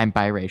 I'm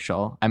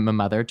biracial. I'm a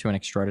mother to an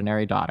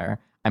extraordinary daughter.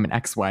 I'm an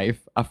ex-wife,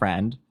 a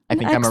friend. I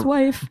think I'm a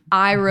ex-wife.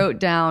 I wrote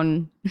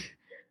down,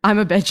 I'm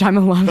a bitch, I'm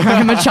a lover,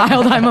 I'm a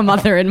child, I'm a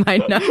mother in my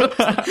notes.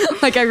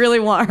 Like, I really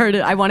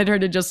wanted her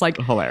to just like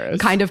hilarious.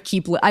 kind of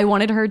I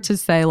wanted her to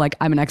say like,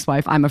 I'm an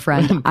ex-wife, I'm a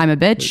friend, I'm a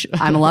bitch,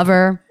 I'm a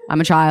lover,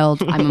 I'm a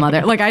child, I'm a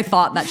mother. Like, I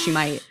thought that she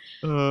might.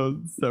 Oh,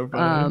 so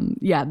funny.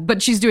 Yeah,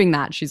 but she's doing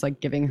that. She's like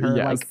giving her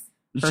Yes. like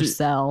her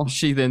cell.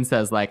 She then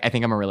says like, I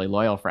think I'm a really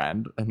loyal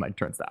friend, and like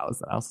turns to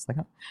Alice, and Alice is like,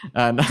 oh.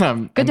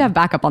 And Good to have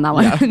backup on that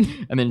one. Yeah.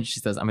 And then she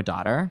says, I'm a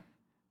daughter.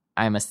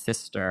 I'm a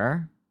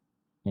sister.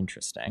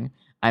 Interesting.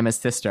 I'm a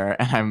sister,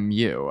 and I'm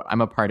you.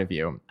 I'm a part of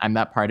you. I'm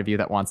that part of you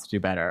that wants to do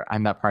better.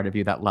 I'm that part of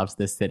you that loves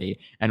this city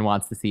and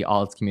wants to see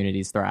all its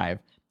communities thrive.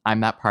 I'm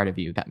that part of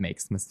you that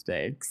makes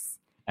mistakes.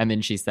 And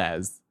then she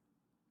says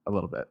a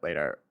little bit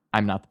later,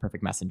 I'm not the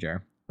perfect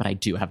messenger, but I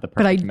do have the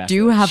perfect message.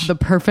 do have the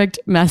perfect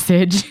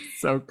message.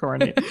 So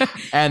corny.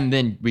 And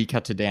then we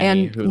cut to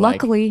Danny, And who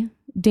luckily,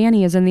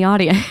 Danny is in the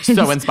audience.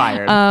 so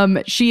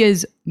inspired. She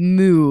is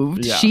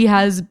moved. Yeah. She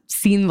has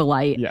seen the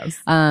light.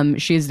 Yes.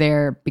 She is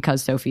there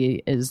because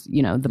Sophie is, the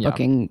Yeah.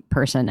 booking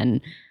person,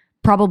 and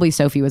probably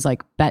Sophie was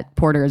like, Bet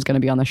Porter is going to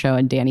be on the show,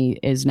 and Danny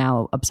is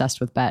now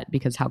obsessed with Bet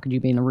because how could you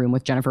be in a room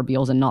with Jennifer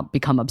Beals and not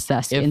become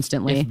obsessed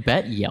instantly? If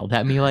Bet yelled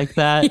at me like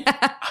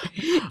that,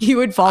 You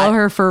would follow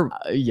her for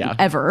yeah.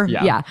 ever.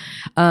 Yeah.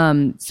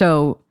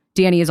 So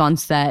Danny is on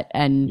set,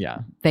 and Yeah.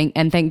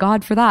 thank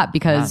God for that,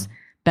 because Yeah.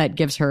 Bet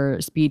gives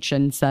her speech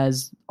and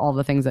says all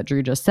the things that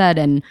Drew just said,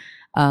 and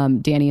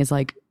Danny is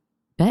like,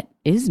 Bet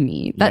is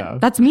me. Yeah.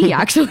 That's me,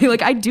 actually.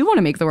 Like, I do want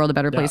to make the world a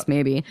better Yeah. place,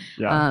 maybe.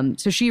 Yeah.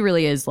 So she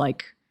really is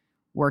like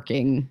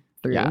working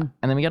through. Yeah.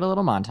 And then we get a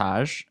little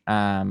montage.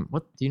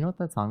 What do you know what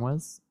that song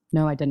was?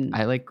 No, I didn't.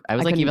 I was I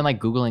like couldn't- even like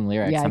Googling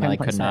lyrics Yeah, I and I couldn't like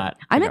could place it. not.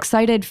 I'm figure-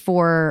 excited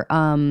for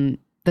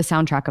the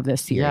soundtrack of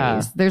this series.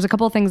 Yeah. There's a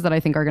couple of things that I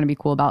think are going to be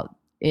cool about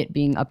it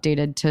being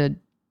updated to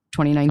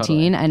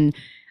 2019, and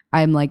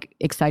I'm like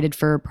excited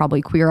for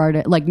probably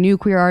new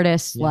queer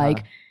artists. Yeah.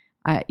 Like,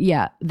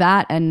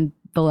 that and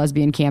the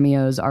lesbian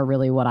cameos are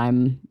really what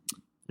I'm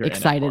You're in it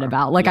excited for.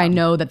 about. Like, Yeah. I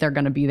know that they're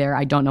going to be there.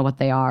 I don't know what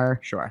they are.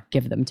 Sure.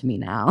 Give them to me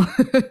now.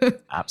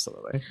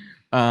 Absolutely.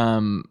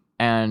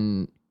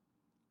 And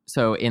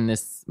so in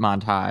this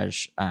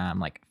montage,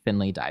 like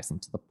Finley dives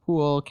into the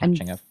pool,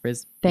 catching a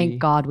frisbee. Thank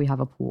God we have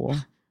a pool.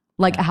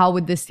 Like, Yeah. how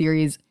would this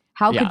series?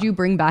 How Yeah. could you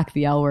bring back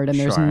the L Word and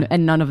there's Sure.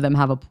 and none of them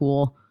have a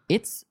pool?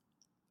 It's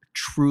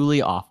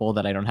truly awful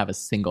that I don't have a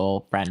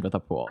single friend with a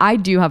pool. I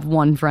do have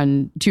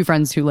two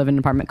friends who live in an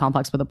apartment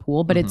complex with a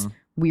pool, but it's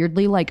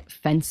weirdly like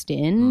fenced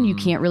in. You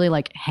Mm. can't really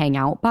like hang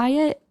out by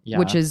it, Yeah.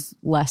 which is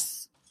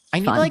less. I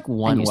need fun like and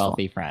one useful.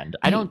 wealthy friend.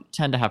 I don't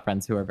tend to have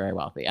friends who are very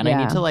wealthy, and I Yeah.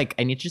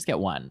 need to just get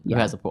one who Yeah.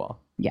 has a pool.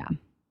 Yeah.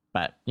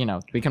 But we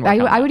can. Work I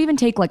on that. would even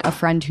take like a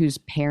friend whose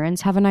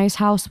parents have a nice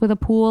house with a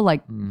pool,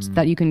 like Mm.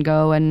 that you can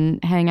go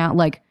and hang out.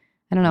 Like,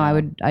 I don't know.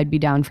 Yeah. I'd be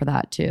down for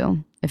that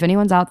too. If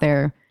anyone's out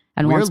there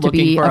and We're wants to looking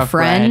be for a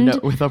friend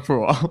with a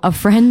pool. a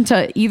friend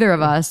to either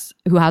of us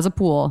who has a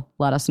pool,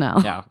 let us know.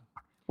 Yeah.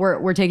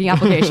 We're taking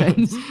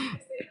applications.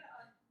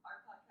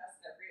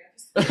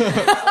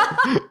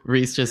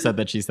 Reese just said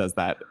that she says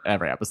that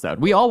every episode.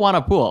 We all want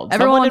a pool.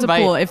 Everyone wants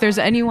Someone a pool. If there's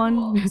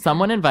anyone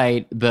Someone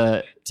invite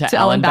the to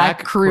Ellen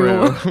Back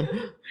crew. crew.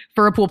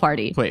 for a pool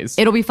party, Please.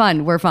 it'll be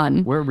fun. We're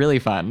fun. We're really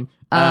fun.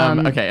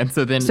 Okay, and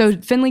so then So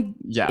Finley,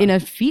 Yeah. in a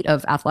feat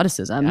of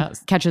athleticism,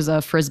 Yes. catches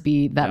a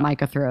frisbee that Yeah.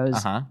 Micah throws,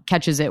 Uh-huh.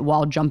 catches it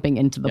while jumping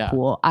into the Yeah.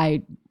 pool.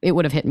 It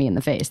would have hit me in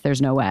the face.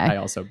 There's no way. I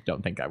also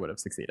don't think I would have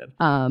succeeded.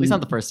 At least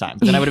not the first time.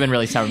 But then I would have been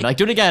really stubborn. Like,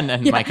 do it again.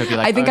 And Mike would be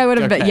like, I think I would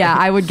have been, okay.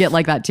 I would get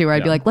like that too, where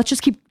I'd be Yeah. like, let's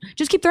just keep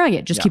throwing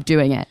it. Just Yeah. keep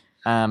doing it.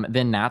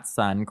 Then Nat's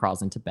son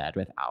crawls into bed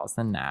with Alice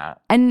and Nat.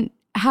 And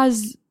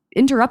has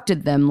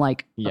interrupted them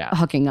like Yeah.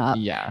 hooking up.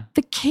 Yeah.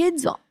 The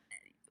kids,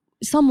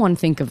 someone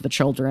think of the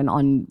children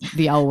on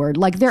the L Word.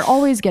 Like, they're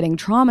always getting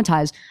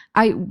traumatized.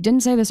 I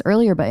didn't say this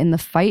earlier, but in the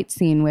fight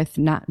scene with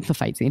Nat,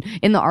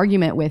 in the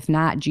argument with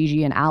Nat,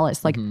 Gigi, and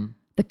Alice, like,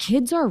 the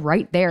kids are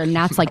right there. And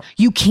Nat's like,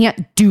 you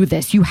can't do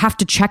this. You have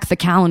to check the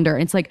calendar.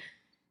 And it's like,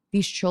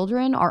 these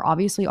children are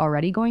obviously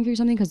already going through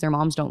something because their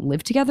moms don't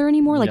live together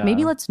anymore. Like, Yeah.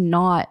 maybe let's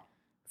not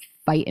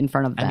fight in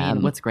front of them. I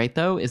mean, what's great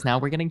though is now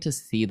we're getting to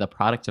see the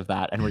product of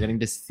that, and we're getting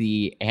to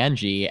see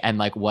Angie and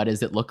like what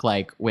does it look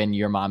like when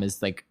your mom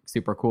is like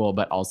super cool,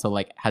 but also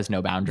like has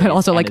no boundaries, but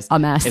also and like is, a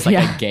mess. is like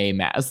yeah. a gay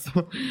mess.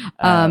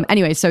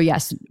 Anyway, so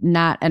yes,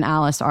 Nat and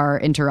Alice are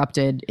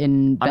interrupted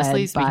in bed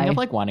Honestly, speaking by, of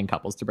like wanting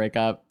couples to break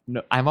up,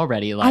 no, I'm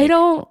already like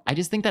I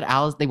just think that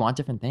Alice, they want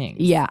different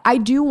things. Yeah, I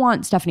do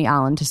want Stephanie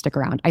Allen to stick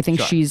around. I think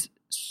Sure. she's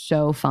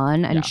so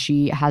fun, and Yeah.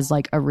 she has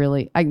like a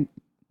really. I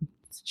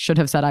should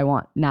have said I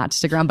want Nat to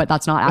stick around, but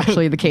that's not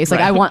actually the case. Like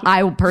Right.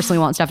 I personally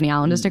want Stephanie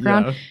Allen to stick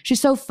around. Yeah. She's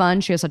so fun.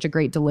 She has such a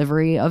great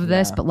delivery of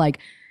this, Yeah. but like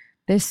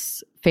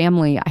this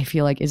family, I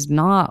feel like is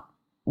not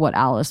what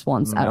Alice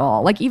wants at No.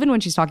 all. Like even when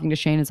she's talking to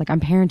Shane, it's like I'm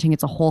parenting.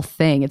 It's a whole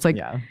thing. It's like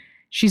Yeah.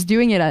 she's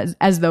doing it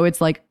as though it's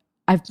like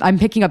I'm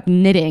picking up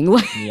knitting.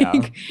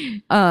 Like,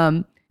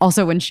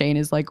 also when Shane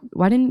is like,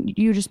 why didn't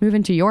you just move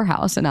into your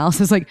house? And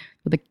Alice is like,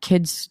 well, the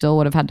kids still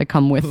would have had to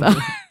come with us.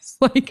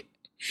 Like,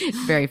 it's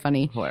very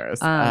funny.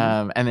 Hilarious.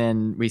 And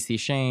then we see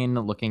Shane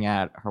looking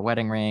at her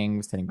wedding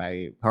ring, sitting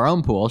by her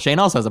own pool. Shane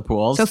also has a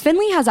pool. So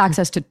Finley has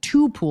access to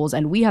 2 pools,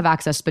 and we have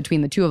access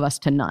between the 2 of us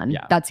to none.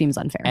 Yeah. That seems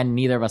unfair. and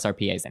neither of us are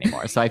PAs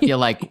anymore. So I feel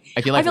like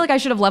I feel like I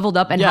should have leveled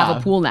up and have a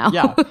pool now.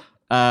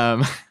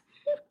 yeah.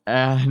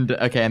 And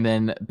okay, and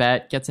then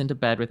Bet gets into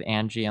bed with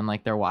Angie, and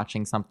like they're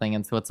watching something,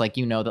 and so it's like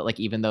that like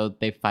even though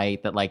they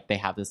fight, that like they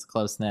have this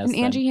closeness. And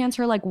Angie hands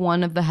her like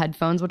one of the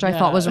headphones, which I Yeah,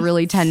 thought was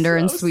really tender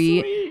and so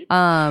sweet.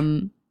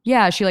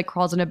 Yeah, she like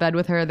crawls into bed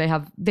with her.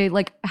 They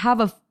like have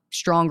a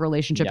strong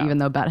relationship, Yeah. even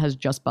though Bet has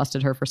just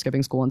busted her for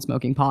skipping school and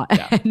smoking pot,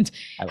 Yeah. and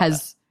I love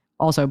has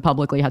also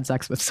publicly had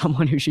sex with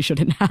someone who she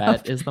shouldn't have.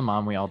 Bet is the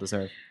mom we all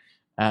deserve.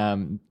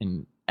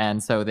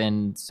 And so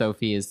then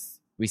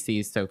we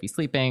see Sophie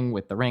sleeping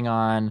with the ring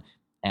on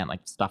and like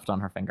stuffed on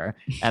her finger,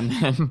 and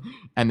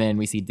then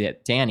we see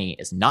Danny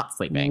is not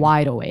sleeping,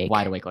 wide awake,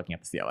 looking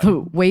at the ceiling. the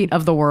weight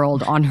of the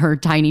world on her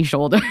tiny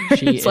shoulder.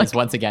 She It's is like-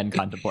 once again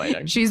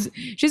contemplating. she's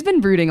been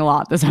brooding a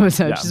lot this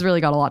episode. Yeah. She's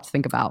really got a lot to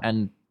think about.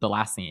 And the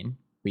last scene,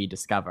 we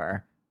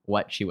discover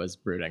what she was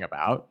brooding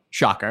about.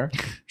 Shocker.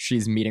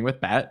 She's meeting with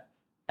Bet,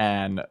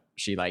 and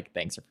she like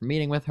thanks her for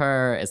meeting with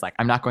her. Is like,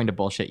 I'm not going to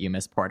bullshit you,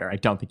 Miss Porter. I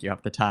don't think you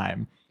have the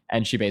time.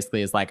 And she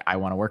basically is like, I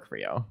want to work for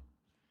you.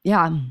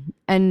 Yeah.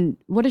 And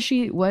what is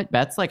she? What?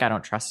 Bet's like, I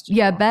don't trust you.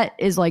 Yeah, Bet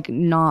is like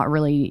not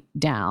really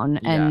down.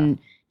 And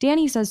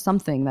Danny says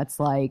something that's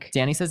like,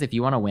 Danny says, if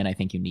you want to win, I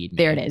think you need me.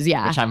 there it is.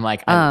 Yeah. Which I'm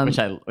like, I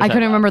couldn't love.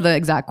 remember the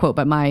exact quote,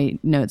 but my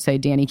notes say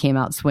Danny came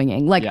out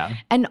swinging. Like, Yeah.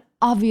 and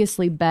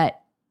obviously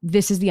Bet,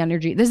 this is the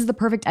energy. This is the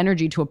perfect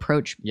energy to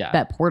approach Yeah.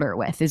 Bet Porter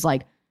with, is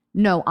like,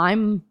 no,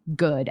 I'm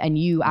good and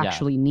you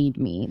actually need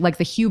me. Like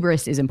the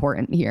hubris is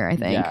important here, I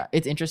think. Yeah.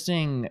 It's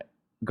interesting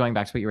going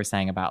back to what you were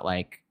saying about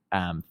like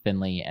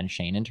Finley and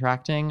Shane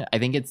interacting. I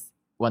think it's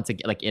once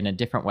again like in a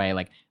different way,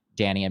 like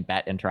Danny and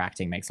Bet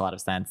interacting makes a lot of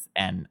sense.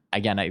 And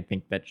again, I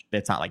think that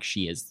it's not like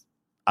she is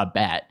a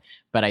Bet,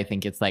 but I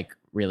think it's like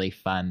really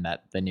fun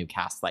that the new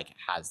cast like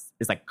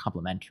is like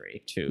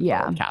complementary to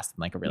the old cast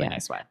in like a really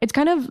nice way. It's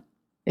kind of,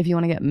 if you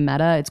want to get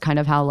meta, it's kind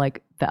of how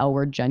like the L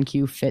word Gen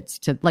Q fits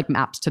to like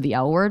maps to the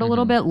L word a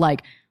little bit,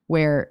 like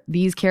where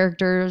these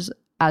characters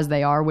as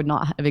they are would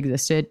not have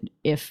existed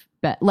if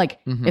Bet,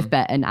 if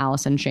Bet and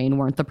Alice and Shane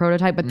weren't the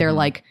prototype, but they're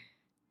like,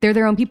 they're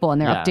their own people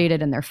and they're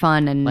updated and they're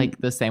fun. And like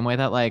the same way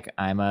that like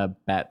I'm a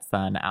Bet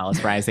Sun,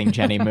 Alice Rising,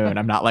 Jenny Moon.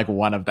 I'm not like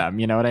one of them.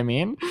 You know what I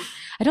mean?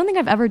 I don't think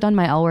I've ever done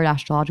my L word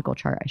astrological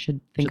chart. I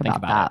should think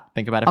about that.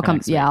 Think about it. I'll for come.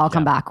 next week. I'll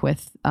come back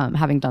with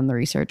having done the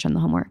research and the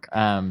homework.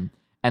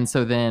 And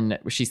so then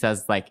she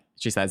says,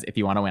 if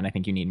you want to win, I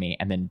think you need me.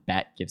 And then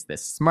Bet gives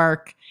this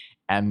smirk.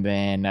 And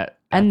then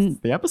that's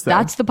the episode.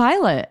 That's the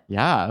pilot.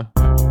 Yeah.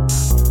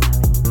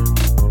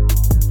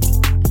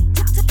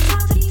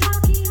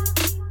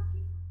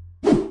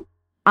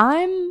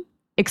 I'm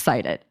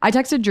excited. I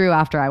texted Drew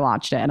after I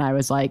watched it and I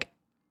was like,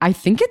 I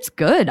think it's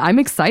good. I'm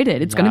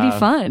excited. It's going to be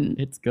fun.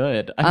 It's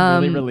good.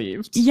 I'm really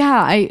relieved.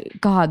 Yeah.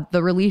 God,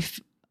 the relief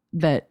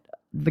that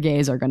the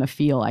gays are going to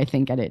feel, I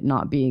think, at it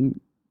not being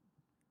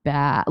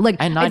bad. Like,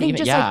 And not I think even,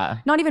 just yeah.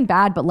 like, not even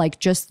bad, but like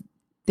just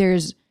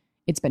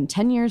it's been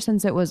 10 years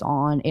since it was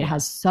on. It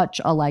has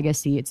such a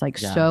legacy. It's like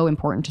so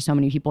important to so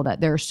many people that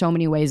there are so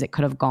many ways it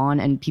could have gone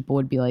and people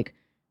would be like,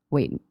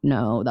 wait,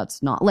 no,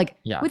 that's not. Like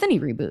with any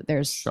reboot,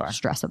 there's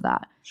stress of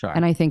that. Sure.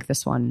 And I think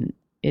this one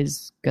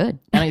is good.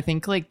 And I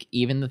think like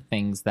even the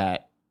things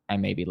that I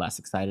may be less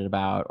excited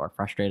about or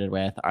frustrated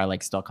with are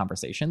like still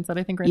conversations that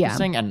I think are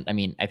interesting. And I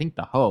mean, I think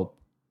the hope,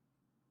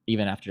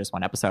 even after just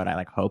one episode, I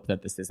like hope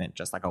that this isn't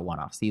just like a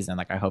one-off season.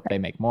 Like I hope they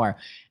make more.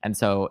 And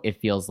so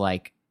it feels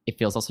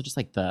also just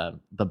like the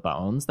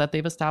bones that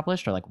they've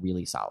established are like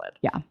really solid.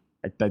 Yeah.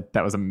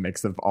 That was a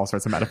mix of all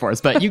sorts of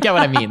metaphors, but you get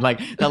what I mean. Like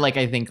that, like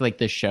I think like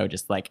this show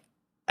just like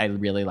I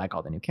really like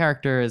all the new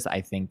characters.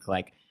 I think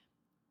like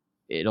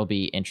it'll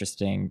be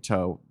interesting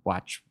to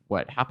watch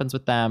what happens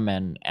with them,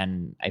 and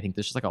I think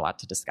there's just like a lot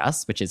to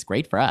discuss, which is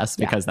great for us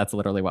because that's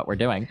literally what we're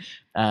doing.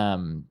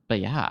 But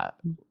yeah,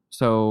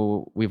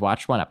 so we've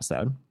watched one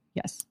episode.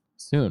 Yes.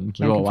 Soon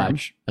Can we will confirm.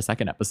 watch a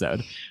second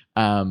episode.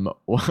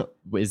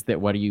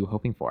 What are you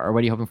hoping for? Or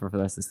what are you hoping for the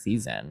rest of the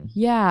season?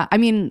 Yeah. I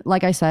mean,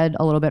 like I said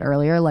a little bit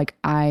earlier, like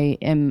I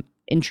am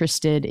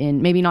interested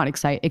in, maybe not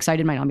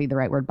excited might not be the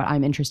right word, but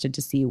I'm interested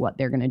to see what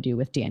they're going to do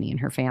with Dani and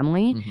her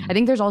family. Mhm. I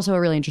think there's also a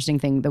really interesting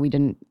thing that we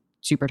didn't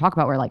super talk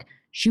about where like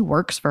she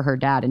works for her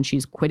dad and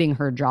she's quitting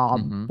her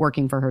job Mhm.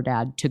 working for her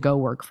dad to go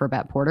work for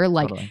Bette Porter.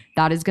 Like Totally.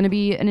 that is going to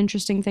be an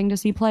interesting thing to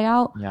see play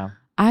out. Yeah.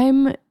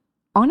 I'm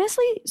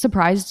honestly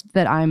surprised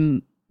that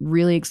I'm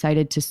really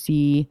excited to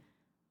see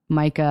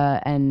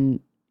Micah, and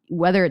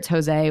whether it's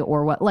Jose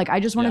or what, like I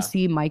just want to Yeah.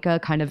 see Micah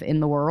kind of in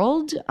the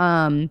world,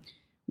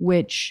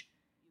 which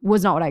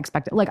was not what I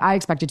expected. Like I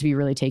expected to be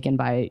really taken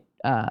by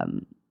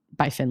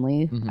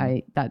Finley.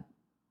 Mhm. That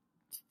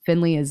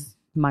Finley is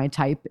my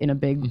type in a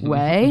big Mhm.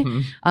 way.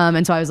 Mhm.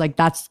 And so I was like,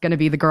 that's going to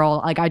be the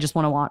girl. Like, I just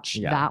want to watch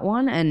Yeah. that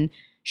one. And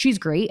she's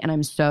great. And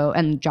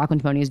and Jacqueline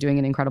Timoni is doing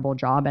an incredible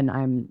job. And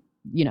I'm,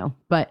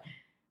 but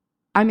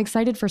I'm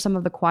excited for some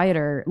of the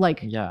quieter,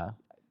 like, Yeah.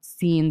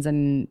 scenes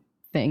and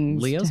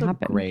things Leo's to a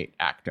happen. great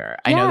actor.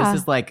 I know Yeah.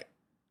 this is like,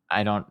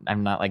 I'm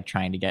not like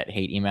trying to get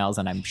hate emails,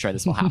 and I'm sure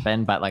this will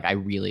happen, but like I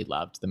really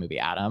loved the movie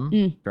Adam,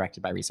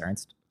 directed by Reese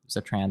Ernst, who's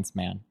a trans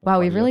man. Wow, before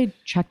we've you. really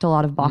checked a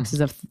lot of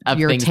boxes of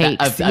your things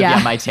takes.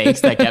 that, my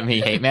takes that get me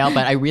hate mail.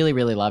 But I really,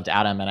 really loved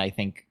Adam, and I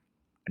think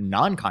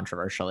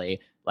non-controversially,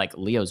 like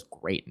Leo's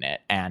great in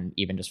it, and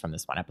even just from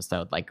this one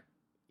episode, like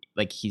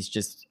he's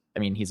just, I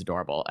mean, he's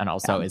adorable, and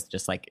also is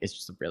just like it's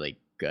just really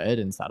good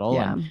and subtle.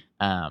 Yeah.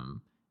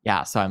 And,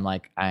 so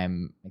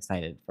I'm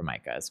excited for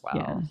Micah as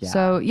well. Yeah.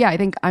 So yeah, I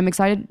think I'm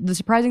excited. The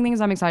surprising thing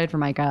is I'm excited for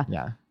Micah.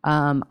 Yeah.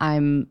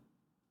 I'm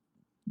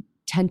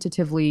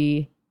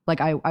tentatively like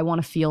I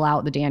want to feel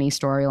out the Dani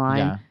storyline.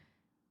 Yeah.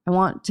 I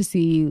want to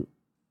see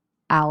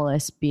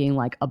Alice being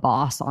like a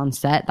boss on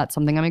set. That's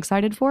something I'm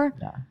excited for.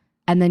 Yeah.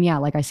 And then yeah,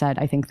 like I said,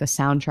 I think the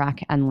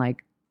soundtrack and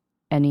like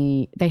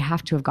they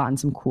have to have gotten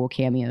some cool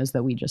cameos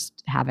that we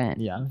just haven't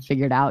Yeah.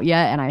 figured out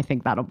yet. And I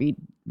think that'll be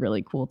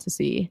really cool to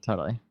see.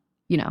 Totally.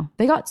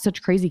 They got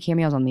such crazy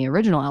cameos on the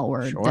original L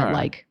Word Sure. that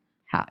like,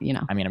 I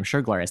mean, I'm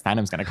sure Gloria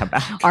Steinem's going to come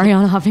back.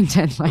 Ariana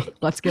Huffington, like,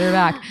 let's get her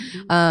back.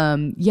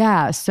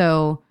 Yeah.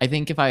 So I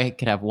think if I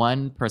could have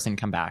one person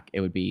come back,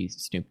 it would be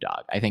Snoop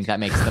Dogg. I think that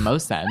makes the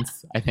most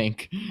sense. I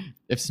think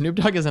if Snoop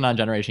Dogg isn't on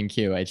Generation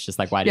Q, it's just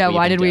like, why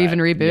did we even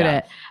reboot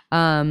Yeah.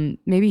 it?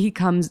 Maybe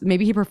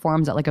he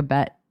performs at like a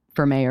Bet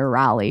for Mayor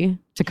rally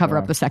to cover Sure.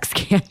 up the sex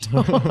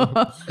scandal.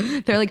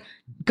 They're like,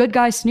 good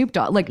guy Snoop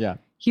Dogg. Like, Yeah.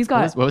 he's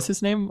got, What was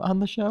his name on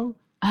the show?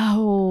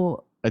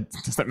 oh, It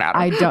doesn't matter.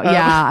 I don't,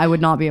 yeah, I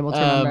would not be able to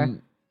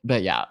remember.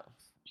 But yeah.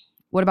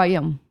 What about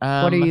you?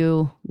 What are Um,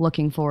 you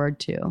looking forward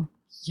to?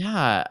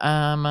 Yeah.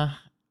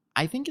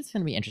 I think it's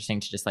going to be interesting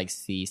to just like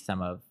see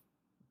some of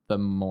the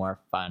more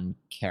fun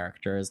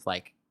characters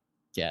like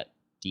get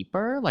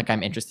deeper. Like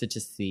I'm interested to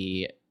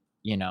see,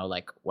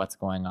 like what's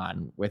going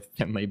on with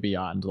Finley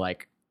beyond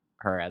like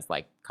her as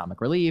like comic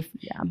relief.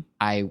 Yeah.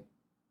 I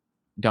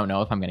don't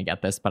know if I'm going to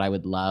get this, but I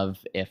would love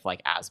if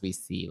like as we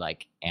see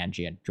like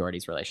Angie and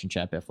Jordy's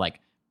relationship, if like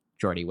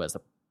Jordy was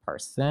a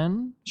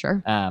person,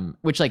 Sure.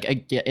 which like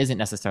isn't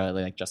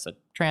necessarily like just a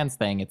trans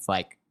thing. It's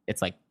like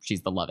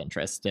she's the love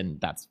interest, and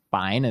that's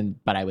fine.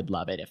 But I would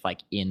love it if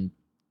like in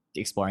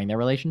exploring their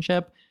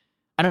relationship,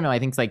 I don't know. I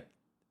think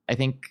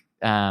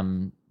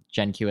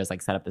Gen Q has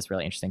like set up this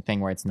really interesting thing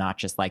where it's not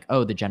just like,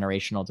 oh, the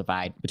generational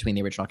divide between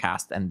the original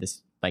cast and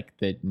this like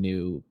the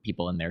new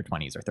people in their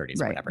 20s or 30s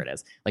or Right. whatever it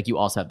is. Like you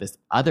also have this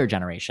other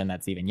generation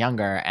that's even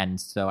younger, and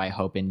so I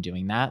hope in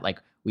doing that, like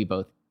we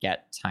both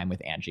get time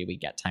with Angie, we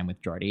get time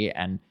with Jordy,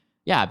 and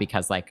yeah,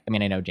 because like I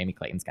mean I know Jamie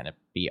Clayton's gonna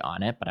be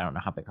on it, but I don't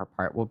know how big her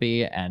part will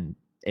be, and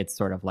it's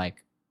sort of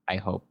like I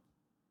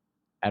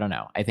don't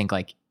know. I think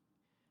like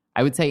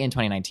I would say in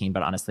 2019,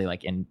 but honestly,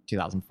 like in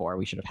 2004,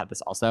 we should have had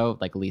this also.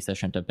 Like Lisa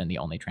shouldn't have been the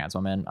only trans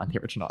woman on the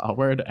original L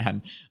Word,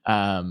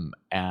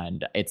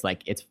 and it's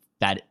like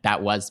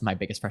that was my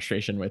biggest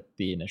frustration with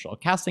the initial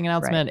casting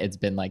announcement. It's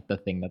been like the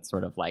thing that's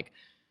sort of like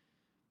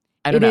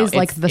I don't know. It is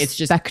like the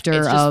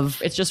specter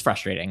of it's just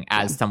frustrating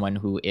as someone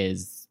who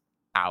is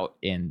out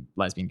in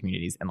lesbian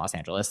communities in Los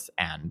Angeles,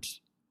 and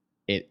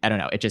I don't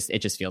know. It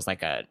just feels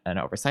like an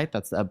oversight.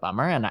 That's a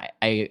bummer, and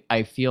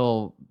I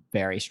feel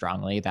very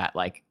strongly that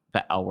like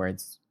the L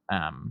Word's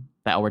the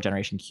L Word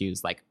Generation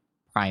Q's like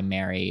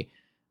primary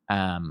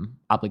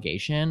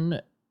obligation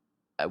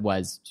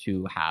was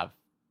to have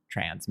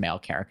trans male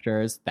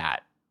characters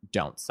that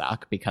don't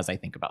suck, because I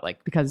think about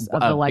like because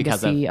of the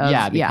legacy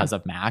because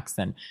of Max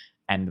and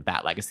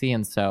that legacy,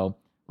 and so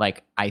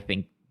like I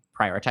think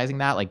prioritizing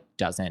that like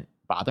doesn't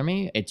bother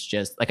me. It's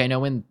just like I know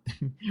when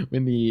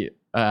the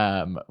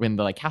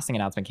like casting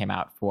announcement came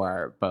out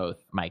for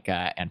both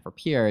Micah and for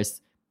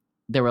Pierce,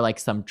 there were like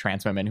some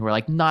trans women who were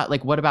like, not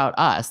like, what about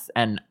us?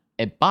 And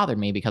it bothered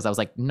me because I was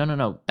like,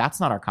 no, that's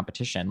not our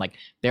competition. Like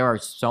there are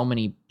so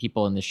many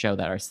people in the show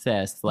that are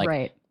cis. Like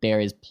right. there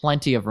is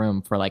plenty of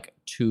room for like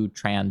 2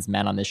 trans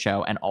men on this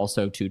show, and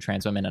also 2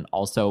 trans women, and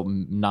also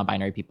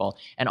non-binary people.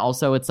 And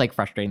also it's like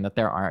frustrating that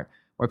there aren't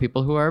or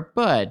people who are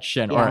butch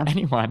and or Yeah.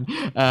 anyone,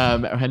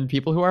 and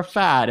people who are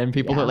fat and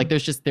people who Yeah. like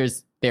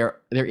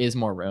there is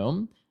more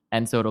room.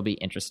 And so it'll be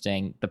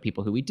interesting. The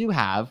people who we do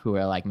have who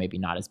are like maybe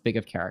not as big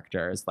of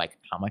characters, like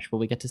how much will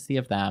we get to see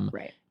of them?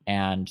 Right.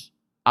 And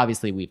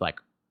obviously we've like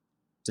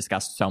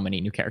discussed so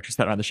many new characters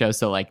that are on the show.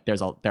 So like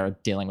they're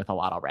dealing with a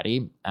lot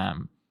already.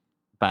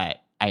 But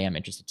I am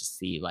interested to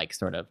see like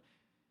sort of,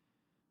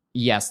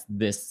 yes,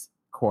 this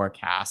core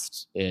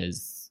cast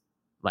is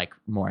like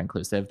more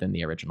inclusive than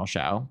the original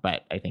show,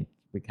 but I think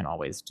we can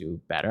always do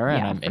better.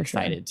 And Yeah, I'm for sure.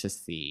 excited to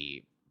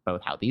see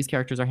both how these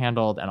characters are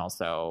handled and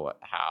also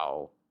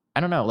how, I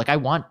don't know, like I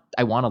want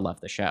to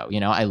love the show. You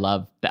know, I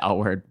love the L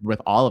Word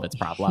with all of its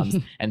problems.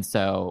 And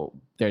so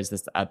there's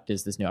this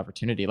new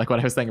opportunity. Like what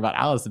I was saying about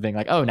Alice being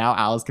like, oh, now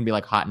Alice can be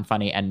like hot and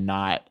funny and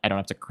I don't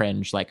have to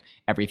cringe like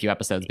every few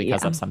episodes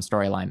because Yeah. of some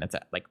storyline that's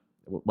like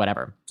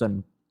whatever.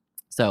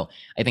 So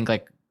I think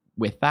like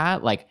with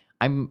that, like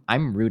I'm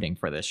rooting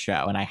for this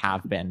show and I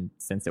have been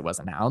since it was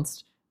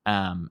announced.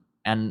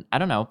 And I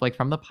don't know, like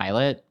from the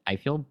pilot, I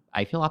feel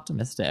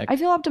optimistic. I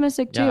feel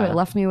optimistic too. Yeah. It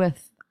left me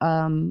with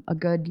a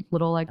good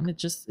little like and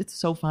it's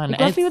so fun. it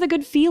And left me it's- with a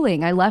good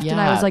feeling. I left and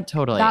I Yeah, was like,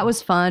 totally. that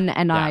was fun,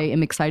 and Yeah. I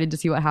am excited to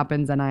see what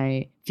happens, and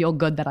I feel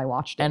good that I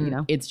watched it. and You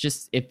know, it's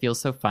just it feels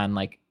so fun.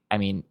 Like I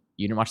mean,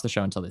 you didn't watch the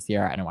show until this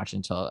year. I didn't watch it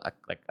until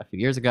like a few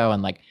years ago,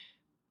 and like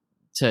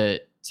to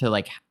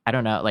like I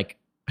don't know, like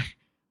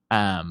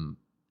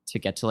to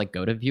get to like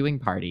go to viewing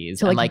parties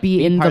To, and like, like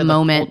be in part the of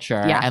moment.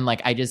 culture. Yeah. And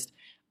like I just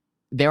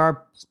there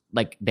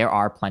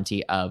are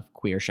plenty of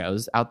queer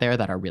shows out there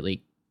that are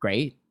really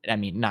great. I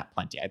mean, not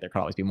plenty. There could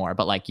always be more,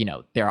 but like, you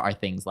know, there are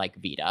things like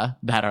Vita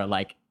that are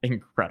like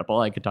incredible.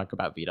 I could talk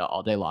about Vita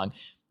all day long.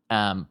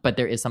 But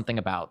there is something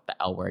about the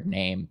L Word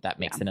name that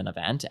makes it an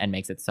event and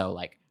makes it so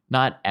like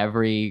not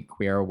every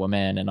queer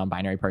woman and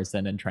non-binary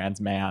person and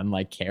trans man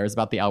like cares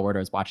about the L Word or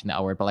is watching the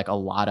L Word, but like a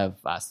lot of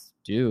us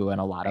do, and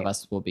a lot of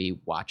us will be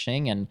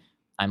watching. And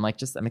I'm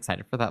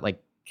excited for that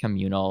like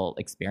communal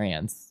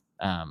experience.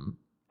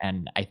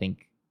 And I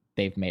think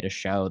they've made a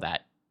show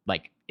that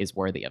like is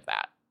worthy of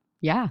that.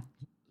 yeah,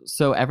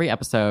 So every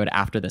episode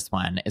after this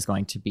one is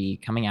going to be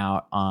coming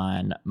out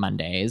on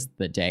Mondays,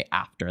 the day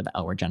after the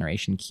L Word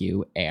Generation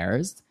Q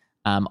airs.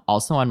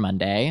 Also on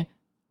Monday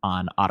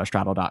on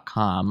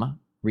autostraddle.com,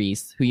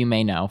 Reese, who you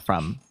may know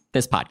from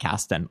this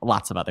podcast and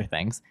lots of other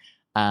things,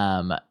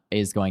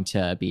 is going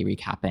to be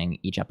recapping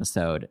each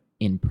episode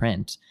in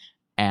print.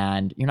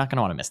 And you're not going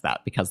to want to miss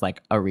that because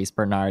like a Reese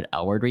Bernard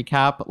L Word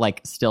recap,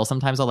 like still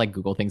sometimes I'll like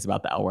Google things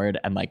about the L Word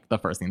and like the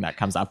first thing that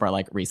comes up are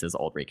like Reese's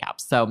old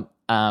recaps. So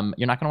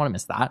you're not going to want to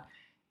miss that.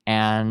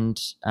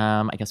 And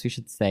I guess we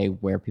should say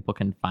where people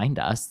can find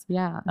us.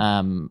 yeah.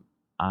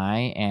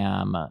 I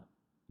am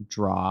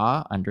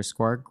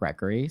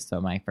draw_Gregory. So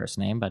my first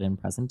name, but in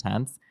present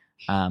tense,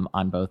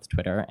 on both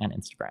Twitter and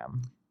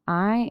Instagram.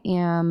 I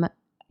am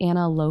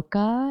Anna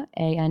Loca,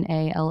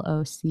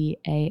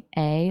 ANALOCAA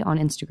on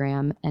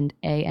Instagram and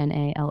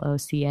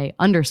ANALOCA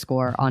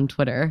 _ on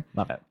Twitter.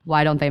 Love it.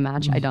 Why don't they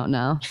match? I don't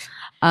know. It's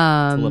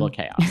a little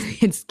chaos.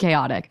 It's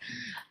chaotic.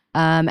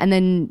 And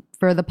then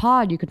for the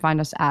pod, you can find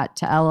us at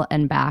To L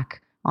and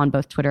Back on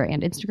both Twitter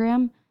and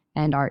Instagram.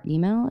 And our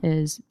email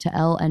is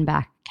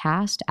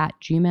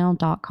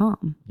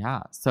toelandbackcast@gmail.com.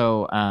 Yeah.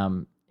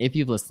 So if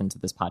you've listened to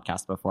this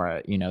podcast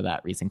before, you know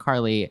that Reese and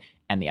Carly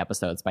and the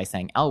episodes by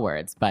saying L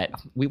words, but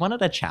we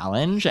wanted a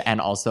challenge, and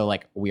also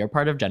like we are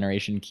part of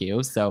Generation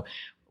Q. So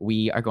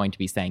we are going to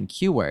be saying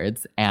Q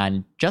words.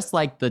 And just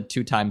like the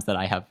 2 times that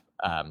I have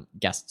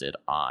guested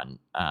on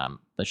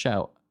the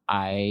show,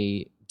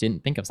 I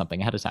didn't think of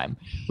something ahead of time,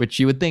 which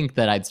you would think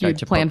that I'd start You'd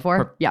to plan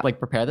for? Yeah. like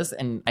prepare this.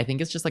 And I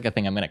think it's just like a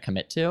thing I'm going to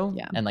commit to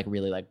Yeah. and like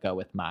really like go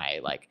with my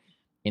like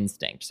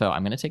instinct. So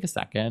I'm going to take a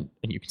second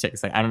and you can take a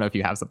second. I don't know if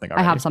you have something I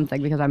already. have something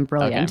because I'm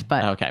brilliant,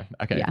 Okay.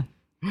 but okay. yeah.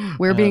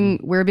 We're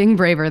being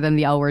braver than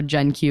the L Word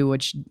Gen Q,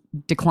 which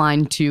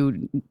declined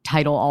to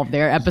title all of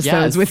their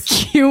episodes Yes. with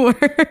Q words.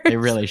 They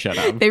really should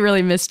have. They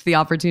really missed the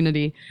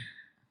opportunity.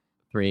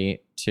 3,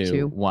 2,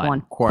 2, 1.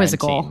 1. Quarantine.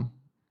 Quizzical.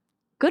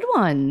 Good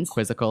ones.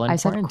 Quizzical and I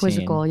said quarantine.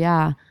 quizzical,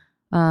 yeah.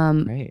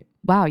 Great.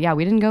 Wow, yeah,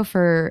 we didn't go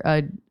for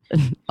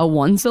a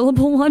 1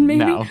 syllable one,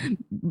 maybe. No.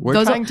 We're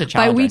Those trying are- to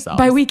challenge ourselves.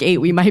 By week 8,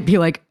 we might be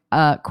like,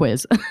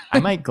 quiz. I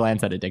might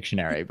glance at a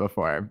dictionary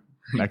before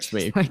next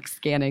week. Like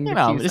scanning You the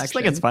know, Q it's just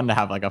like it's section. fun to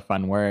have like a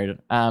fun word.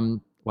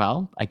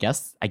 Well, I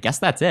guess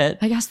that's it.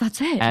 I guess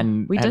that's it.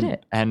 And we did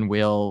it. And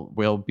we'll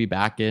be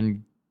back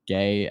in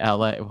gay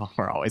LA. Well,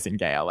 we're always in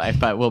gay LA,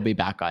 but we'll be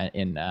back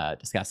in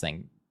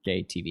discussing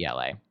gay TV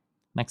LA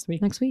next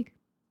week. Next week.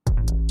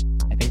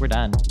 I think we're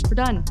done. We're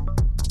done.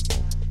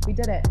 We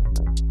did it.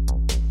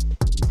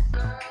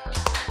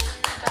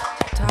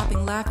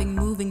 Topping, laughing,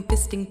 moving,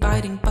 fisting,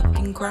 fighting,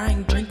 fucking,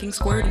 crying, drinking,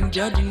 squirting,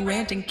 judging,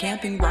 ranting,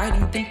 camping,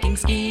 writing, thinking,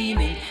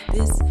 scheming.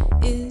 This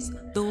is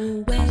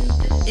the way.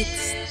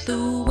 It's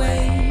the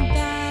way